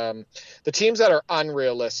 The teams that are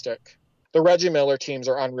unrealistic, the Reggie Miller teams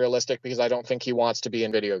are unrealistic because I don't think he wants to be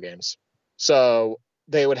in video games. So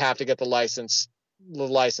they would have to get the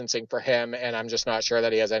licensing for him, and I'm just not sure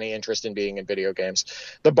that he has any interest in being in video games.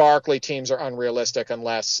 The Barkley teams are unrealistic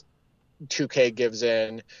unless 2K gives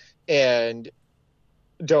in and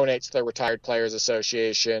donates to the Retired Players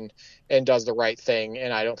Association and does the right thing,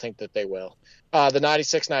 and I don't think that they will. The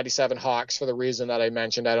 96-97 Hawks, for the reason that I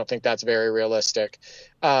mentioned, I don't think that's very realistic.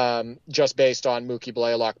 Just based on Mookie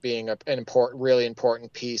Blaylock being an really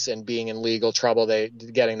important piece and being in legal trouble,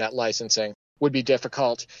 getting that licensing would be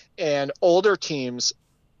difficult. And older teams,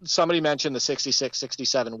 somebody mentioned the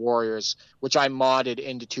 66-67 Warriors, which I modded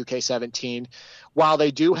into 2K17. While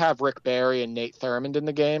they do have Rick Barry and Nate Thurmond in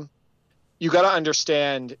the game, you got to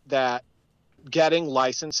understand that getting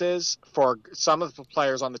licenses for some of the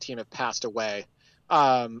players on the team have passed away.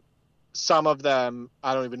 Some of them,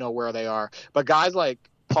 I don't even know where they are, but guys like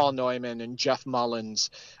Paul Neumann and Jeff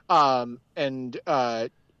Mullins, and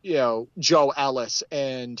Joe Ellis,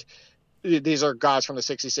 and these are guys from the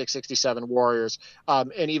 66-67 Warriors,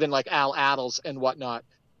 and even like Al Attles and whatnot.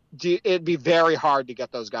 It'd be very hard to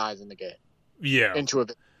get those guys in the game. Yeah, into a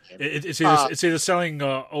game. It's either selling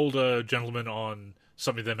older gentlemen on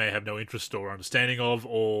something they may have no interest or understanding of,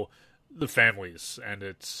 or the families, and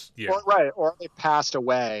it's or they passed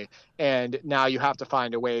away, and now you have to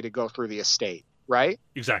find a way to go through the estate, right?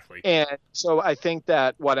 Exactly. And so I think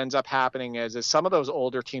that what ends up happening is some of those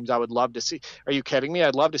older teams I would love to see. Are you kidding me?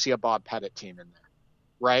 I'd love to see a Bob Pettit team in there,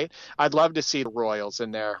 right? I'd love to see the Royals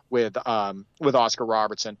in there with Oscar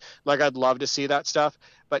Robertson. Like, I'd love to see that stuff,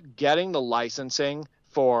 but getting the licensing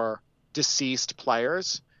for deceased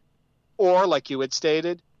players, or like you had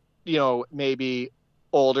stated, maybe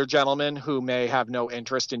older gentlemen who may have no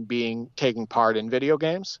interest in taking part in video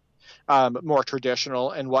games, more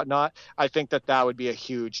traditional and whatnot. I think that would be a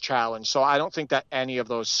huge challenge. So I don't think that any of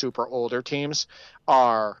those super older teams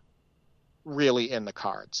are really in the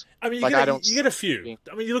cards. I mean, you get a few.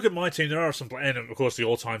 I mean, you look at my team, there are some, and of course the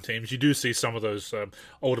all-time teams, you do see some of those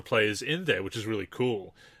older players in there, which is really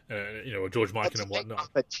cool. George Mikan and whatnot.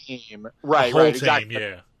 A team. Right, a whole team, exactly.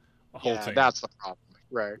 Yeah. A whole team. That's the problem.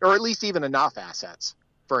 Right. Or at least even enough assets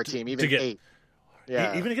for a team, even to get 8.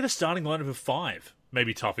 Yeah. Even to get a starting lineup of 5 may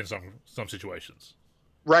be tough in some situations.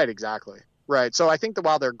 Right, exactly. Right. So I think that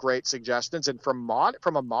while they're great suggestions, and from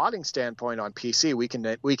a modding standpoint on PC, we can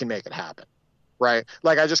make it happen. Right.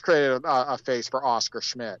 Like, I just created a face for Oscar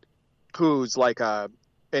Schmidt, who's like an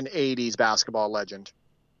 80s basketball legend,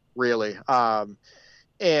 really.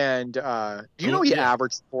 And do you know he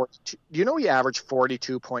averaged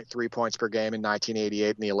 42.3 points per game in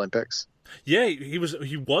 1988 in the Olympics? Yeah, he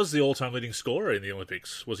was the all-time leading scorer in the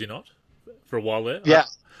Olympics, was he not? For a while there? Yeah.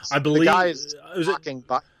 I believe the guy is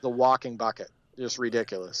the walking bucket. Just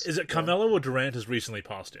ridiculous. Is it Carmelo or Durant has recently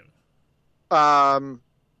passed him? I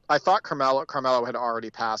thought Carmelo had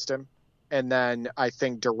already passed him, and then I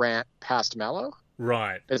think Durant passed Melo.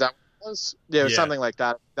 Right. Is that what it was? Yeah, something like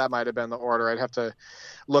that. That might have been the order. I'd have to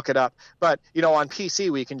look it up. But on PC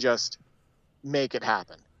we can just make it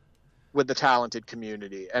happen with the talented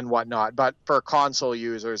community and whatnot. But for console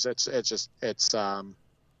users, it's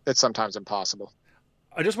sometimes impossible.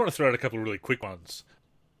 I just want to throw out a couple of really quick ones.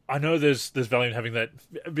 I know there's value in having that,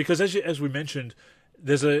 because as we mentioned,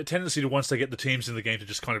 there's a tendency to, once they get the teams in the game, to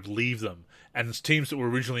just kind of leave them. And it's teams that were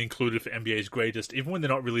originally included for NBA's greatest, even when they're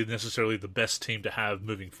not really necessarily the best team to have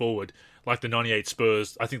moving forward, like the 98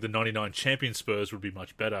 Spurs. I think the 99 champion Spurs would be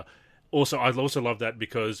much better. Also, I'd also love that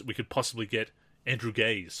because we could possibly get Andrew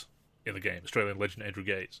Gaze in the game, Australian legend Andrew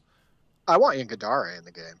Gaze. I want Iguodala in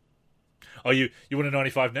the game. Oh, you want a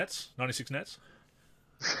 95 Nets? 96 Nets?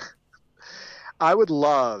 I would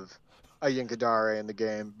love a Iguodala in the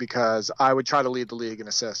game because I would try to lead the league in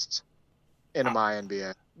assists in my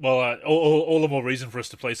NBA. Well, all the more reason for us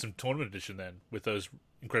to play some tournament edition then, with those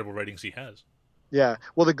incredible ratings he has. Yeah.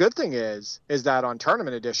 Well, the good thing is that on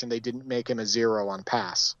tournament edition they didn't make him a 0 on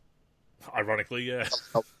pass. Ironically, yeah.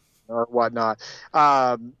 Or whatnot.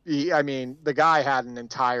 The guy had an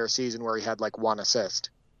entire season where he had like 1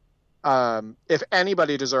 assist. If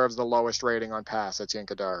anybody deserves the lowest rating on pass, it's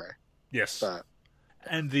Yinkadare. Yes. But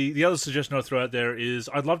And the other suggestion I'll throw out there is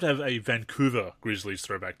I'd love to have a Vancouver Grizzlies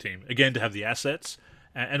throwback team. Again, to have the assets,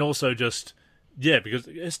 and also just,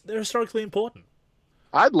 because they're historically important.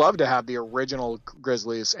 I'd love to have the original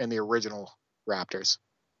Grizzlies and the original Raptors,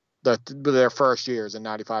 their first years in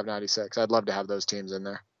 95, 96. I'd love to have those teams in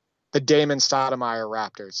there. The Damon Stoudemire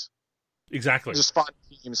Raptors. Exactly. Just fun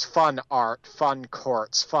teams, fun art, fun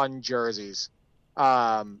courts, fun jerseys.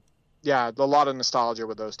 A lot of nostalgia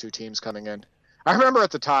with those two teams coming in. I remember at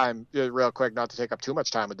the time, real quick, not to take up too much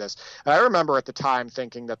time with this, I remember at the time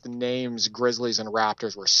thinking that the names Grizzlies and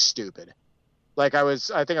Raptors were stupid. Like I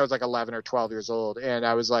think I was like 11 or 12 years old, and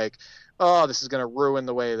I was like, oh, this is going to ruin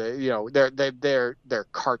the way that, they're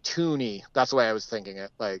cartoony. That's the way I was thinking it.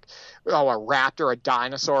 Like, oh, a raptor, a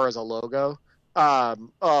dinosaur as a logo. A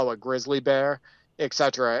grizzly bear,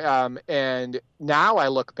 etc. And now I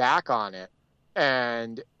look back on it,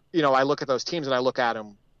 and I look at those teams and I look at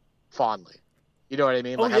them fondly. You know what I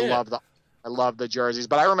mean? Like, I love the jerseys,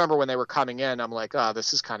 but I remember when they were coming in, I'm like, oh,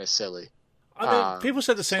 this is kind of silly. I mean, people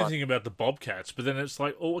said the same thing about the Bobcats, but then it's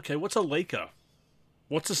like, oh, okay, what's a Laker?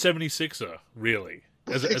 What's a 76er, really?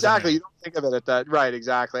 Exactly. You don't think of it at that. Right,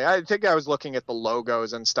 exactly. I think I was looking at the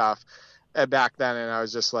logos and stuff back then, and I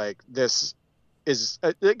was just like, this is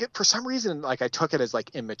for some reason, like, I took it as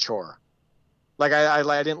like immature. Like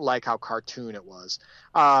I didn't like how cartoon it was.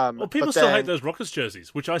 Well, people still hate those Rockets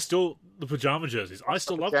jerseys, which the pajama jerseys. I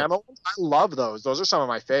still love them. I love those. Those are some of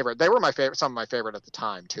my favorite. They were some of my favorite at the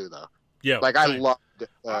time too, though. Yeah, like same. I loved.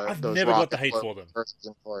 I've those never got the hate for them.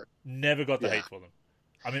 Never got the Yeah. hate for them.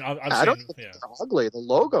 I mean, I don't think they're ugly. The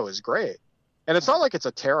logo is great, and it's not like it's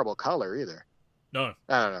a terrible color either. No,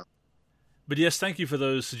 I don't know. But yes, thank you for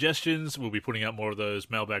those suggestions. We'll be putting out more of those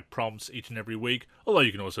mailbag prompts each and every week, although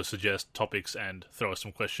you can also suggest topics and throw us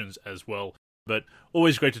some questions as well. But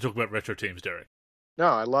always great to talk about retro teams, Derek. No,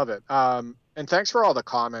 I love it. And thanks for all the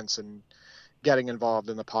comments and getting involved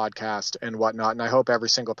in the podcast and whatnot. And I hope every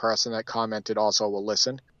single person that commented also will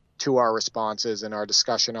listen to our responses and our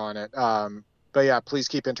discussion on it. But yeah, please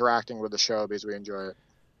keep interacting with the show because we enjoy it.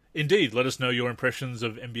 Indeed, let us know your impressions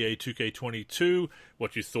of NBA 2K22,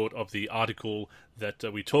 what you thought of the article that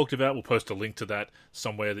we talked about. We'll post a link to that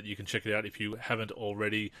somewhere that you can check it out if you haven't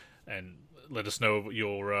already, and let us know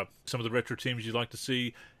your some of the retro teams you'd like to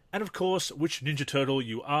see, and of course, which Ninja Turtle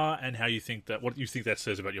you are and what you think that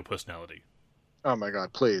says about your personality. Oh my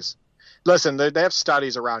God, please. Listen, they have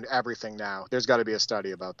studies around everything now. There's got to be a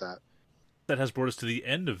study about that. That has brought us to the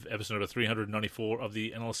end of episode 394 of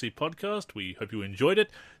the NLSC podcast. We hope you enjoyed it.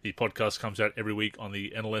 The podcast comes out every week on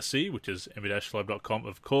the NLSC, which is nb-live.com,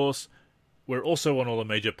 of course. We're also on all the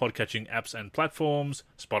major podcatching apps and platforms,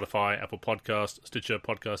 Spotify, Apple Podcasts, Stitcher,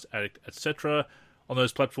 Podcast Addict, etc. On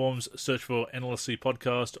those platforms, search for NLSC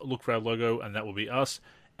Podcast, look for our logo, and that will be us.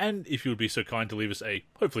 And if you would be so kind to leave us a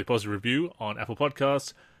hopefully positive review on Apple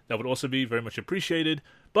Podcasts, that would also be very much appreciated.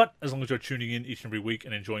 But as long as you're tuning in each and every week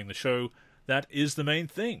and enjoying the show, that is the main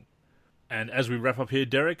thing. And as we wrap up here,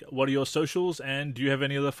 Derek, what are your socials, and do you have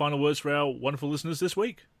any other final words for our wonderful listeners this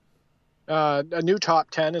week? A new top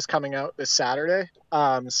 10 is coming out this Saturday,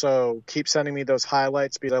 so keep sending me those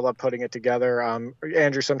highlights because I love putting it together.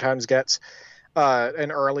 Andrew sometimes gets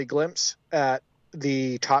an early glimpse at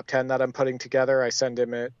the top 10 that I'm putting together. I send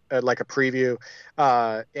him like a preview,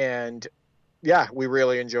 and yeah, we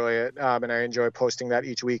really enjoy it, and I enjoy posting that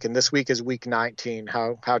each week. And this week is week 19.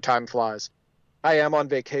 How time flies. I am on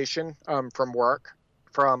vacation from work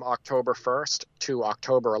from October 1st to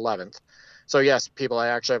October 11th. So yes, people, I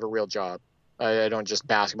actually have a real job. I don't just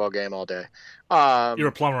basketball game all day. You're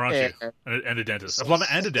a plumber, aren't you? And a dentist. A plumber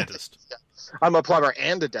and a dentist. Yeah. I'm a plumber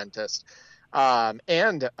and a dentist.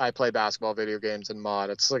 And I play basketball, video games, and mod.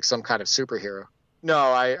 It's like some kind of superhero. No,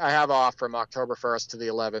 I have off from October 1st to the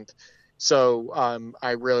 11th. So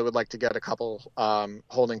I really would like to get a couple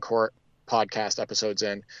Holding Court podcast episodes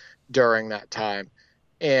in during that time.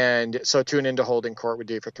 And so tune into Holding Court with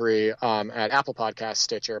D for 3 at Apple Podcasts,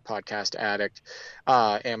 Stitcher, Podcast Addict,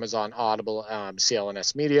 Amazon Audible,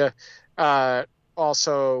 CLNS Media.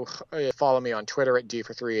 Also, follow me on Twitter at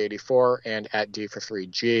D4384 and at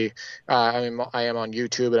D43G. I am on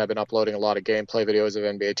YouTube, and I've been uploading a lot of gameplay videos of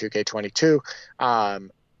NBA 2K22.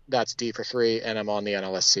 That's D4 3, and I'm on the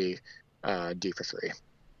NLSC D4 3.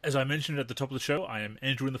 As I mentioned at the top of the show, I am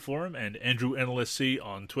Andrew in the forum and Andrew NLSC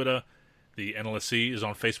on Twitter. The NLSC is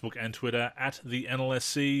on Facebook and Twitter at the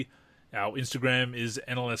NLSC. Our Instagram is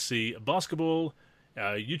NLSC Basketball.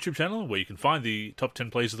 Our YouTube channel, where you can find the top 10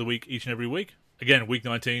 plays of the week each and every week. Again, week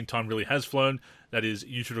 19, time really has flown. That is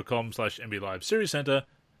youtube.com/NBA Live Series Center.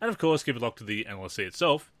 And of course, keep it locked to the NLSC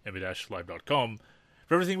itself, nb-live.com,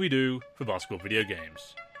 for everything we do for basketball video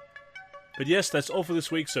games. But yes, that's all for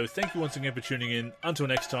this week, so thank you once again for tuning in. Until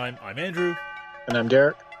next time, I'm Andrew. And I'm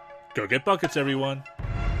Derek. Go get buckets, everyone.